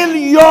steal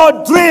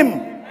your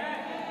dream.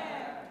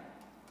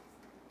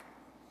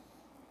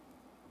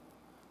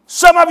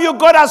 Some of you,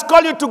 God has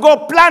called you to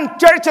go plant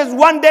churches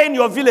one day in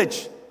your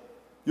village.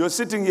 You're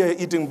sitting here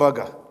eating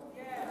burger.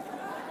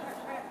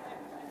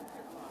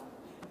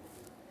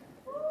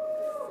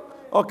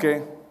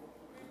 Okay.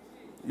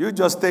 You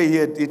just stay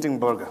here eating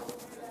burger.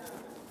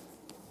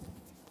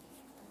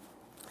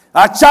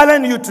 I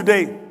challenge you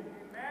today.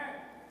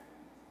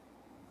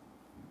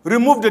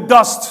 Remove the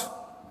dust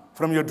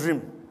from your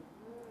dream.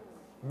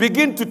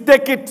 Begin to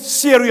take it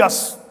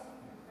serious.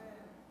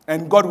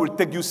 And God will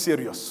take you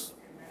serious.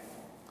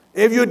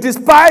 If you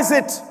despise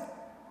it,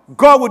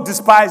 God will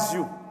despise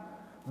you.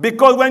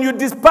 Because when you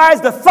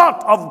despise the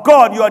thought of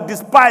God, you are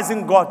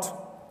despising God.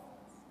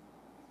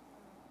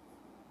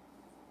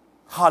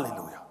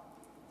 Hallelujah.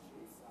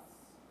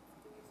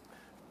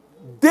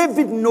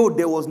 David knew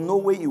there was no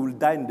way he will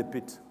die in the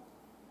pit.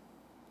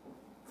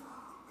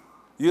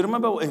 You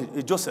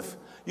remember Joseph?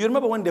 You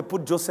remember when they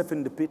put Joseph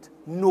in the pit?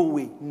 No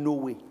way, no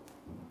way.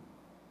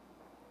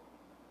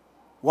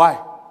 Why?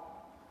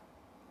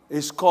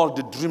 It's called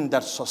the dream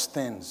that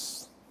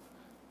sustains.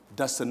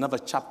 That's another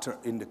chapter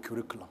in the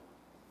curriculum.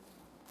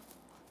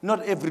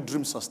 Not every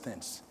dream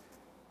sustains.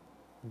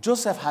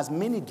 Joseph has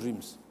many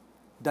dreams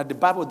that the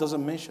Bible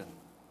doesn't mention.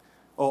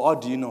 Or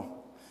do you know?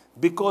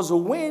 Because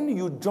when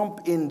you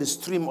jump in the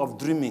stream of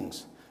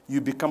dreamings,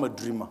 you become a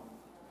dreamer.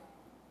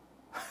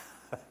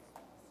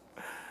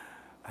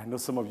 I know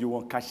some of you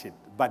won't catch it,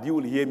 but you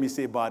will hear me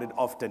say about it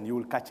often. You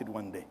will catch it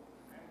one day.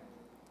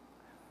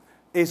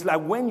 It's like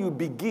when you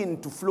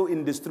begin to flow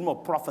in the stream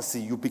of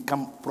prophecy, you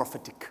become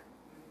prophetic.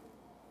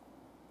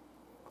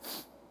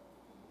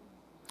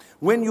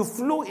 When you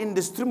flow in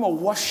the stream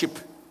of worship,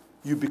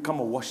 you become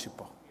a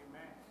worshiper.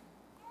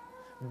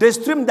 The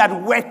stream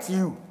that wet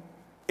you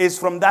is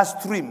from that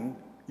stream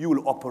you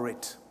will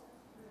operate.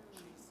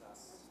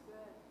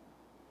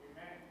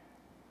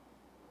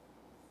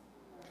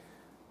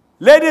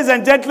 Ladies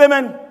and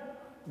gentlemen,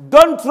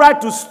 don't try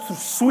to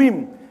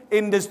swim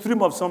in the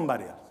stream of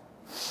somebody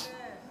else.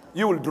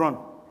 You will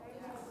drown.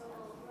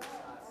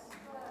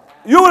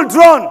 You will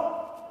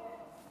drown.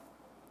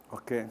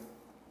 Okay.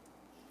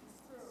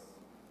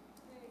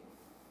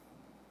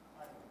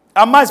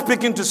 Am I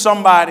speaking to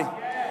somebody?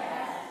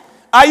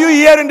 Are you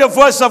hearing the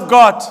voice of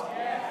God?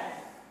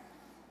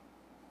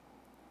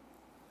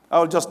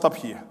 I'll just stop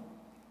here.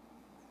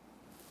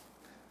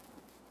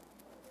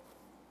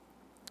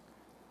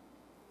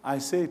 I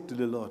say to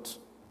the Lord,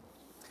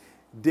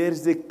 there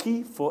is a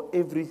key for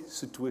every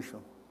situation.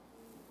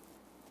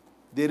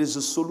 There is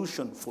a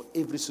solution for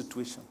every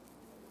situation.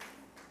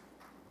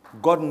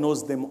 God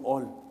knows them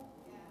all,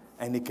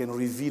 and He can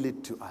reveal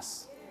it to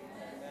us.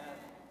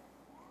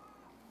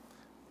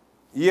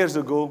 Years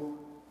ago,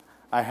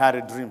 I had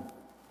a dream,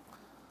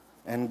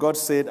 and God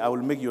said, I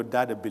will make your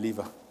dad a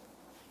believer.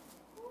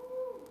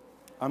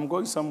 I'm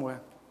going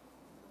somewhere.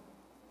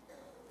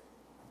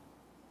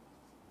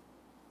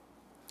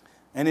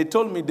 And He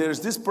told me, there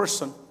is this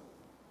person,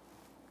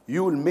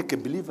 you will make a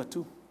believer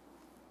too.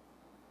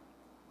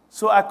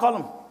 So I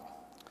called him.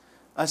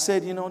 I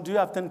said, do you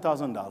have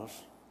 $10,000?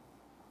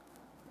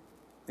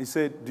 He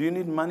said, do you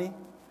need money?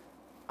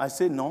 I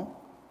said, no.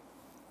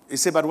 He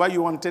said, but why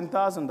you want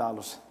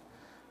 $10,000?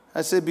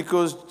 I said,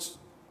 because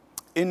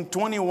in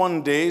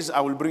 21 days,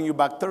 I will bring you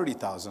back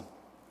 30,000.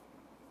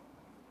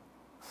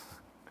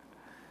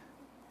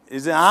 He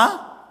said,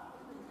 huh?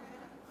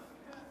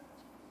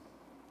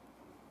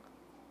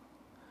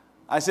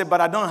 I said,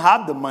 but I don't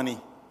have the money.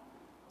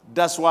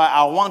 That's why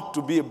I want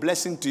to be a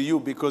blessing to you,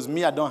 because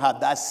me, I don't have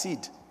that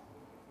seed.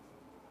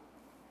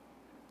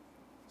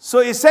 So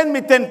he sent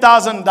me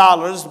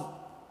 $10,000,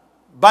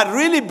 but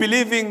really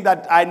believing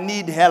that I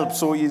need help,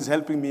 so he's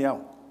helping me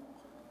out.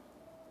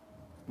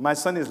 My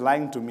son is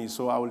lying to me,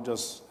 so I will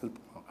just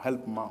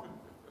help him out.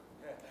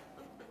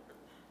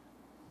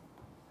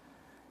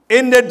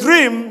 In the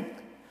dream,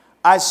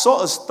 I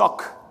saw a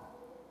stock.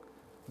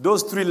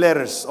 Those 3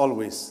 letters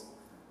always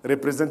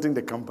representing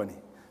the company.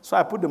 So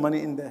I put the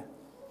money in there.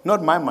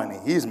 Not my money,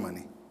 his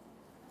money.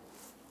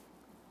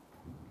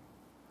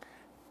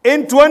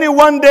 In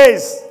 21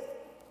 days,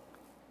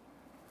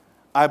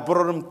 I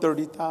brought him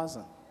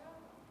 30,000.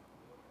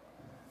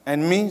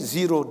 And me,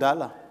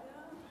 $0.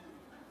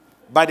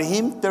 But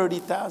him,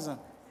 30,000.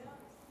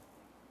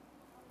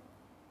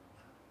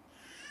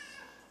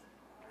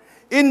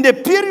 In the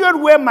period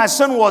where my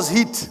son was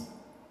hit,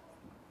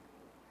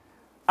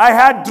 I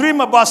had dream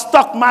about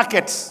stock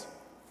markets.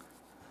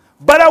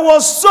 But I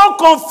was so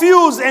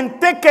confused and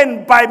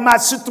taken by my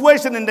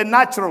situation in the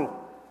natural,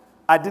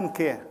 I didn't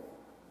care.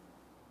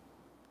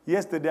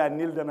 Yesterday I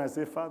kneeled and I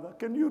said, Father,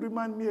 can you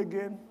remind me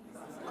again?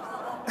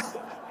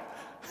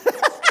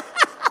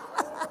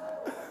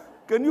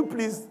 Can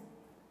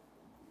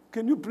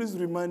you please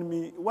remind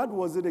me, what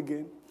was it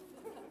again?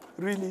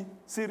 Really?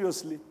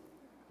 Seriously?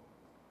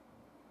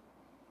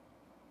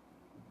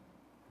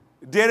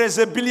 There is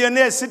a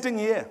billionaire sitting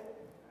here.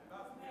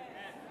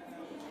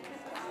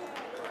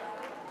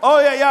 Oh,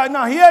 yeah,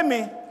 now hear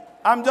me.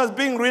 I'm just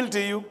being real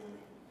to you.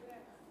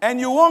 And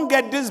you won't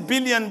get this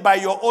billion by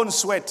your own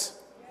sweat.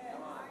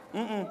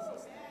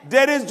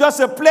 There is just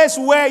a place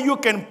where you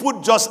can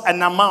put just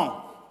an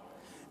amount.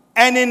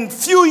 And in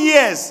few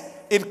years,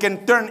 it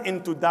can turn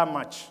into that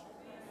much.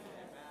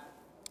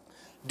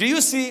 Do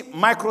you see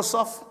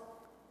Microsoft?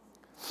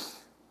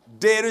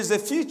 There is a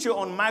feature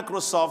on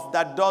Microsoft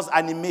that does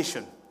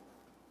animation.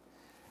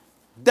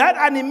 That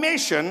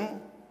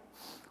animation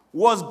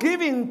was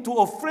given to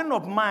a friend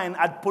of mine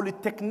at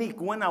Polytechnique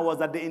when I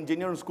was at the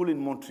engineering school in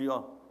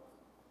Montreal.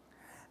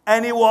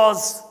 And he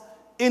was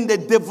in the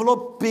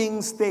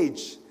developing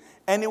stage.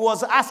 And he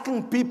was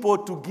asking people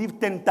to give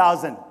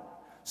 10,000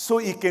 so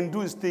he can do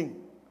his thing.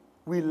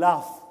 We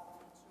laugh.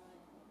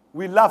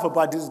 We laugh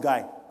about this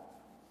guy.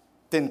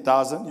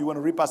 10,000, you want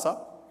to rip us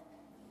up?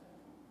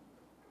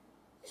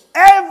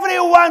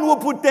 Everyone will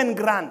put 10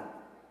 grand.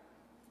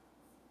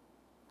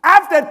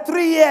 After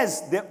 3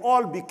 years, they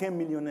all became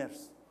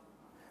millionaires.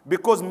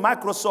 Because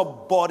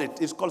Microsoft bought it.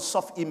 It's called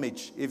Soft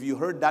Image. If you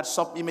heard that,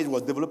 Soft Image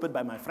was developed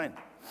by my friend.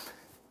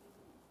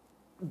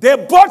 They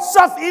bought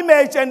Soft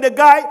Image, and the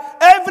guy,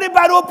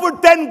 everybody who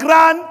put 10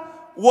 grand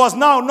was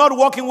now not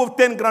working with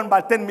 10 grand,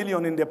 but 10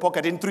 million in their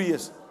pocket in 3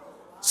 years.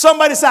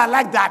 Somebody say, I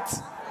like that.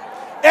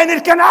 And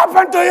it can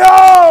happen to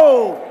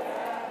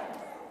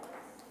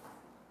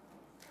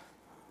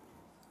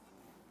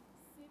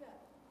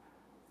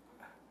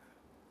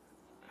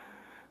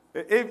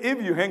you.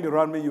 If you hang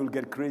around me, you'll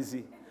get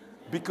crazy.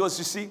 Because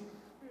you see,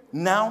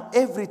 now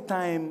every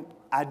time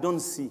I don't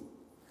see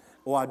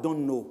or I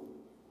don't know,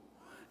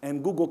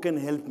 and Google can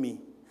help me,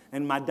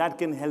 and my dad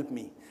can help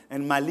me,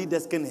 and my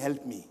leaders can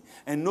help me,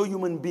 and no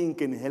human being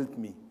can help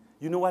me,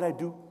 you know what I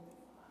do?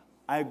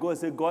 I go and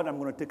say, God, I'm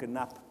going to take a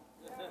nap.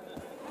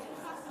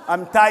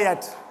 I'm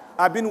tired.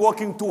 I've been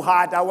working too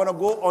hard. I want to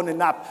go on a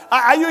nap.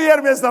 Are you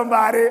hearing me,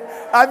 somebody?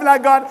 I'm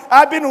like, God,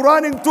 I've been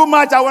running too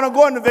much. I want to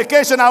go on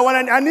vacation.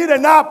 I need a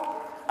nap.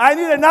 I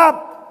need a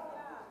nap.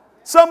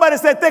 Somebody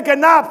said, take a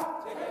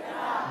nap. Take a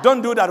nap.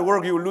 Don't do that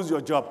work. You will lose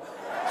your job.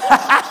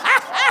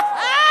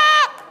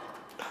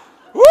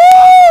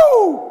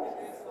 Woo!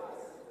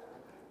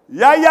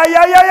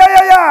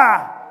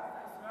 Yeah.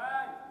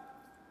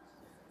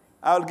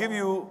 I'll give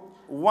you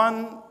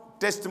one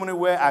testimony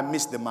where I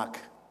missed the mark.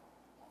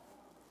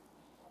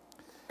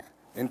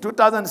 In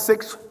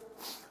 2006,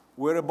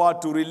 we're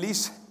about to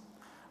release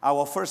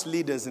our first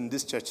leaders in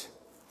this church,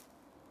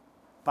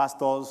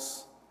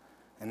 pastors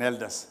and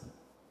elders.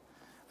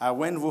 I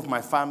went with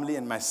my family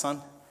and my son.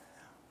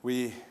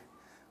 We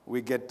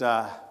get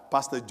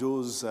Pastor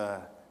Joe's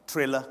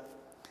trailer,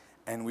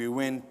 and we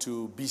went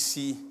to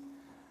BC,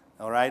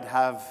 all right,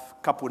 have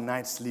a couple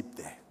nights sleep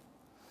there.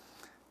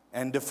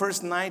 And the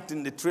first night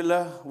in the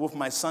trailer with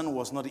my son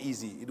was not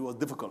easy. It was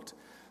difficult.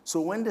 So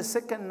when the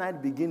second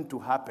night began to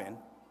happen,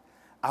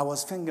 I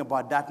was thinking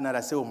about that night. I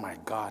said, oh my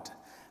God,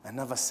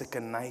 another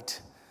second night.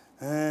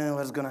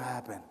 What's going to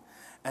happen?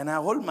 And I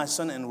hold my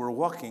son and we're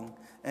walking.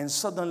 And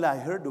suddenly I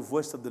heard the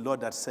voice of the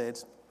Lord that said,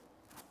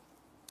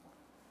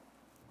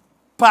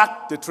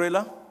 park the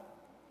trailer,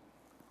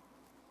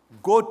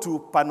 go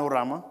to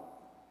Panorama.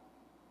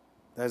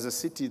 There's a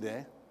city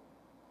there.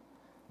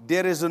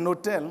 There is an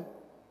hotel.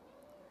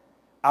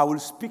 I will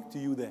speak to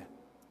you there.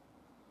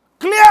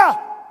 Clear!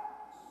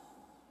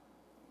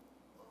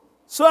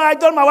 So I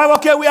told my wife,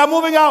 okay, we are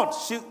moving out.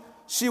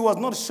 She was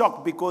not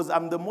shocked because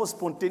I'm the most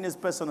spontaneous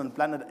person on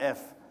planet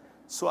Earth.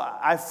 So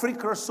I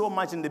freak her so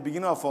much in the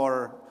beginning of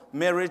our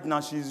marriage.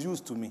 Now she's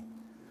used to me.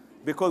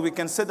 Because we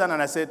can sit down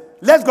and I said,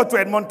 let's go to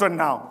Edmonton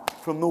now,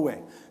 from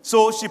nowhere.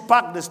 So she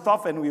packed the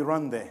stuff and we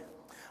run there.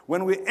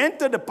 When we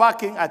entered the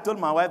parking, I told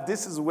my wife,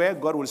 this is where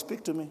God will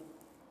speak to me.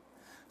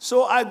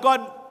 So I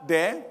got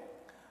there.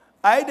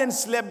 I then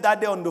slept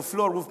that day on the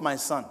floor with my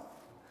son.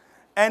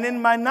 And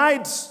in my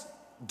night's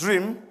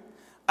dream,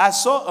 I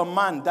saw a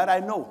man that I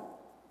know.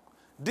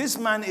 This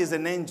man is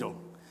an angel.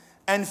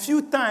 And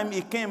few times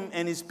he came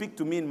and he spoke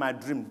to me in my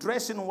dream,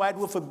 dressed in white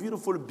with a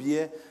beautiful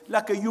beard,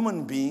 like a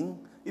human being.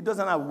 He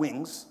doesn't have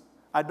wings.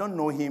 I don't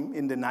know him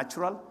in the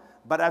natural,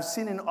 but I've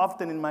seen him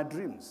often in my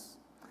dreams.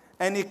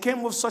 And he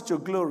came with such a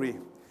glory.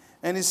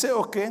 And he said,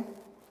 okay,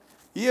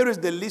 here is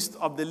the list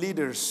of the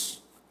leaders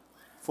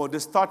for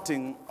the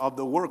starting of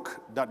the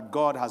work that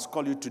God has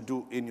called you to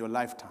do in your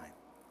lifetime.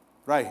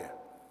 Right here.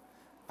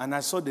 And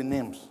I saw the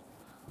names.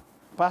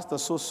 Pastor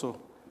Soso,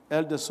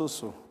 Elder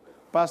Soso,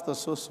 Pastor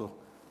Soso,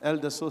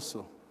 Elder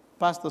Soso,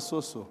 Pastor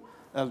Soso,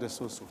 Elder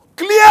Soso.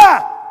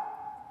 Clear!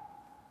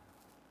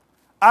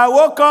 I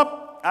woke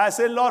up, I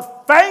said, Lord,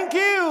 thank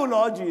you,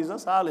 Lord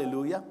Jesus,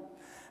 hallelujah.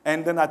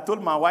 And then I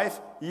told my wife,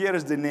 here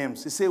is the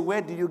names. She said,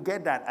 where do you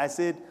get that? I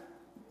said,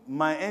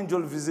 my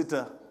angel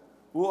visitor,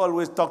 who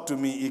always talked to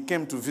me, he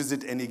came to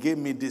visit and he gave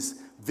me this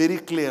very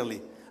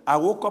clearly. I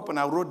woke up and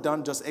I wrote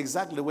down just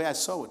exactly the way I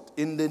saw it,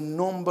 in the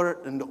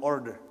number and the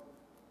order.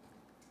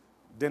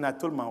 Then I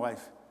told my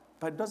wife,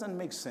 but it doesn't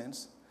make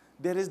sense.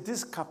 There is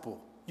this couple.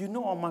 You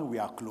know how much we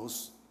are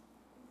close.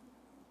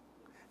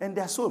 And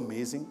they're so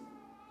amazing.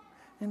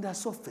 And they're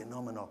so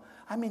phenomenal.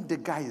 I mean, the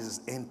guy is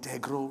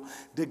integral.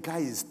 The guy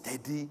is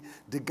steady.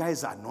 The guy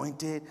is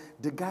anointed.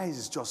 The guy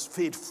is just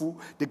faithful.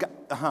 The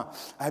guy,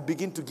 I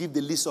begin to give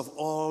the list of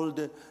all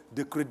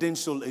the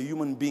credentials a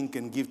human being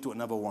can give to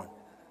another one.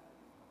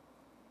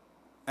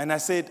 And I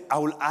said, I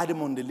will add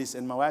him on the list.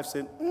 And my wife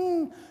said,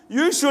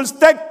 you should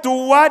stick to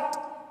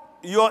what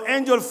your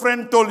angel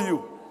friend told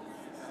you.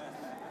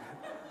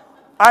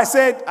 I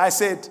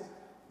said,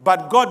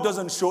 but God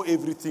doesn't show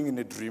everything in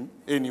a dream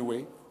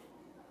anyway.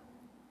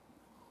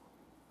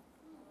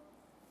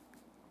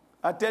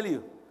 I tell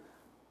you,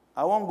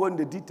 I won't go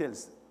into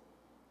details.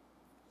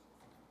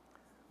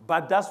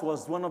 But that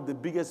was one of the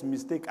biggest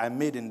mistakes I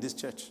made in this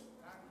church.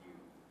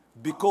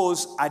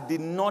 Because I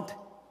did not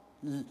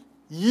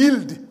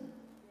yield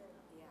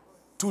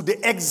to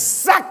the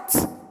exact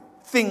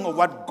thing of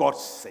what God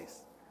says.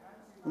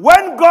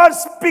 When God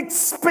speaks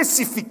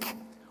specific,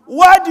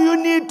 why do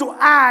you need to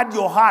add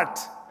your heart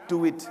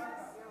to it?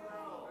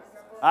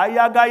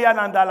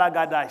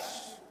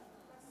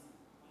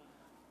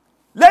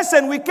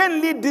 Listen, we can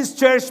lead this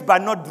church by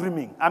not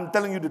dreaming. I'm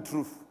telling you the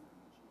truth.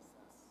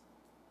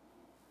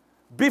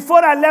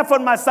 Before I left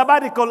on my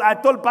sabbatical, I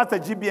told Pastor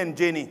GB and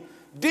Jenny,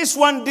 this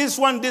one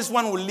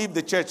will leave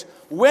the church.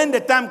 When the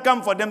time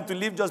comes for them to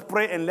leave, just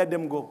pray and let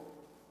them go.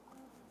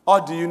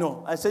 Or do you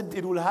know? I said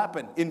it will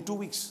happen in 2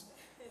 weeks.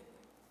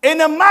 In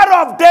a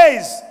matter of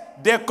days,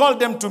 they called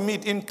them to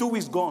meet. In 2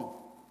 weeks, gone.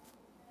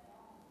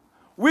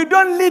 We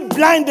don't lead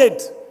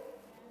blinded.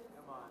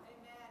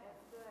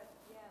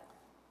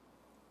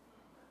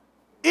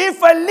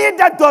 If a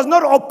leader does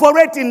not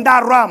operate in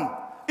that realm,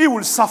 he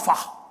will suffer.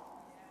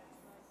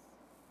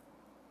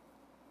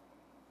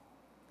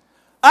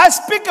 I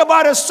speak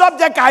about a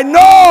subject I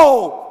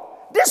know.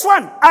 This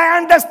one, I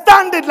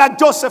understand it like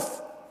Joseph.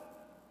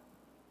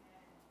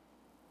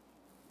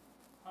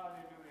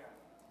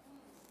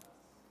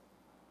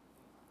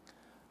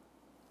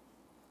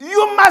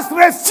 You must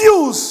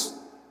refuse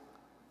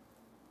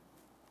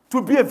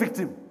to be a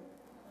victim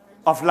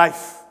of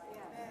life.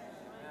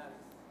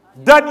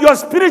 That your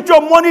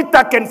spiritual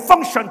monitor can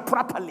function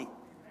properly.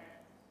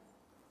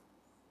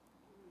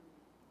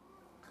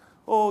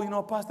 Oh, you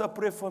know, Pastor,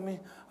 pray for me.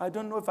 I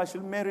don't know if I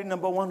should marry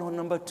number 1 or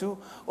number 2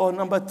 or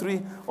number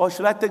 3. Or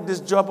should I take this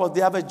job or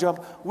the other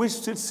job? Which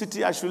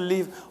city I should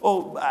leave?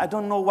 Oh, I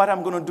don't know what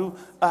I'm going to do.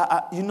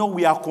 You know,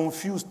 we are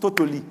confused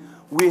totally.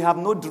 We have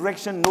no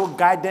direction, no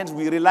guidance.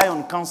 We rely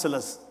on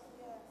counselors.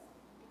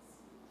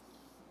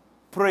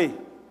 Pray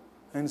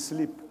and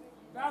sleep.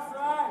 That's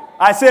right.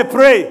 I say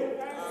pray.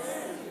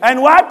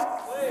 And what?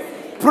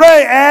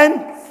 Pray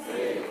and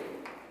sleep.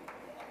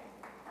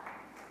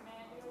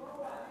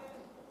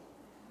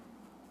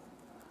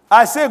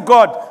 I say,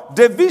 God,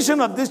 the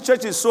vision of this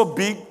church is so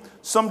big,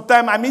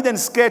 sometimes I'm even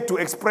scared to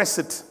express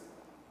it.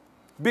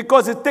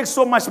 Because it takes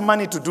so much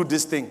money to do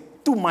this thing.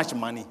 Too much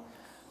money.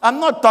 I'm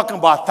not talking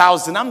about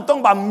 1,000. I'm talking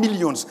about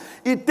millions.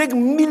 It takes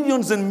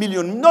millions and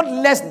millions, not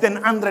less than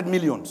 100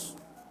 millions.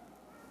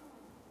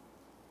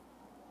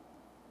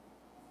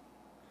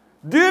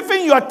 Do you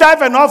think your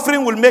tithe and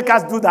offering will make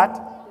us do that?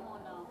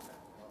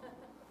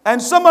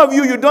 And some of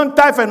you, you don't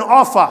tithe and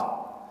offer.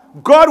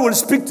 God will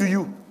speak to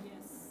you.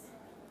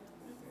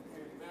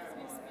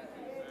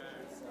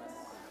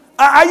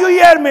 Are you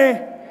hearing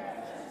me?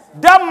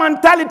 That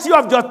mentality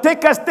of your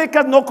takers,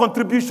 no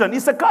contribution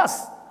is a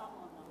curse.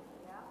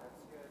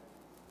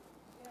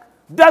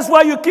 That's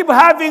why you keep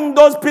having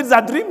those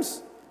pizza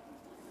dreams.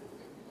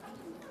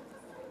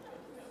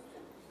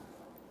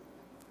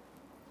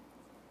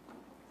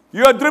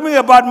 You're dreaming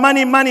about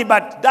money,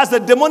 but that's a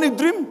demonic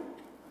dream.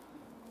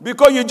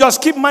 Because you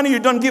just keep money, you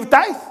don't give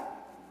tithe.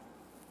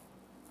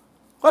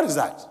 What is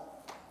that?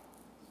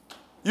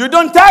 You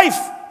don't tithe.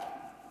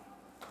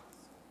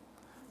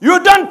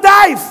 You don't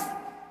tithe.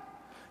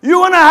 You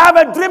want to have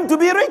a dream to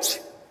be rich?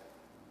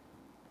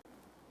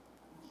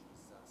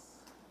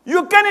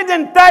 You can't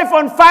even tithe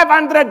on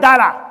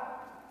 $500.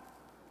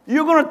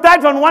 You're going to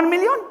tithe on 1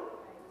 million?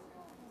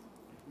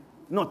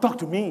 No, talk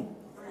to me.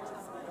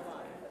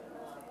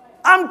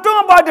 I'm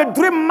talking about the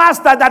dream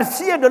master that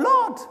fear the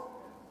Lord.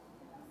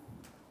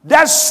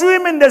 That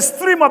swim in the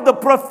stream of the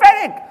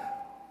prophetic,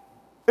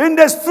 in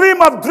the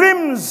stream of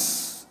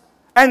dreams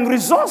and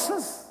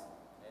resources.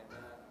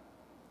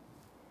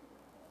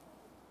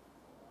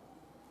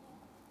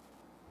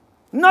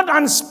 Not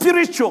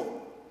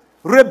unspiritual,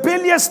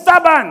 rebellious,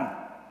 stubborn,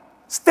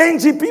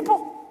 stingy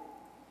people.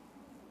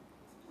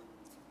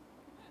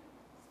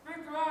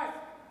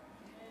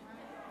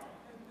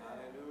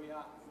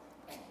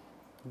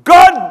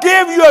 God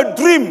gave you a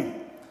dream.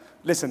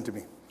 Listen to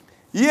me.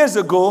 Years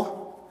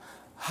ago,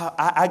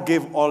 I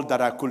gave all that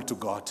I could to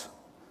God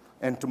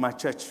and to my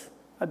church.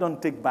 I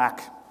don't take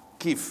back.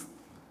 Give.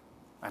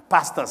 My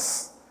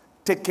pastors,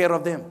 take care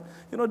of them.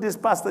 You know this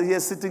pastor here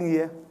sitting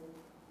here?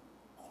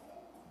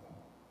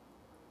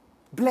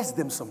 Bless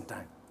them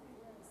sometime.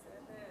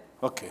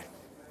 Okay.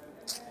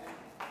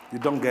 You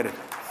don't get it.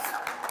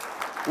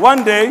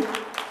 One day,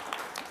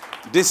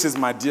 this is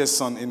my dear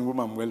son in whom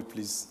I'm well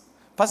pleased.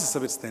 Pastor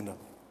Sabbath, stand up.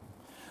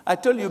 I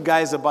told you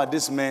guys about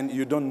this man.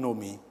 You don't know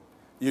me.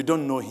 You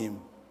don't know him.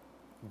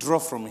 Draw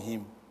from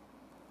him.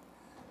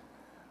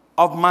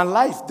 Of my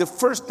life, the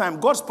first time,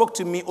 God spoke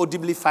to me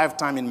audibly 5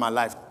 times in my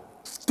life.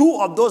 2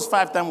 of those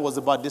 5 times was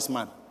about this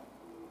man.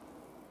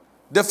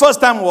 The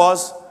first time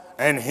was,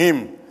 and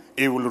him,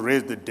 he will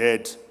raise the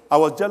dead. I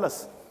was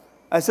jealous.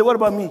 I said, what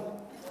about me?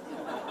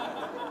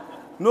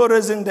 No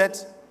raising dead.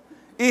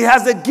 He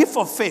has a gift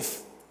of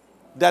faith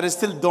that is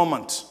still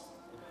dormant.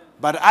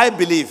 But I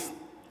believe,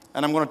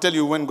 and I'm going to tell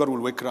you when God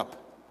will wake up.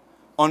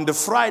 On the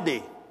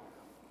Friday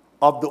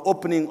of the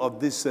opening of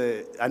this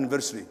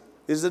anniversary,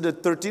 is it the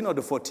 13th or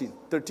the 14th?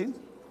 13th?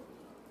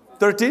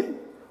 13th?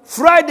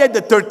 Friday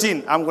the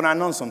 13th, I'm going to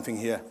announce something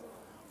here.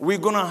 We're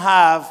going to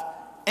have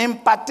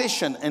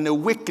impartation and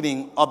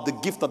awakening of the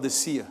gift of the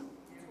seer.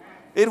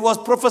 It was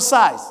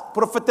prophesied.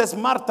 Prophetess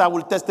Martha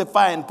will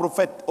testify and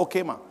Prophet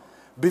Okema.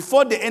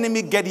 Before the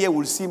enemy get here,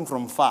 we'll see him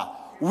from far.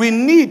 We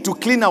need to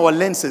clean our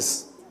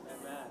lenses.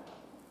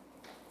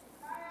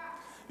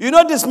 You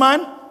know this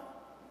man?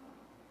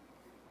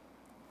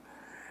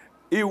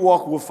 He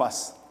walked with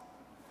us.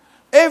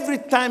 Every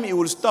time he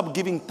will stop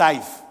giving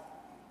tithe,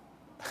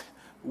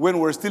 when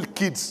we're still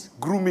kids,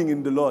 grooming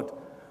in the Lord,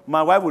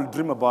 my wife will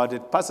dream about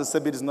it. Pastor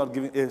Sebit is not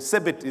giving,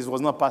 Sebit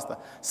was not pastor.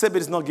 Sebit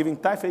is not giving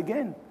tithe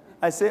again.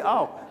 I say,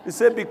 how? He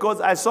said,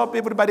 because I saw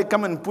everybody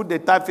come and put the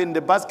tithe in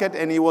the basket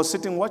and he was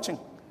sitting watching.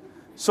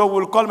 So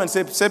we'll call him and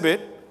say,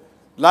 Sebit,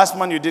 last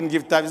month you didn't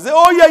give tithe. He said,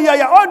 oh,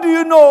 yeah. How do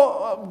you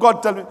know?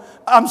 God tell me.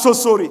 I'm so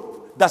sorry.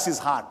 That's his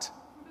heart.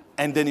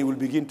 And then he will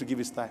begin to give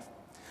his tithe.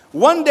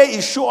 One day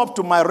he showed up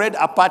to my red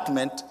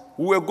apartment.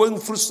 We were going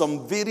through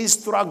some very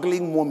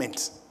struggling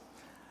moments.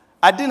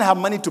 I didn't have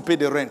money to pay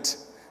the rent.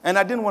 And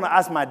I didn't want to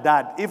ask my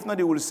dad. If not,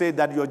 he will say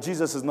that your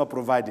Jesus is not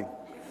providing.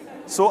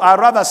 So I'd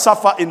rather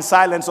suffer in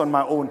silence on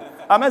my own.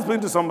 Am I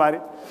speaking to somebody?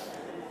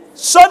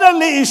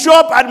 Suddenly he showed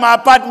up at my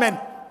apartment.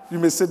 You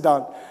may sit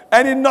down.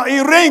 And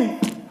he rang.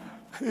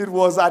 It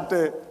was at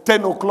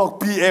 10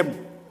 o'clock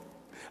p.m.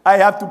 I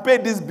have to pay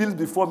this bill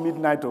before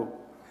midnight.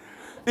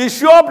 He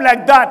showed up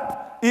like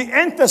that. He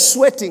entered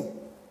sweating.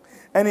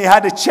 And he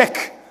had a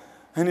check.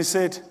 And he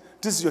said,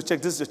 this is your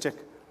check, this is your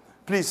check.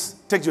 Please,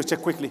 take your check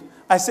quickly.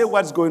 I said,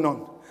 what's going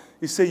on?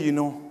 He said, you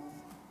know,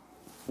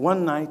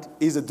 one night,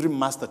 he's a dream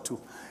master too.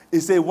 He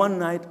said, one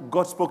night,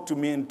 God spoke to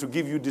me and to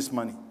give you this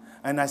money.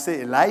 And I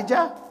say,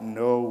 Elijah?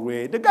 No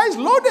way. The guy's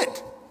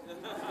loaded.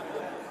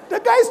 The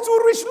guy is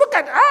too rich. Look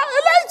at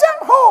Elijah.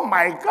 Oh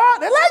my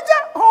God.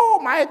 Elijah. Oh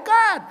my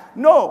God.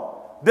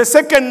 No. The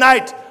second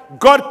night,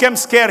 God came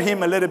scare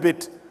him a little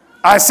bit.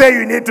 I say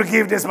you need to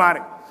give this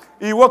money.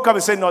 He woke up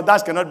and said, no,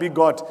 that cannot be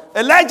God.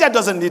 Elijah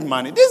doesn't need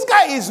money. This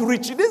guy is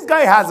rich. This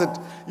guy has it.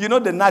 You know,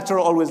 the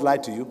natural always lie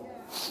to you.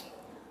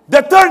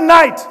 The third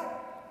night,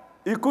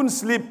 he couldn't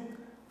sleep.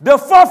 The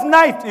fourth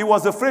night, he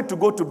was afraid to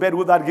go to bed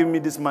without giving me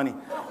this money.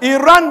 He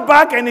ran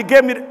back and he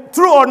gave me,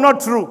 true or not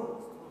true?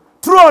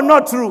 True or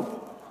not true?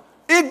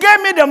 He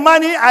gave me the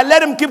money. I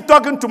let him keep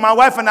talking to my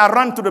wife and I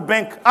ran to the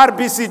bank.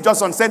 RBC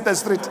just on Center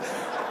Street.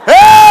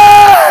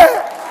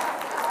 Hey!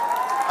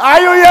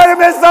 Are you hearing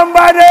me,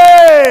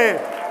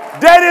 somebody?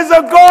 There is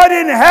a God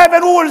in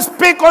heaven who will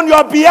speak on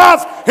your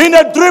behalf in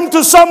a dream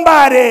to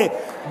somebody.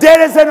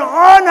 There is an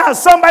honor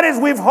somebody is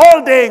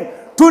withholding.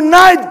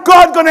 Tonight,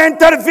 God going to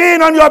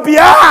intervene on your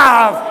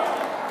behalf.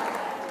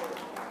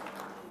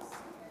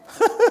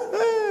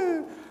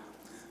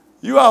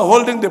 You are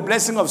holding the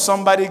blessing of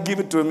somebody. Give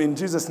it to him in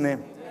Jesus'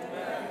 name.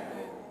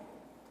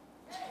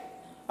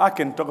 I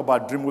can talk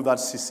about dream without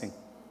ceasing.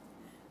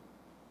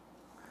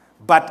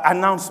 But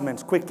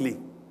announcements quickly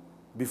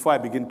before I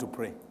begin to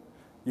pray.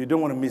 You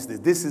don't want to miss this.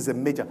 This is a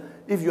major.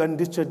 If you're in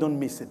this church, don't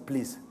miss it,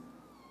 please.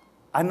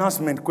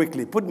 Announcement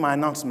quickly. Put my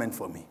announcement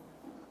for me.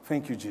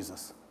 Thank you,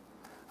 Jesus.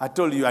 I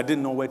told you I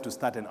didn't know where to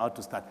start and how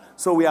to start.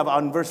 So we have our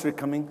anniversary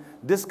coming.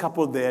 This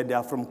couple there, they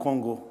are from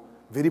Congo.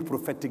 Very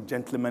prophetic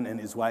gentleman and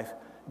his wife.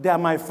 They are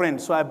my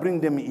friends, so I bring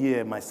them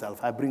here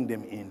myself. I bring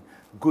them in.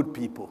 Good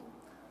people.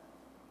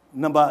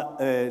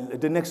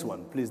 The next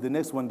one, please. The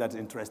next one that's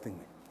interesting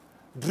me.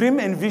 Dream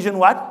and vision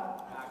what?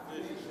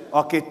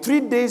 Okay,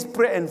 3 days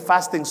prayer and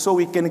fasting so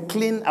we can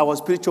clean our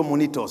spiritual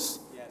monitors.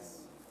 Yes.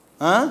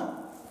 Huh?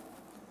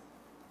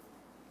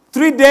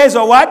 3 days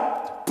or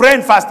what? Prayer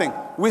and fasting.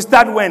 We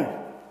start when?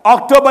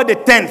 October the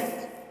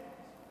 10th.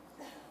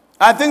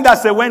 I think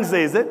that's a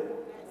Wednesday, is it?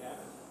 Yes.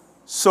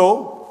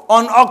 So,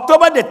 on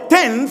October the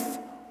 10th,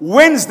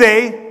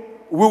 Wednesday,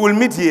 we will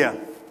meet here.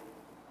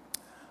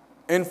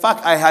 In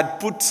fact, I had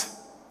put...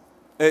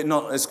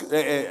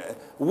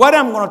 what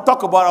I'm going to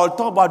talk about, I'll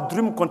talk about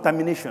dream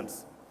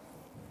contaminations.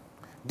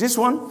 This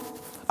one,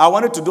 I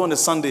wanted to do on a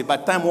Sunday,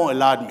 but time won't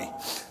allow me.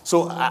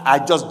 So I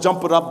just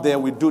jump it up there.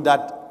 We do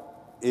that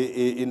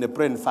in the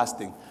prayer and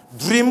fasting.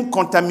 Dream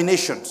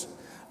contaminations.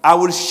 I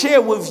will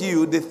share with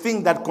you the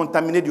thing that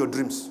contaminate your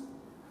dreams,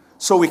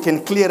 so we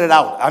can clear it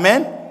out.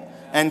 Amen?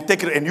 And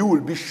take it, and you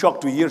will be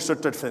shocked to hear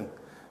certain thing.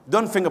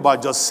 Don't think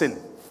about just sin,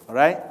 all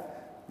right?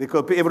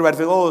 Because everybody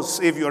thinks, oh,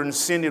 if you're in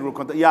sin, it will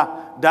contaminate. Yeah,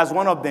 that's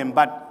one of them,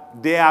 but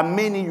there are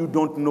many you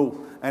don't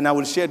know. And I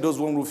will share those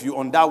one with you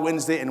on that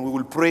Wednesday, and we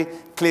will pray,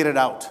 clear it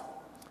out.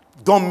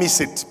 Don't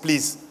miss it,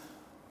 please.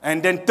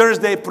 And then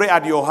Thursday, pray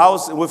at your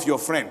house with your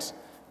friends.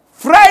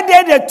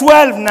 Friday the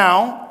 12th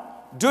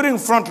now, during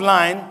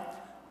Frontline,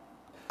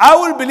 I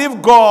will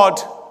believe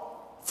God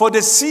for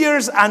the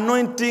seer's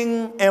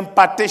anointing,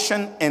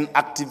 impartation, and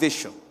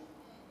activation.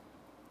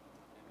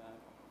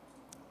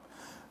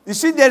 You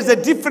see, there's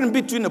a difference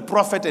between a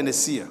prophet and a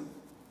seer.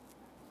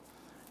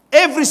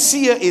 Every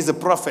seer is a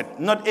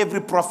prophet. Not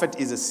every prophet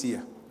is a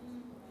seer.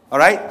 All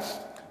right?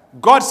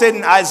 God said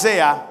in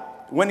Isaiah,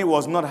 when he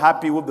was not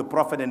happy with the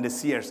prophet and the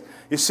seers,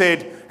 he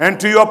said, and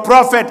to your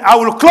prophet, I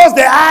will close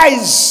their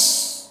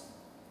eyes.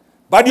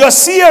 But your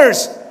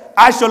seers,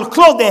 I shall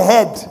close their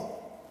head.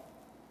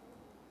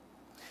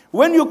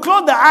 When you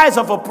close the eyes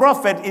of a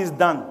prophet, it's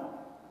done.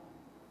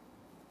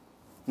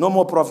 No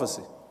more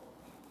prophecy.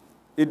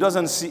 It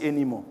doesn't see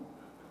anymore.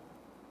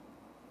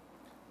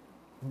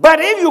 But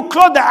if you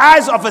close the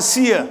eyes of a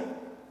seer,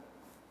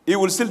 he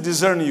will still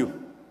discern you.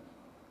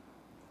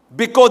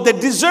 Because the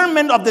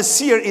discernment of the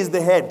seer is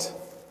the head.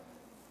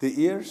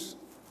 The ears,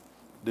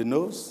 the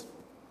nose,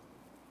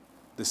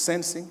 the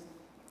sensing.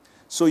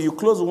 So you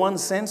close one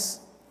sense,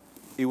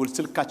 it will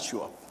still catch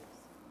you up.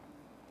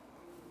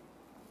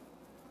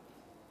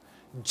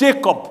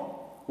 Jacob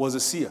was a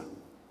seer.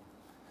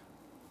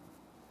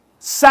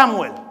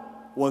 Samuel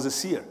was a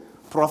seer.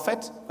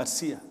 Prophet, but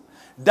seer.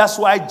 That's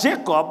why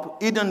Jacob,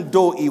 even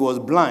though he was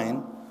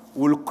blind,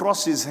 will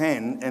cross his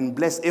hand and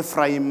bless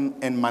Ephraim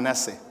and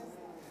Manasseh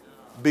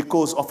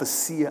because of a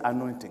seer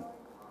anointing.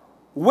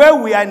 Where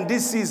we are in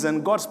this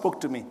season, God spoke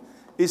to me.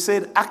 He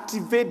said,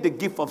 activate the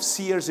gift of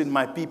seers in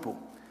my people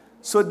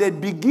so they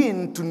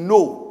begin to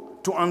know,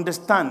 to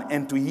understand,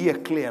 and to hear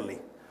clearly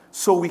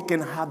so we can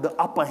have the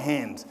upper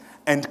hand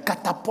and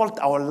catapult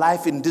our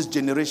life in this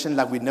generation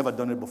like we've never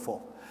done it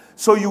before.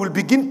 So you will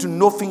begin to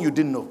know things you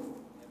didn't know.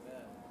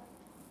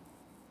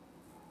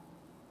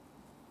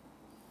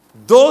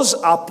 Those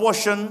are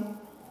portion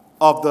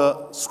of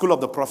the school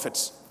of the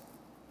prophets.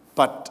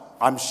 But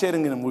I'm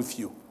sharing them with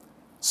you.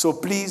 So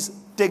please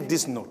take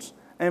these notes.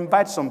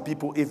 Invite some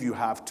people if you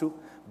have to.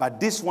 But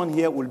this one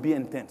here will be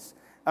intense.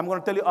 I'm going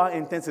to tell you how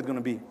intense it's going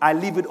to be. I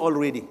leave it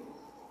already.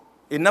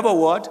 In other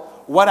words,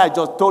 what I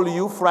just told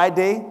you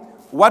Friday,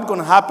 what's going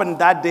to happen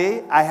that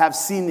day, I have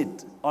seen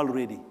it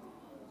already.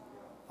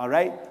 All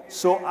right?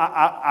 So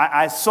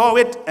I saw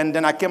it, and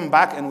then I came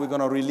back, and we're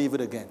going to relive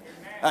it again.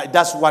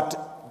 That's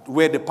what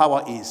where the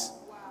power is.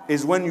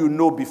 Is when you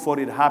know before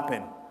it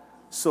happened.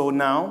 So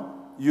now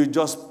you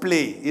just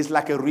play. It's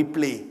like a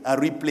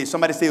replay.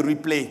 Somebody say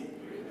replay.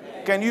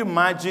 Can you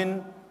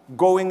imagine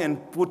going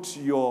and put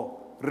your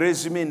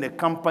resume in the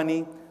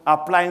company,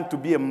 applying to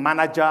be a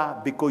manager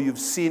because you've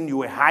seen you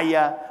were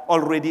higher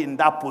already in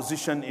that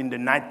position in the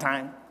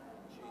nighttime?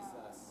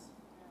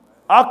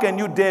 How can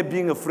you dare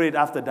being afraid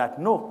after that?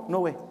 No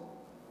way.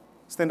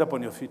 Stand up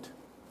on your feet.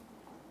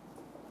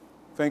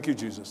 Thank you,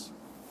 Jesus.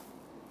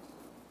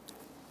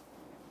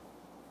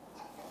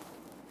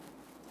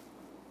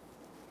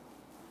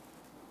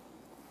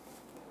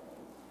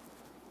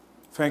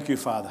 Thank you,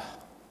 Father.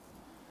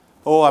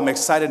 Oh, I'm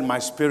excited in my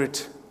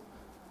spirit.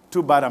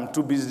 Too bad I'm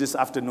too busy this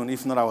afternoon.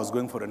 If not, I was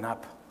going for a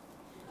nap.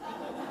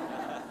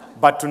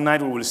 But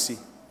tonight we will see.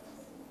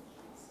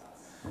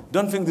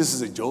 Don't think this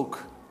is a joke.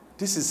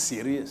 This is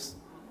serious.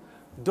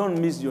 Don't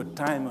miss your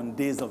time on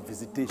days of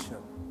visitation.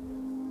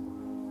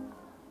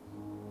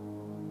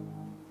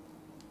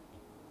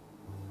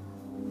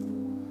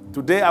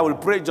 Today I will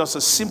pray just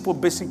a simple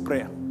basic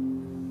prayer.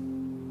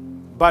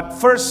 But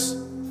first,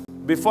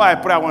 before I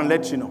pray, I want to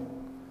let you know.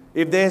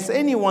 If there's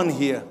anyone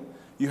here,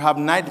 you have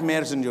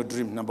nightmares in your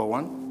dream, number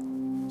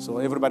one. So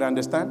everybody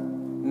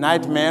understand?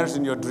 Nightmares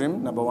in your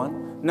dream, number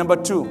one. Number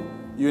two,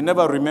 you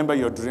never remember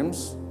your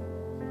dreams.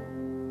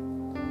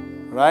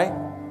 Right?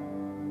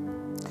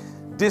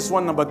 This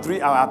one, number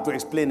three, I'll have to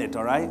explain it,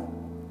 all right?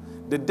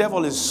 The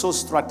devil is so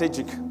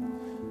strategic.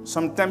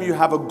 Sometimes you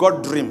have a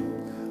God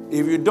dream.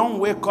 If you don't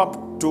wake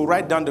up to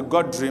write down the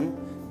God dream,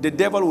 the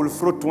devil will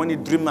throw 20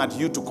 dreams at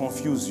you to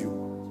confuse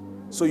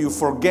you. So you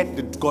forget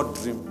the God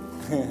dream.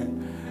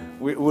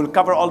 We will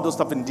cover all those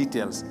stuff in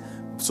details.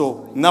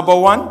 So, number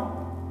one,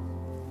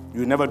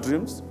 you never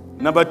dreams.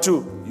 Number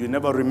two, you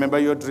never remember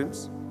your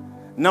dreams.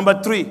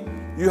 Number three,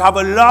 you have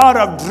a lot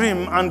of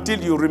dreams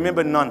until you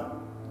remember none.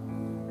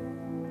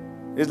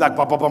 It's like,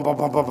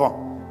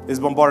 it's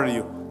bombarding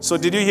you. So,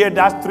 did you hear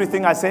that three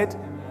things I said?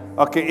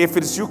 Okay, if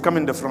it's you, come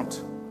in the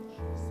front.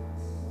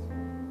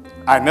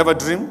 I never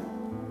dream,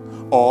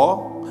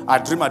 or I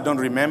dream I don't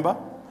remember,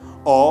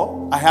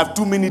 or I have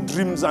too many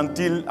dreams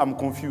until I'm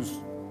confused.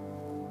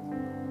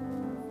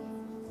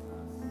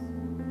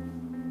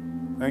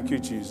 Thank you,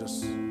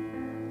 Jesus.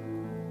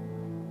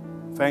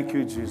 Thank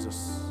you,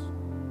 Jesus.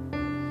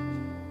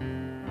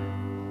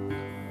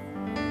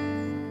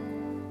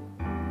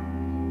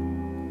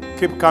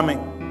 Keep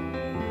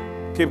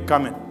coming. Keep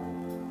coming.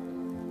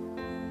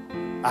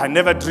 I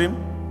never dream,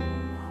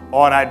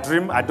 or I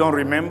dream I don't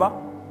remember,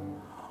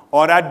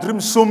 or I dream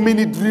so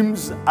many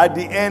dreams at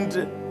the end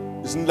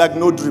it's like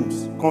no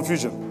dreams.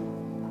 Confusion.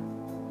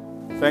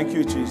 Thank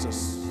you,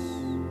 Jesus.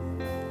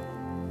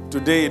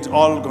 Today it's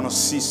all going to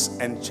cease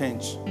and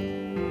change.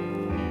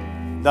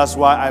 That's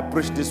why I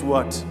preach this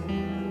word.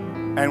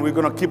 And we're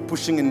going to keep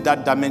pushing in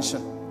that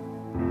dimension.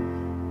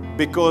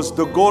 Because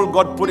the goal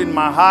God put in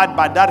my heart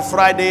by that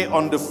Friday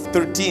on the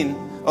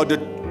 13th, or the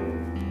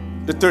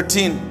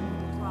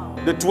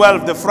 13th, the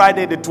 12th, the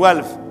Friday the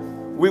 12th,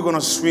 we're going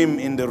to swim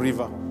in the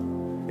river,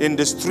 in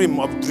the stream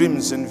of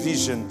dreams and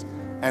visions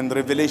and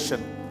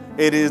revelation.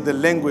 It is the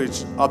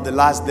language of the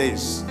last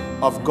days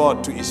of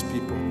God to his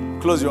people.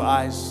 Close your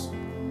eyes.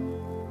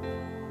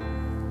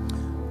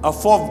 A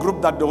fourth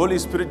group that the Holy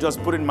Spirit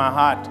just put in my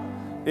heart.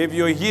 If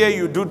you're here,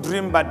 you do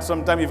dream, but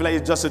sometimes you feel like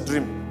it's just a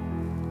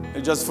dream.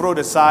 You just throw it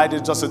aside,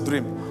 it's just a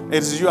dream.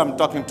 It's you I'm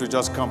talking to,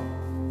 just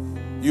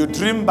come. You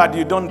dream, but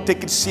you don't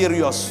take it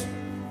serious.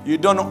 You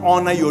don't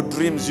honor your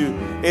dreams.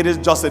 It is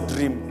just a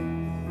dream.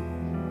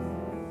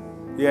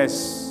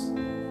 Yes.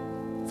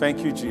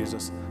 Thank you,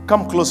 Jesus.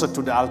 Come closer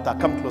to the altar.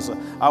 Come closer.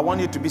 I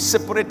want you to be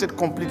separated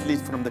completely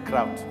from the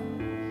crowd.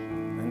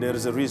 And there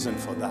is a reason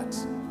for that.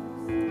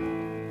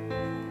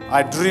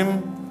 I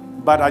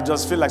dream, but I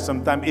just feel like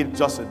sometimes it's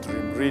just a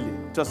dream. Really,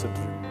 just a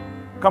dream.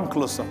 Come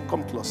closer.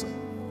 Come closer.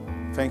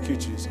 Thank you,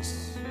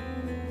 Jesus.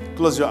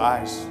 Close your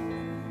eyes.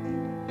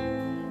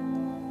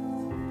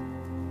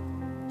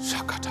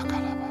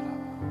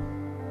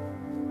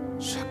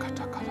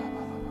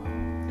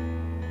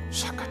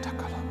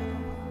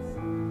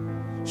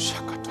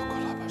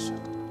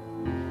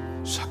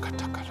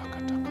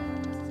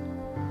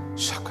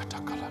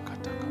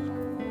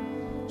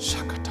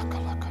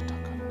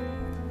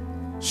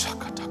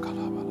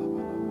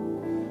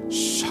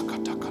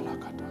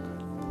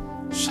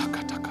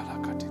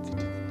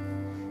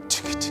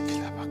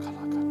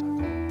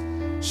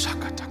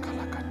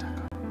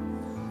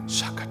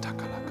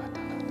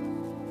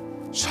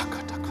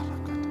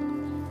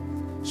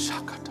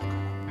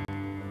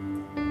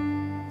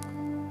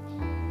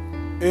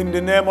 In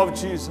the name of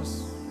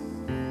Jesus.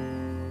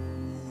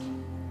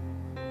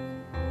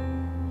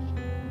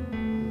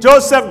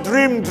 Joseph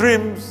dreamed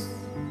dreams.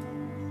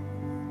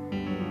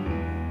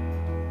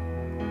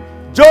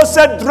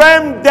 Joseph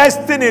dreamed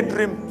destiny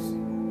dreams.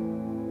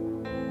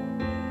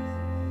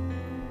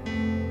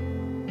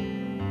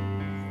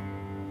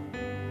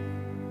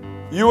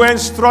 You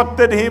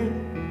instructed him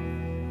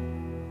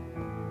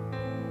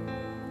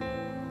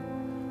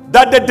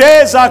that the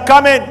days are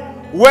coming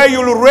where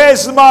you'll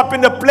raise him up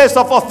in the place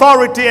of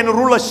authority and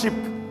rulership.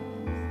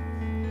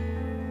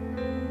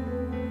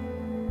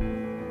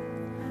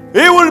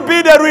 He will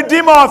be the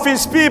redeemer of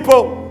his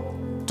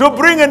people to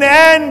bring an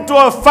end to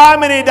a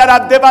famine that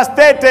had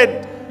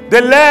devastated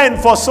the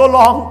land for so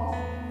long.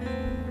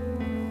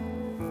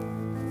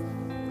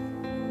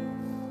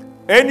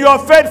 In your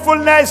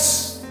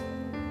faithfulness,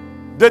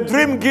 the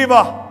dream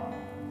giver,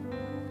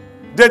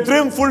 the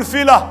dream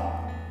fulfiller,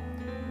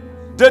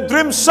 the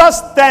dream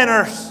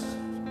sustainers,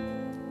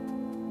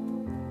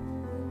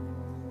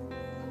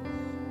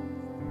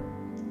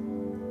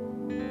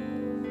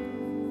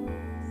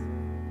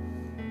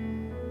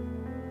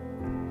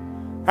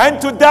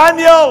 and to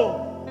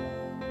Daniel,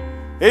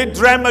 he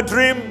dreamed a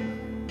dream.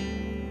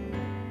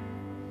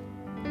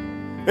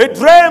 He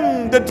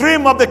dreamed the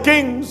dream of the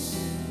kings.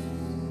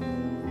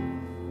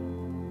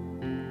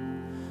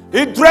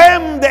 He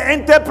dreamed the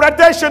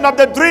interpretation of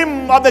the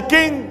dream of the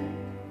king.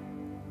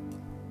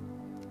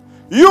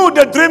 You,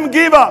 the dream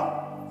giver,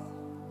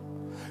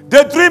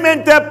 the dream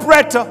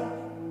interpreter,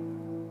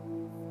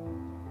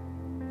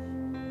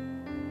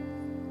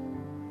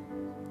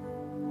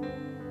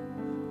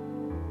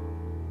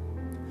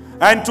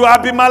 and to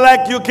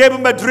Abimelech, you gave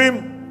him a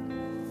dream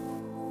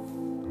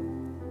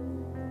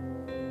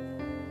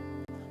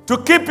to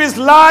keep his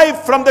life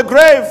from the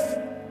grave.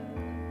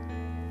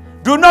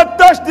 Do not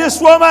touch this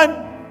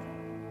woman.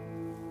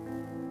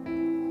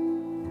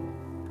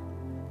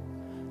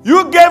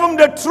 You gave him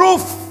the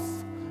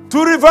truth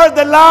to reverse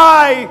the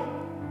lie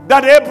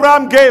that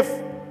Abraham gave.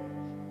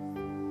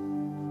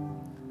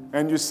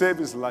 And you saved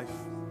his life.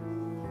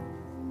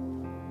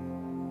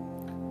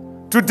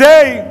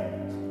 Today,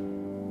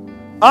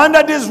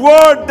 under this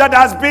word that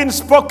has been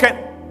spoken,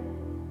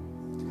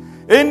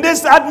 in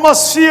this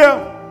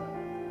atmosphere,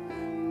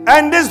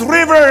 and this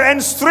river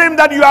and stream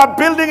that you are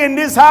building in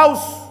this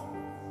house,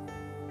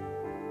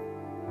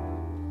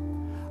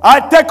 I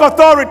take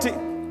authority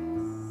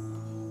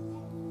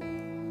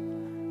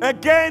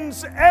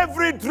against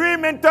every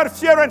dream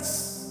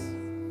interference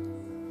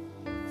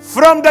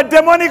from the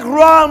demonic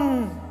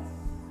realm.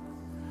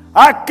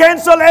 I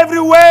cancel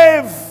every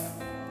wave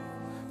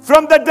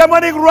from the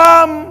demonic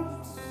realm.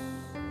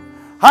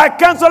 I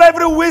cancel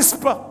every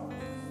whisper,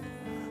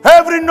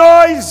 every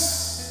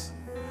noise,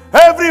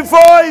 every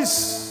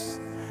voice,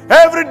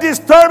 every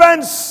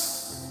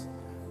disturbance,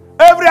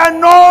 every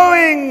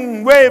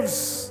annoying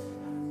waves.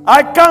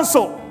 I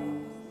cancel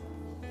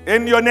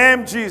in your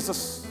name,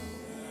 Jesus.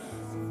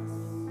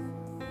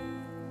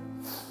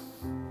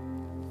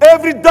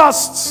 Every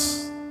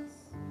dust,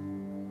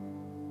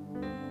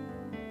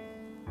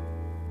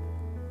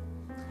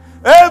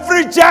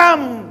 every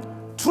jam,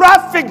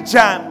 traffic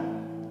jam,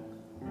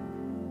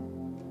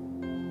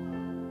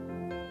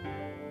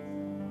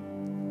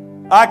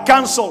 I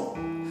cancel,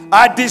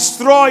 I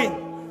destroy,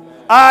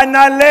 I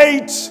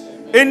annihilate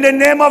in the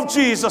name of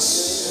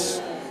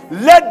Jesus.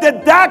 Let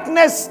the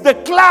darkness, the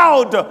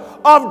cloud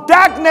of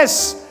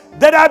darkness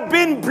that have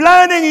been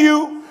blinding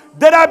you,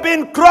 that have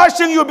been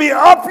crushing you, be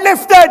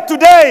uplifted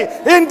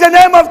today in the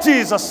name of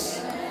Jesus.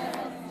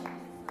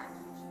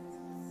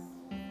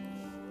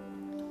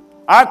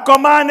 I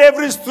command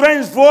every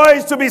strange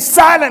voice to be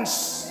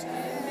silenced,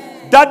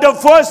 that the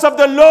voice of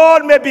the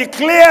Lord may be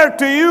clear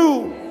to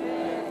you.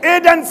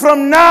 Even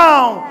from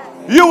now,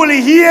 you will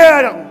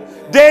hear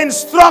the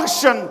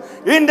instruction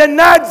in the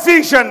night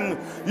vision.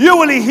 You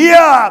will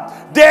hear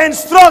the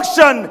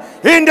instruction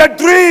in the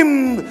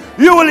dream.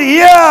 You will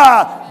hear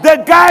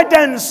the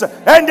guidance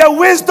and the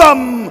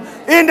wisdom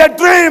in the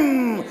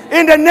dream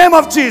in the name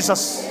of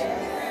Jesus.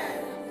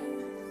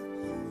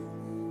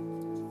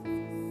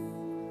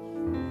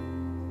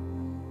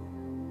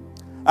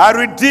 I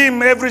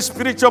redeem every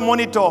spiritual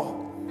monitor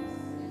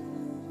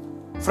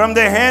from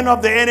the hand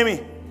of the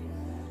enemy.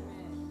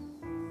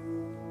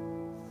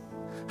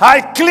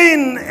 I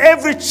clean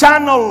every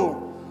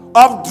channel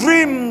of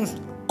dream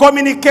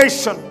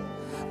communication.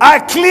 I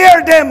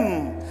clear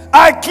them.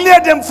 I clear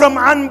them from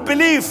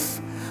unbelief.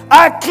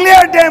 I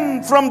clear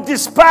them from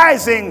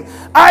despising.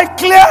 I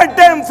clear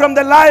them from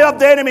the lie of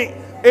the enemy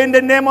in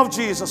the name of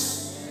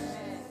Jesus.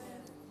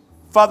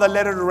 Father,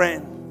 let it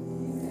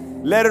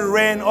rain. Let it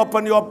rain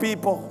upon your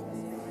people,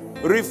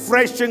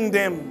 refreshing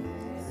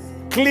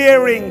them,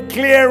 clearing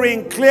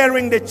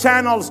the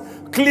channels,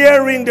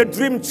 clearing the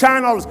dream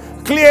channels,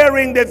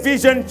 clearing the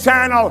vision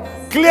channel,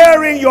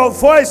 clearing your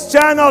voice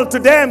channel to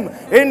them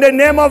in the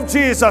name of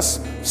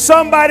Jesus.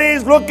 Somebody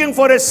is looking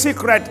for a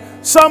secret.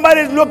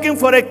 Somebody is looking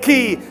for a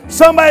key.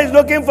 Somebody is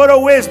looking for a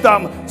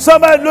wisdom.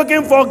 Somebody is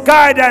looking for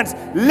guidance.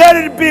 Let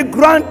it be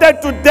granted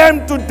to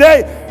them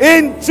today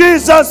in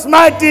Jesus'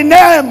 mighty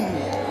name.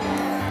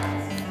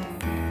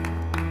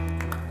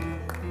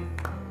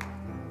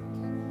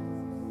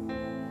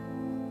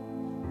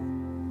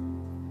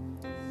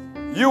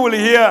 You will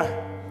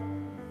hear,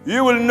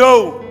 you will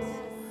know,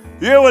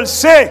 you will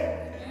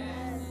say,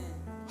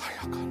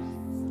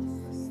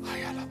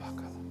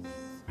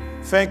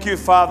 thank you,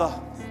 Father,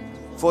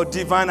 for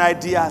divine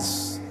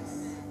ideas.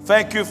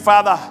 Thank you,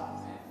 Father,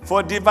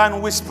 for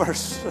divine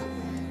whispers.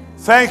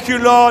 Thank you,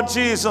 Lord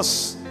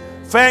Jesus.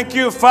 Thank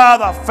you,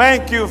 Father.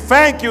 Thank you,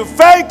 thank you,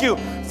 thank you,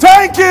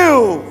 thank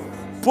you.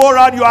 Pour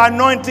out your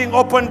anointing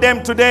upon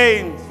them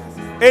today.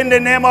 In the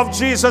name of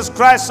Jesus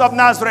Christ of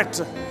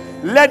Nazareth.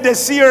 Let the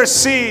seer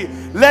see.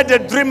 Let the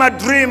dreamer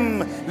dream.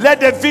 Let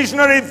the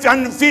visionary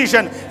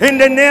vision. In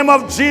the name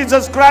of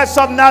Jesus Christ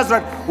of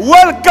Nazareth.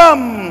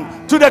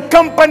 Welcome to the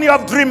company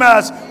of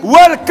dreamers.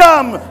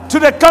 Welcome to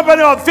the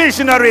company of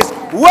visionaries.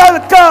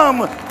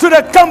 Welcome to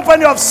the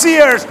company of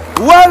seers.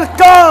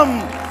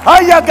 Welcome.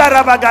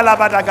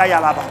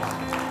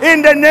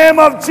 In the name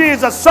of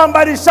Jesus.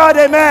 Somebody shout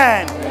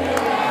amen.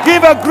 Amen.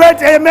 Give a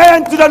great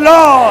amen to the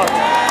Lord.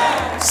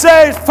 Amen.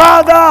 Say,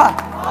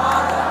 Father,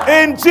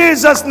 in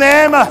Jesus'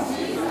 name,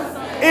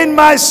 in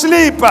my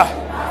sleep,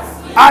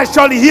 I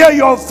shall hear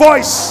your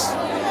voice.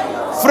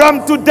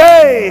 From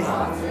today,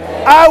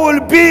 I will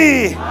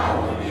be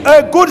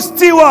a good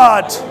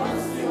steward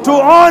to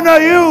honor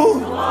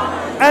you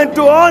and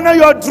to honor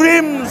your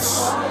dreams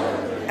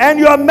and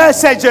your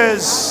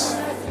messages.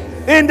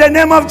 In the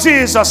name of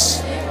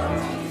Jesus,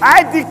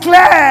 I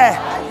declare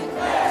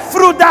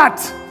through that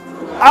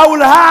I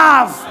will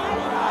have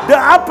the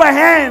upper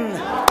hand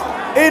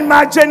in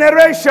my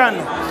generation.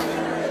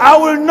 I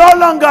will no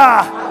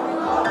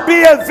longer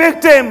be a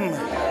victim,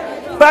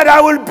 but I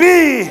will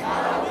be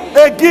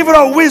a giver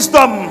of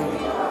wisdom.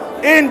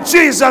 In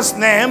Jesus'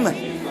 name,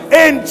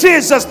 in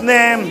Jesus'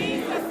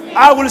 name,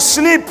 I will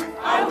sleep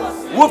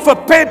with a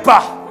paper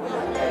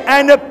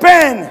and a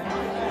pen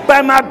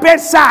by my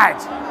bedside,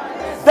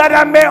 that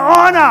I may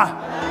honor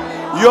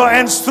your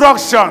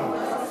instruction.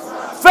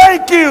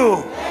 Thank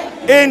you.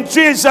 In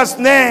Jesus'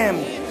 name,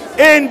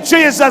 in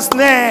Jesus'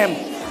 name,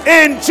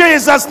 in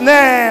Jesus'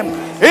 name,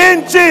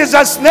 in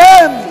Jesus'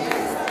 name.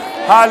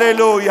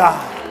 Hallelujah.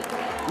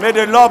 May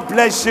the Lord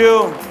bless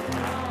you.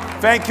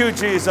 Thank you,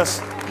 Jesus.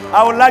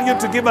 I would like you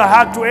to give a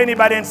hug to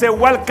anybody and say,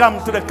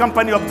 welcome to the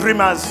company of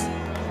dreamers.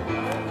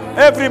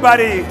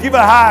 Everybody, give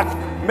a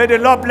hug. May the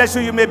Lord bless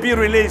you. You may be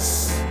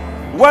released.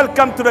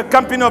 Welcome to the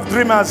company of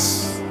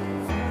dreamers.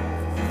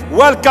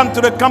 Welcome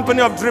to the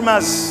company of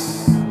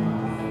dreamers.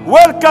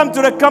 Welcome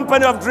to the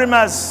company of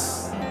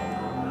dreamers.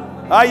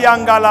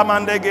 Ayangala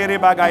mandegere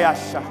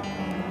bagayasha.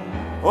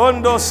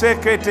 Ondo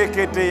sekete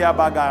kete ya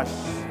bagash.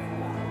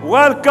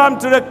 Welcome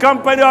to the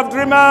company of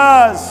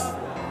dreamers.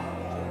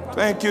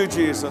 Thank you,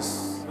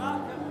 Jesus.